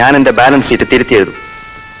ഞാൻ എന്റെ ബാലൻസ് ഷീറ്റ് തിരുത്തിയെഴുതും,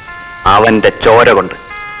 അവന്റെ ചോര കൊണ്ട്.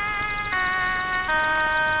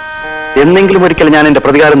 എന്നെങ്കിലും ഒരിക്കൽ ഞാൻ എന്റെ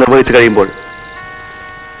പ്രതികാരം നിർവഹിച്ചു കഴിയുമ്പോൾ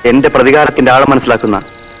എന്റെ പ്രതികാരത്തിന്റെ ആഴം മനസ്സിലാക്കുന്ന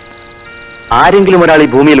ആരെങ്കിലും ഒരാൾ ഈ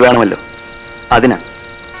ഭൂമിയിൽ വേണമല്ലോ. അതിനാ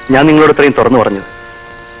ഞാൻ നിങ്ങളോട് ഇത്രയും തുറന്നു പറഞ്ഞത്.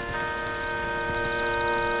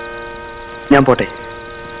 ഞാൻ പോട്ടെ.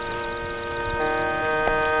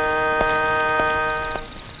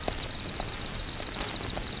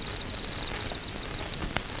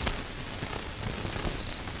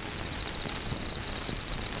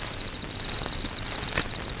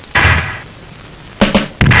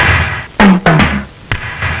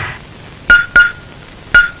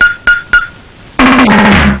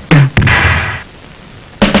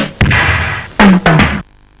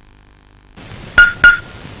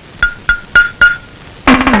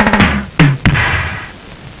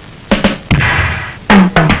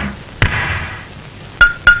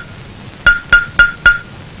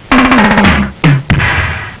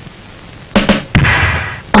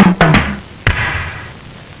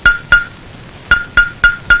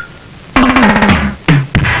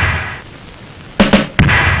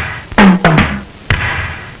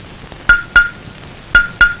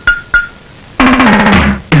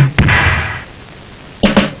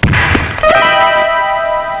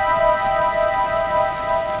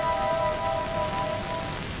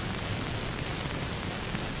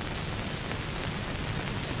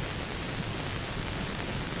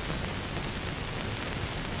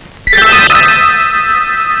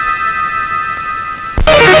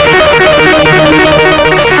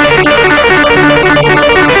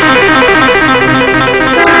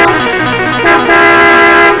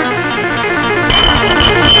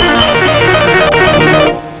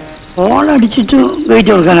 അടിച്ചിട്ട്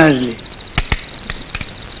വെയിറ്റ് കൊടുക്കാനാവില്ലേ?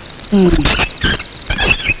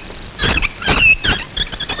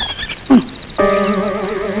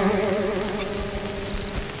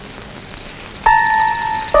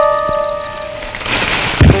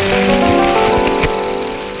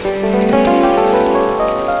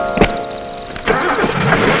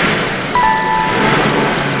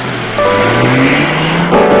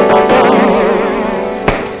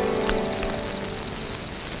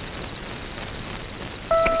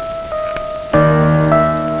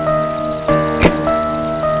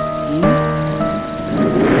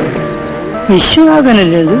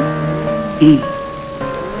 വിശ്വനാഥനല്ലേ അത്?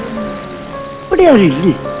 ഇവിടെ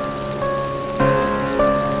ആരില്ലേ?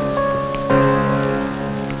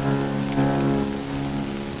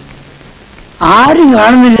 ആരും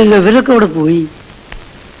കാണുന്നില്ലല്ലോ. ഇവരൊക്കെ അവിടെ പോയി.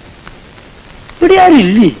 ഇവിടെ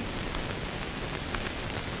ആരില്ലേ?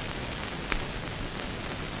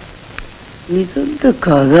 ഇതെന്ത്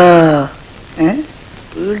കഥ?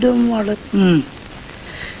 വീടും വളർത്തും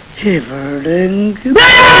എവിടെങ്കിലും.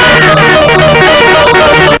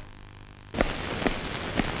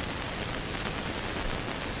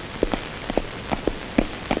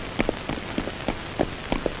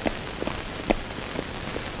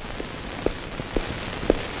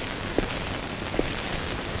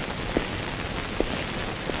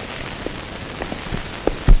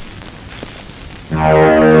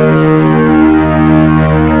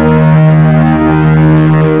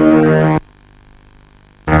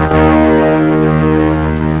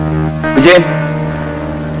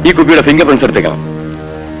 ഈ കുപ്പിയുടെ ഫിംഗർ പ്രിന്റ്സ് എടുത്തേക്കാം.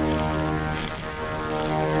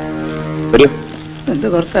 വരൂ. എന്റെ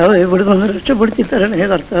കർത്താവ് ഇവിടെ നിന്ന് രക്ഷപ്പെടുത്തി തരണേ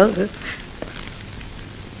കർത്താവ്.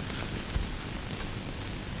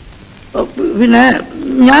 പിന്നെ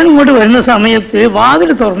ഞാൻ ഇങ്ങോട്ട് വരുന്ന സമയത്ത്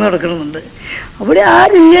വാതിൽ തുറന്നു കിടക്കണമെന്നുണ്ട്. അവിടെ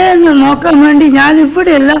ആരില്ലേ എന്ന് നോക്കാൻ വേണ്ടി ഞാൻ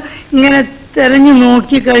ഇവിടെയെല്ലാം ഇങ്ങനെ തെരഞ്ഞു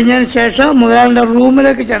നോക്കി കഴിഞ്ഞതിന് ശേഷം മുതലാളിന്റെ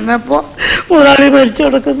റൂമിലേക്ക് ചെന്നപ്പോ മുതലാളി മരിച്ചു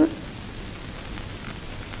കിടക്കുന്നു.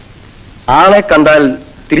 ആളെ കണ്ടാൽ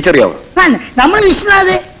തിരിച്ചറിയാമോ? നമ്മൾ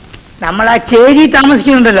വിശ്വനാഥ്, നമ്മൾ ആ ചേരി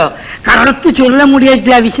താമസിക്കുന്നുണ്ടല്ലോ, കറുത്ത് ചുരുള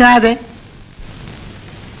മുടിയായിട്ടില്ല വിശ്വനാഥ്.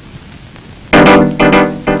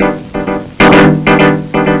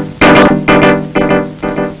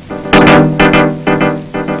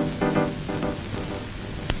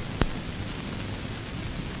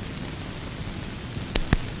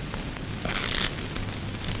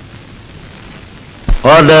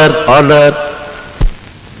 Order order.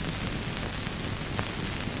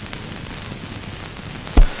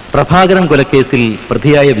 പ്രഭാകരൻ കൊലക്കേസിൽ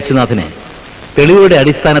പ്രതിയായ വിശ്വനാഥനെ തെളിവുകളുടെ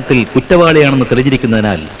അടിസ്ഥാനത്തിൽ കുറ്റവാളിയാണെന്ന്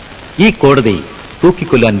തെളിഞ്ഞിരിക്കുന്നതിനാൽ ഈ കോടതി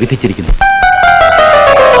തൂക്കിക്കൊല്ലാൻ വിധിച്ചിരിക്കുന്നു.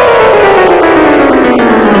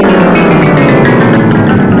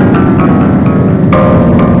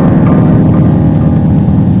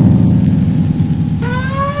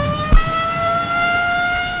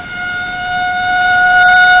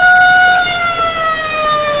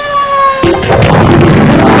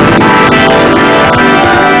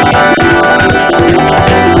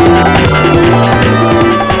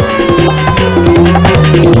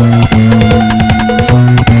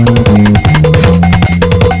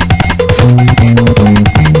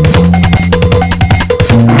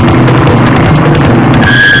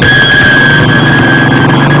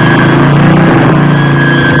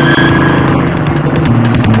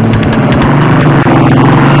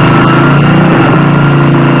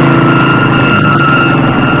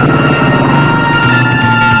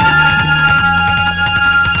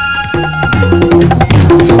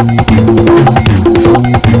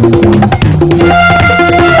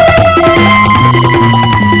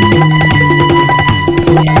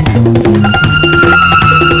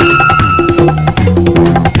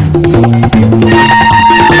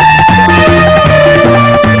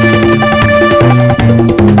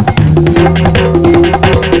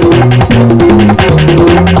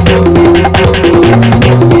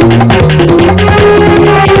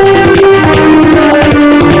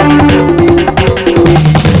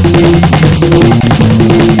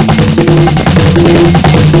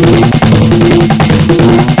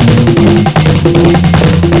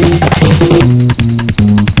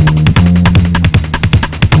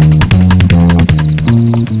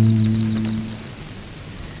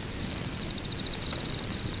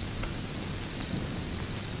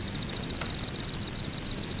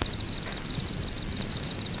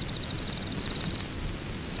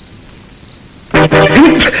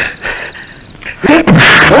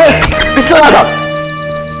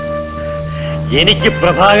 എനിക്ക്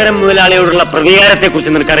പ്രഭാകരൻ മുതലാളിയോടുള്ള പ്രതികാരത്തെ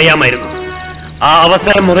കുറിച്ച് നിനക്കറിയാമായിരുന്നു. ആ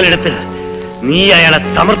അവസരം മുതലെടുത്ത് നീ അയാളെ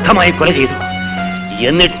സമർത്ഥമായി കൊല ചെയ്തു.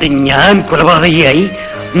 എന്നിട്ട് ഞാൻ കൊലപാതകയായി,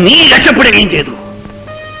 നീ രക്ഷപ്പെടുകയും ചെയ്തു.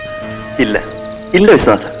 ഇല്ല ഇല്ല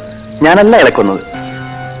വിശ്വനാഥ, ഞാനല്ല അയാളെ കൊന്നത്.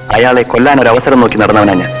 അയാളെ കൊല്ലാൻ ഒരു അവസരം നോക്കി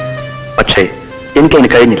നടന്നവനാ ഞാൻ. പക്ഷേ എനിക്കതിന്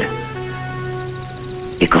കഴിഞ്ഞില്ല.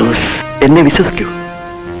 എന്നെ വിശ്വസിക്കൂ,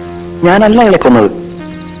 ഞാനല്ല അയാളെ കൊന്നത്.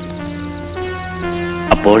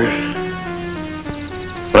 അപ്പോൾ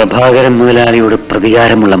പ്രഭാകരൻ മുതലാളിയോട്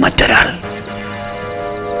പ്രതികാരമുള്ള മറ്റൊരാൾ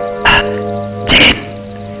ജയൻ,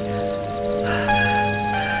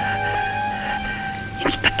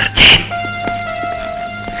 ഇൻസ്പെക്ടർ ജയൻ.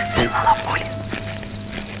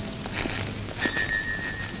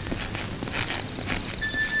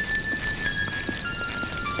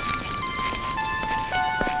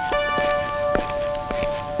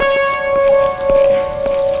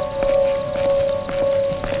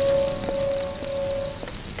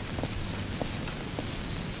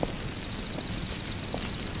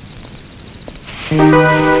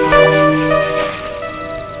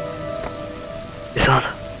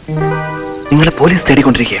 നിങ്ങളെ പോലീസ്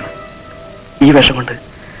തേടിക്കൊണ്ടിരിക്കുകയാണ്. ഈ വേഷം കൊണ്ട്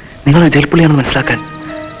നിങ്ങൾ ജയിൽപ്പുള്ളിയാണെന്ന് മനസ്സിലാക്കാൻ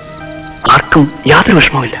ആർക്കും യാതൊരു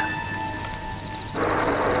വിഷമവുമില്ല.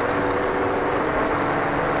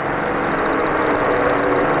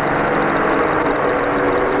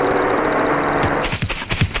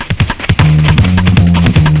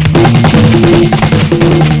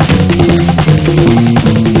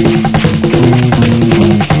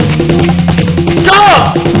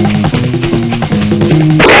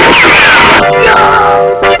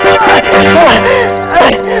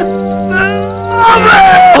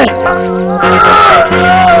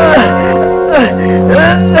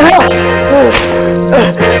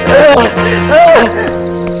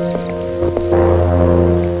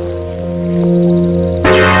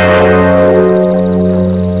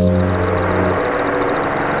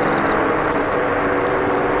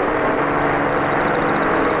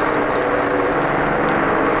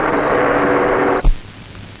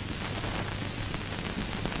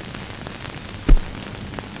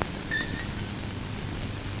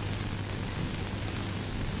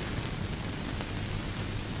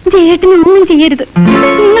 ജയേട്ടന് ഒന്നും ചെയ്യരുത്.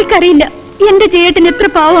 നിങ്ങൾക്കറിയില്ല എന്റെ ജയേട്ടൻ എത്ര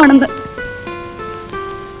പാവമാണെന്ന്.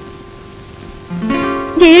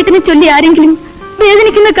 ജയേട്ടനെ ചൊല്ലി ആരെങ്കിലും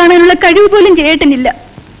വേദനിക്കുന്ന കാണാനുള്ള കഴിവ് പോലും ജയേട്ടനില്ല.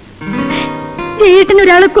 ജയേട്ടൻ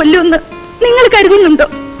ഒരാളെ കൊല്ലുമെന്ന് നിങ്ങൾ കരുതുന്നുണ്ടോ?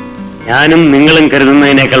 ഞാനും നിങ്ങളും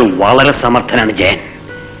കരുതുന്നതിനേക്കാൾ വളരെ സമർത്ഥനാണ് ജയൻ.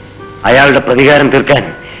 അയാളുടെ പ്രതികാരം തീർക്കാൻ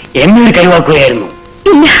എന്നോട് കഴിവാക്കുകയായിരുന്നു.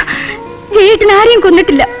 ഇല്ല, ജയേട്ടൻ ആരെയും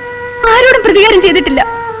കൊന്നിട്ടില്ല, ആരോടും പ്രതികാരം ചെയ്തിട്ടില്ല,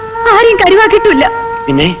 ആരെയും കരുവാക്കിയിട്ടില്ല.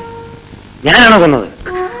 പിന്നെ ഞാനാണോ കൊന്നത്?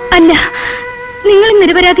 അല്ല, നിങ്ങൾ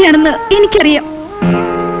നിരപരാധിയാണെന്ന് എനിക്കറിയാം.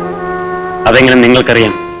 അതെങ്ങനെ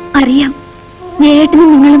നിങ്ങൾക്കറിയാം? അറിയാം. ജയേട്ടനും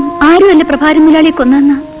നിങ്ങളും ആരുമല്ല പ്രഭാരം മുതലാളിയെ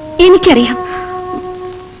കൊന്നെന്ന് എനിക്കറിയാം.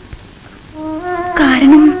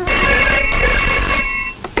 കാരണം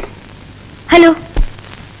ഹലോ,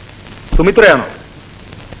 സുമിത്രയാണോ?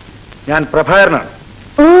 ഞാൻ പ്രഭാകരനാണ്.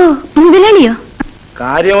 ഓ, മുതലാളിയോ?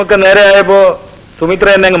 കാര്യമൊക്കെ നേരെ ആയപ്പോ സുമിത്ര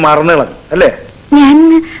എന്നെ അങ്ങ് മറന്നു കളഞ്ഞു അല്ലേ? ഞാൻ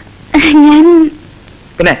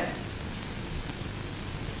പിന്നെ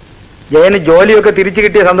ജയന് ജോലിയൊക്കെ തിരിച്ചു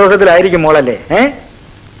കിട്ടിയ സന്തോഷത്തിലായിരിക്കും മോളല്ലേ?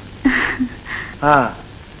 ആ,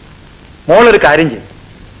 മോളൊരു കാര്യം ചെയ്യും,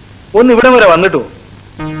 ഒന്ന് ഇവിടെ വരെ വന്നിട്ടു.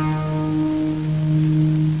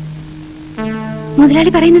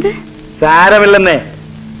 മുതലാളി പറയുന്നത് സാരമില്ലെന്നേ,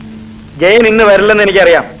 ജയൻ ഇന്ന് വരില്ലെന്ന്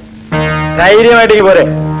എനിക്കറിയാം. ധൈര്യമായിട്ടേക്ക് പോരെ.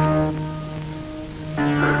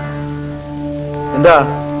 എന്താ,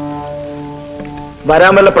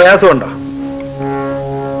 വരാൻ വല്ല പ്രയാസമുണ്ടോ?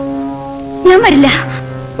 ഞാൻ വരില്ല.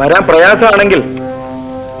 വരാൻ പ്രയാസമാണെങ്കിൽ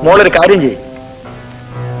മോളൊരു കാര്യം ചെയ്യും,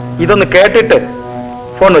 ഇതൊന്ന് കേട്ടിട്ട്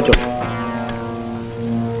ഫോൺ വെച്ചോ.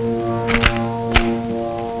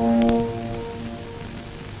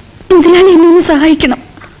 മുതലാളി എന്നെ ഒന്ന് സഹായിക്കണം.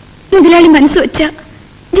 മുതലാളി മനസ്സ് വെച്ച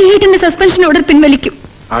ജയേട്ടന്റെ സസ്പെൻഷൻ ഓർഡർ പിൻവലിക്കും.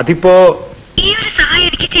 അതിപ്പോ ഈ ഒരു സഹായം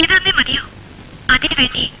എനിക്ക് ചെയ്തു തന്നേ മതിയോ?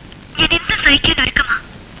 അതിനുവേണ്ടി ഞാൻ എന്ത് സഹിക്കാൻ ഒരുക്കമാ.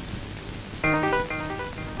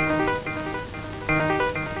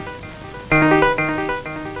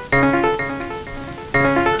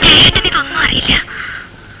 ജയേട്ടനിതൊന്നും അറിയില്ല.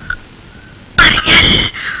 അറിഞ്ഞാൽ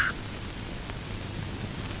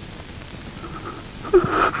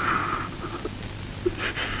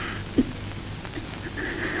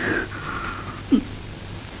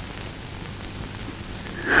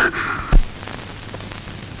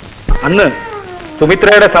അന്ന്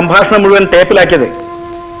സുമിത്രയുടെ സംഭാഷണം മുഴുവൻ ടേപ്പിലാക്കിയത്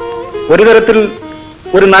ഒരു തരത്തിൽ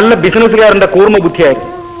ഒരു നല്ല ബിസിനസ്സുകാരന്റെ കൂർമ്മ ബുദ്ധിയായിരുന്നു.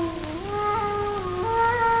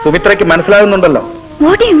 സുമിത്രയ്ക്ക് മനസ്സിലാകുന്നുണ്ടല്ലോ?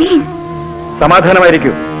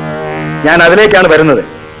 സമാധാനമായിരിക്കൂ, ഞാൻ അതിലേക്കാണ് വരുന്നത്.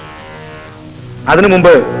 അതിനു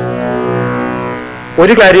മുമ്പ്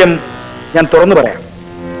ഒരു കാര്യം ഞാൻ തുറന്നു പറയാം.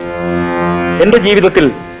 എന്റെ ജീവിതത്തിൽ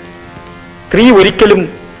സ്ത്രീ ഒരിക്കലും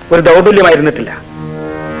ഒരു ദൗർബല്യമായിരുന്നിട്ടില്ല.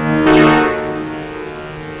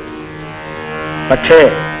 പക്ഷേ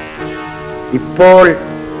ഇപ്പോൾ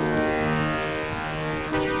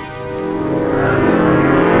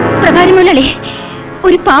പ്രഭാരി മുതലാളി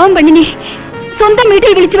ഒരു പാവം പെണ്ണിനെ സ്വന്തം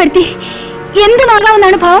വീട്ടിൽ വിളിച്ചു വരുത്തി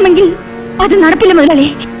എന്തുമാകാമെന്നാണ് ഭാവമെങ്കിൽ അത് നടപ്പില്ല മുതലാളി.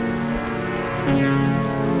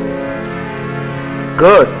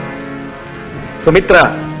 ഗുഡ്. സുമിത്ര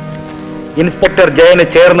ഇൻസ്പെക്ടർ ജയന്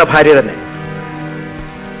ചേർന്ന ഭാര്യ തന്നെ.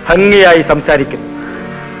 ഭംഗിയായി സംസാരിക്കുന്നു.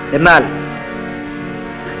 എന്നാൽ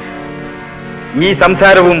ഈ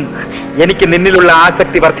സംസാരവും എനിക്ക് നിന്നിലുള്ള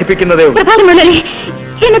ആസക്തി വർദ്ധിപ്പിക്കുന്നതേ ഉള്ളൂ. പ്രഭാരി മുതലാളി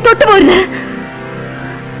എന്നെ തൊട്ടുപോരുത്.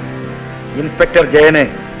 ഇൻസ്പെക്ടർ ജയന്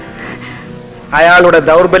അയാളുടെ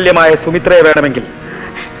ദൗർബല്യമായ സുമിത്രയെ വേണമെങ്കിൽ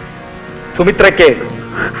സുമിത്രയ്ക്ക്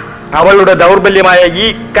അവളുടെ ദൗർബല്യമായ ഈ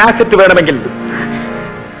കാസറ്റ് വേണമെങ്കിൽ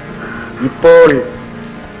ഇപ്പോൾ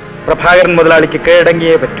പ്രഭാകരൻ മുതലാളിക്ക്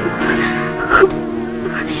കീഴടങ്ങിയേ പറ്റൂ.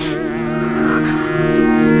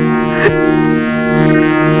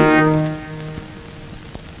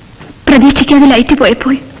 പ്രതീക്ഷിക്കാതെ ലൈറ്റ്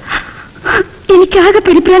പോയപ്പോൾ എനിക്കാകെ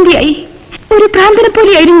പരിഭ്രാന്തിയായി. ഒരു ഭ്രാന്തനെ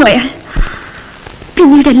പോലെയായിരുന്നു അയാൾ.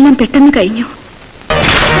 പിന്നീടെല്ലാം പെട്ടെന്ന് കഴിഞ്ഞു.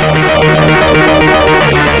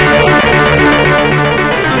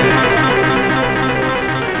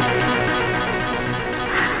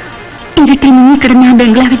 ഇരുട്ടിൽ മുങ്ങിക്കിടന്ന ആ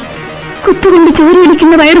ബംഗ്ലാവിൽ കുത്തുകൊണ്ട് ചോര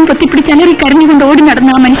ഒലിക്കുന്ന വയറും പൊത്തിപ്പിടിച്ച് അലറി കരഞ്ഞുകൊണ്ട് ഓടി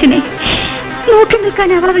നടന്ന ആ മനുഷ്യനെ നോക്കി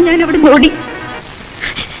നിൽക്കാനാവാതെ ഞാൻ അവിടെ ഓടി.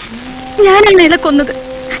 ഞാനാണ് അയാളെ കൊന്നത്.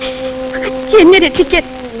 എന്നെ രക്ഷിക്കാൻ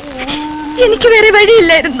എനിക്ക് വേറെ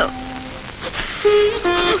വഴിയില്ലായിരുന്നു.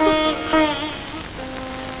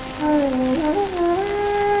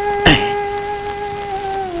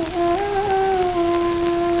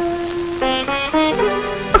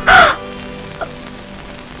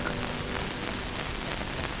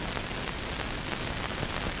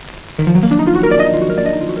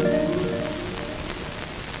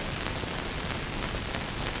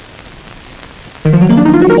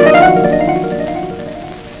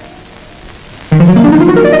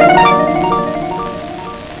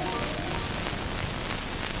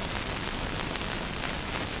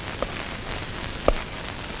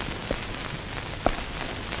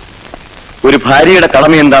 ഒരു ഭാര്യയുടെ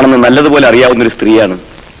കടമ എന്താണെന്ന് നല്ലതുപോലെ അറിയാവുന്ന ഒരു സ്ത്രീയാണ്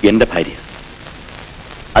എന്റെ ഭാര്യ.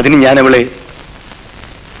 അതിന് ഞാൻ അവളെ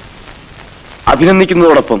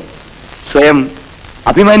അഭിനന്ദിക്കുന്നതോടൊപ്പം സ്വയം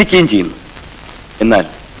അഭിമാനിക്കുകയും ചെയ്യുന്നു. എന്നാൽ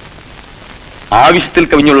ആവശ്യത്തിൽ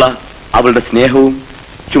കവിഞ്ഞുള്ള അവളുടെ സ്നേഹവും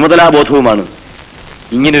ചുമതലാബോധവുമാണ്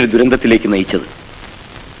ഇങ്ങനൊരു ദുരന്തത്തിലേക്ക് നയിച്ചത്.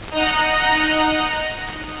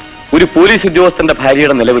 ഒരു പോലീസ് ഉദ്യോഗസ്ഥന്റെ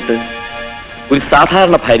ഭാര്യയുടെ നിലവിട്ട് ഒരു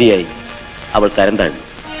സാധാരണ ഭാര്യയായി അവൾ തരം താഴ്ന്നു.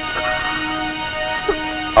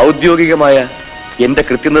 ഔദ്യോഗികമായ എന്റെ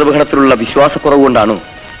കൃത്യനിർവഹണത്തിലുള്ള വിശ്വാസക്കുറവുകൊണ്ടാണോ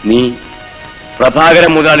നീ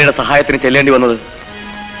പ്രഭാകരൻ മുതലാളിയുടെ സഹായത്തിന് ചെല്ലേണ്ടി വന്നത്?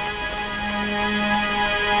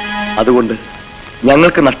 അതുകൊണ്ട്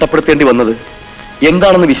ഞങ്ങൾക്ക് നഷ്ടപ്പെടുത്തേണ്ടി വന്നത്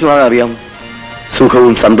എന്താണെന്ന് വിശ്വനാഥൻ അറിയാം.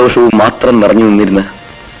 സുഖവും സന്തോഷവും മാത്രം നിറഞ്ഞു നിന്നിരുന്ന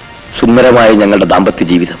സുന്ദരമായ ഞങ്ങളുടെ ദാമ്പത്യ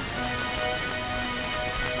ജീവിതം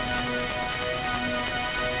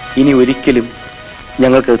ഇനി ഒരിക്കലും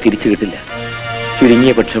ഞങ്ങൾക്കത് തിരിച്ചു കിട്ടില്ല.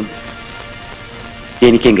 ചുരുങ്ങിയ പക്ഷം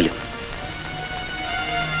എനിക്കെങ്കിലും.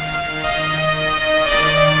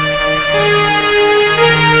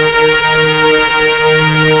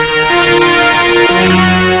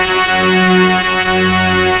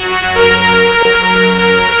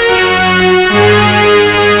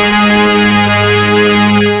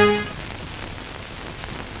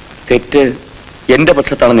 തെറ്റ് എന്റെ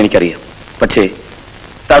പക്ഷത്താണെന്ന് എനിക്കറിയാം. പക്ഷേ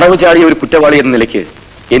തടവ് ചാടിയ ഒരു കുറ്റവാളി എന്ന നിലയ്ക്ക്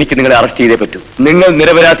എനിക്ക് നിങ്ങളെ അറസ്റ്റ് ചെയ്തേ പറ്റൂ. നിങ്ങൾ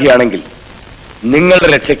നിരപരാധിയാണെങ്കിൽ നിങ്ങളുടെ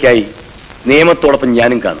രക്ഷയ്ക്കായി നിയമത്തോടൊപ്പം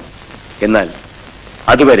ഞാനും കാണും. എന്നാൽ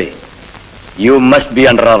അതുവരെ you must be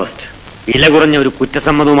under arrest. വില കുറഞ്ഞ ഒരു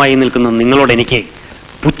കുറ്റസമ്മതവുമായി നിൽക്കുന്ന നിങ്ങളോട് എനിക്ക്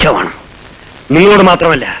പുച്ഛമാണ്. നിങ്ങളോട്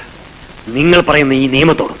മാത്രമല്ല, നിങ്ങൾ പറയുന്ന ഈ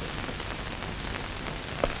നിയമത്തോടും.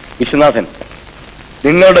 വിശ്വനാഥൻ,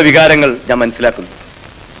 നിങ്ങളുടെ വികാരങ്ങൾ ഞാൻ മനസ്സിലാക്കുന്നു.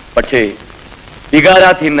 പക്ഷേ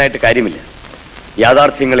വികാരാധീനായിട്ട് കാര്യമില്ല.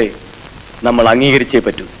 യാഥാർത്ഥ്യങ്ങളെ നമ്മൾ അംഗീകരിച്ചേ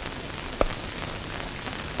പറ്റൂ.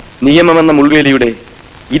 നിയമമെന്ന മുൾവേലിയുടെ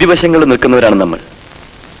ഇരുവശങ്ങളിൽ നിൽക്കുന്നവരാണ് നമ്മൾ.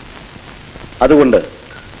 അതുകൊണ്ട്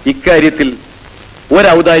ഇക്കാര്യത്തിൽ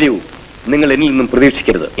ഒരൗദാര്യവും നിങ്ങൾ എന്നിൽ നിന്നും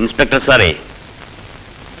പ്രതീക്ഷിക്കരുത്. ഇൻസ്പെക്ടർ സാറേ,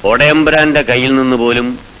 ഒടയമ്പരാന്റെ കയ്യിൽ നിന്ന് പോലും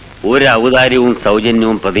ഒരു ഔദാര്യവും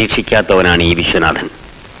സൗജന്യവും പ്രതീക്ഷിക്കാത്തവനാണ് ഈ വിശ്വനാഥൻ.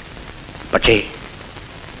 പക്ഷേ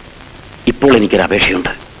ഇപ്പോൾ എനിക്കൊരു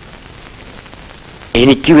അപേക്ഷയുണ്ട്.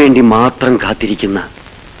 എനിക്ക് വേണ്ടി മാത്രം കാത്തിരിക്കുന്ന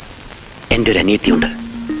എൻ്റെ ഒരു അനിയത്തിയുണ്ട്.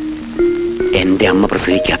 എൻ്റെ അമ്മ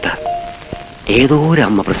പ്രസവിക്കാത്ത ഏതോ ഒരു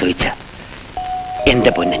അമ്മ പ്രസവിച്ച എൻ്റെ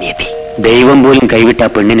പൊന്നനിയത്തി. ദൈവം പോലും കൈവിട്ട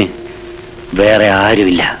പെണ്ണിന് വേറെ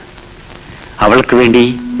ആരുമില്ല. അവൾക്ക് വേണ്ടി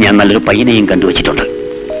ഞാൻ നല്ലൊരു പയ്യനെയും കണ്ടുവച്ചിട്ടുണ്ട്.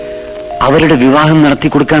 അവരുടെ വിവാഹം നടത്തി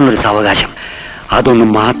കൊടുക്കാനുള്ളൊരു സാവകാശം, അതൊന്ന്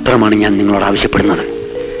മാത്രമാണ് ഞാൻ നിങ്ങളോട് ആവശ്യപ്പെടുന്നത്.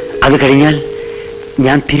 അത് കഴിഞ്ഞാൽ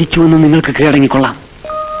ഞാൻ തിരിച്ചു വന്ന് നിങ്ങൾക്ക് കീഴടങ്ങിക്കൊള്ളാം.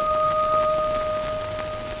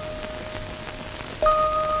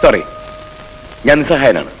 സോറി, ഞാൻ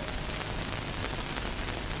നിസ്സഹായനാണ്.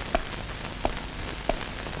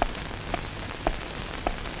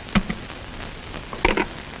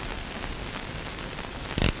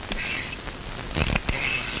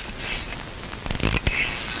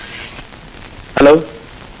 Hello,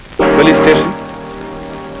 police station.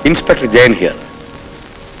 Inspector Jayan here.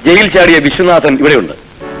 Jail ചാടിയ വിശ്വനാഥൻ ഇവിടെയുണ്ട്.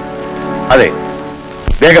 അതെ,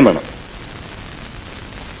 വേഗം വേണം.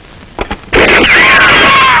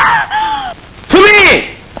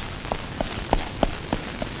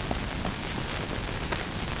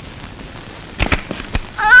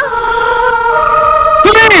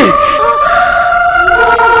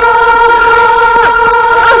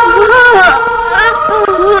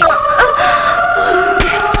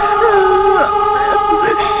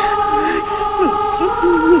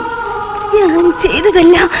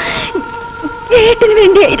 ചെയ്തതെല്ലാം ജയേട്ടന്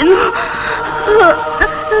വേണ്ടിയായിരുന്നു,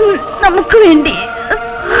 നമുക്ക് വേണ്ടി.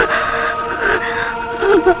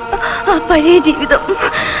 ആ പഴയ ജീവിതം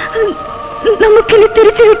നമുക്കിനി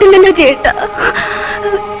തിരിച്ചു കിട്ടില്ലല്ലോ ചേട്ടാ.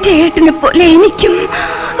 ജയേട്ടനെ പോലെ എനിക്കും,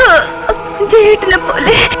 ജയേട്ടനെ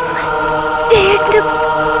പോലെ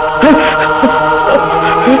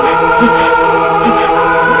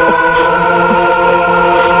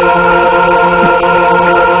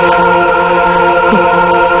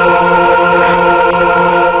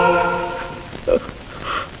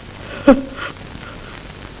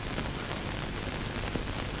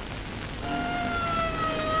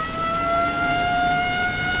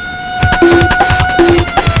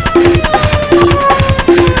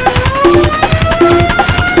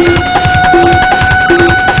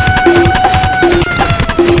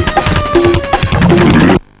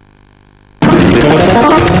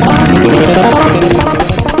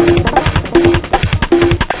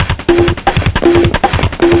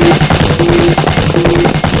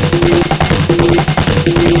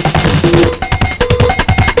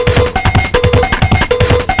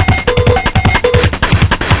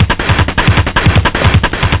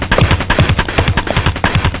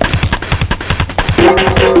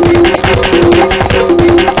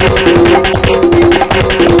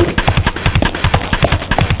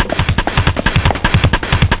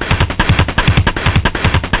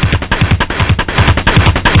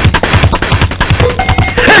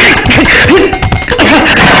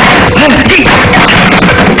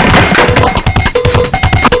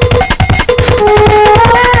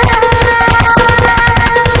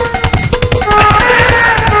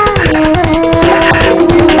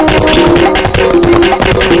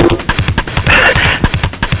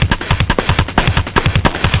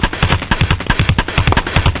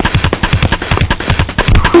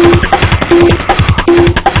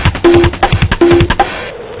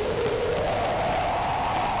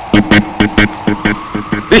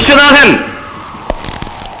വിശ്വനാഥൻ,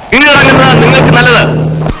 കീഴടങ്ങുന്നത് നിങ്ങൾക്ക് നല്ലത്.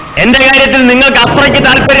 എന്റെ കാര്യത്തിൽ നിങ്ങൾക്ക് അത്രയ്ക്ക്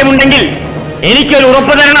താല്പര്യമുണ്ടെങ്കിൽ എനിക്കൊരു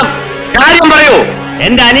ഉറപ്പ് തരണം. കാര്യം പറയൂ.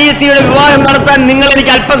 എന്റെ അനിയത്തിയുടെ വിവാഹം നടത്താൻ നിങ്ങൾ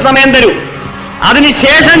എനിക്ക് അല്പസമയം തരൂ.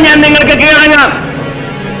 അതിനുശേഷം ഞാൻ നിങ്ങൾക്ക് കീഴടങ്ങാം.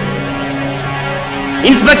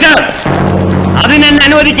 ഇൻസ്പെക്ടർ, അതിനെന്നെ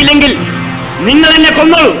അനുവദിക്കില്ലെങ്കിൽ നിങ്ങൾ എന്നെ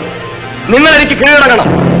കൊന്നോളൂ. നിങ്ങൾ എനിക്ക് കീഴടങ്ങണം.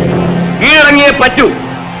 കീഴടങ്ങിയേ പറ്റൂ.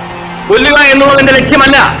 കൊല്ലുക എന്നുള്ളത് എന്റെ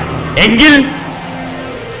ലക്ഷ്യമല്ല. എങ്കിൽ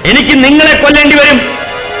എനിക്ക് നിങ്ങളെ കൊല്ലേണ്ടി വരും.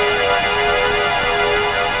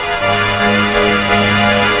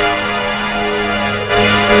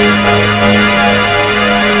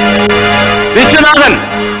 വിശ്വനാഥൻ,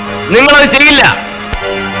 നിങ്ങളത് ചെയ്യില്ല.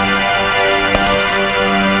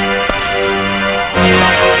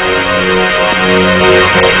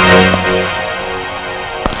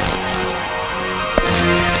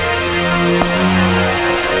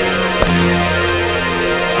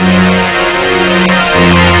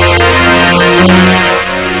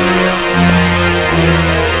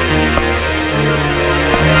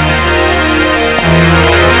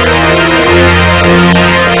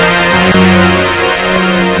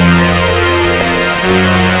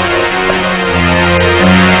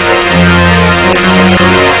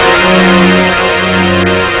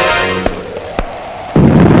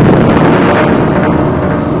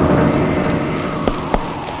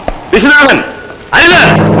 വിശ്വനാഥൻ, അരുത്,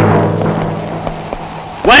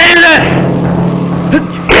 വരരുത്.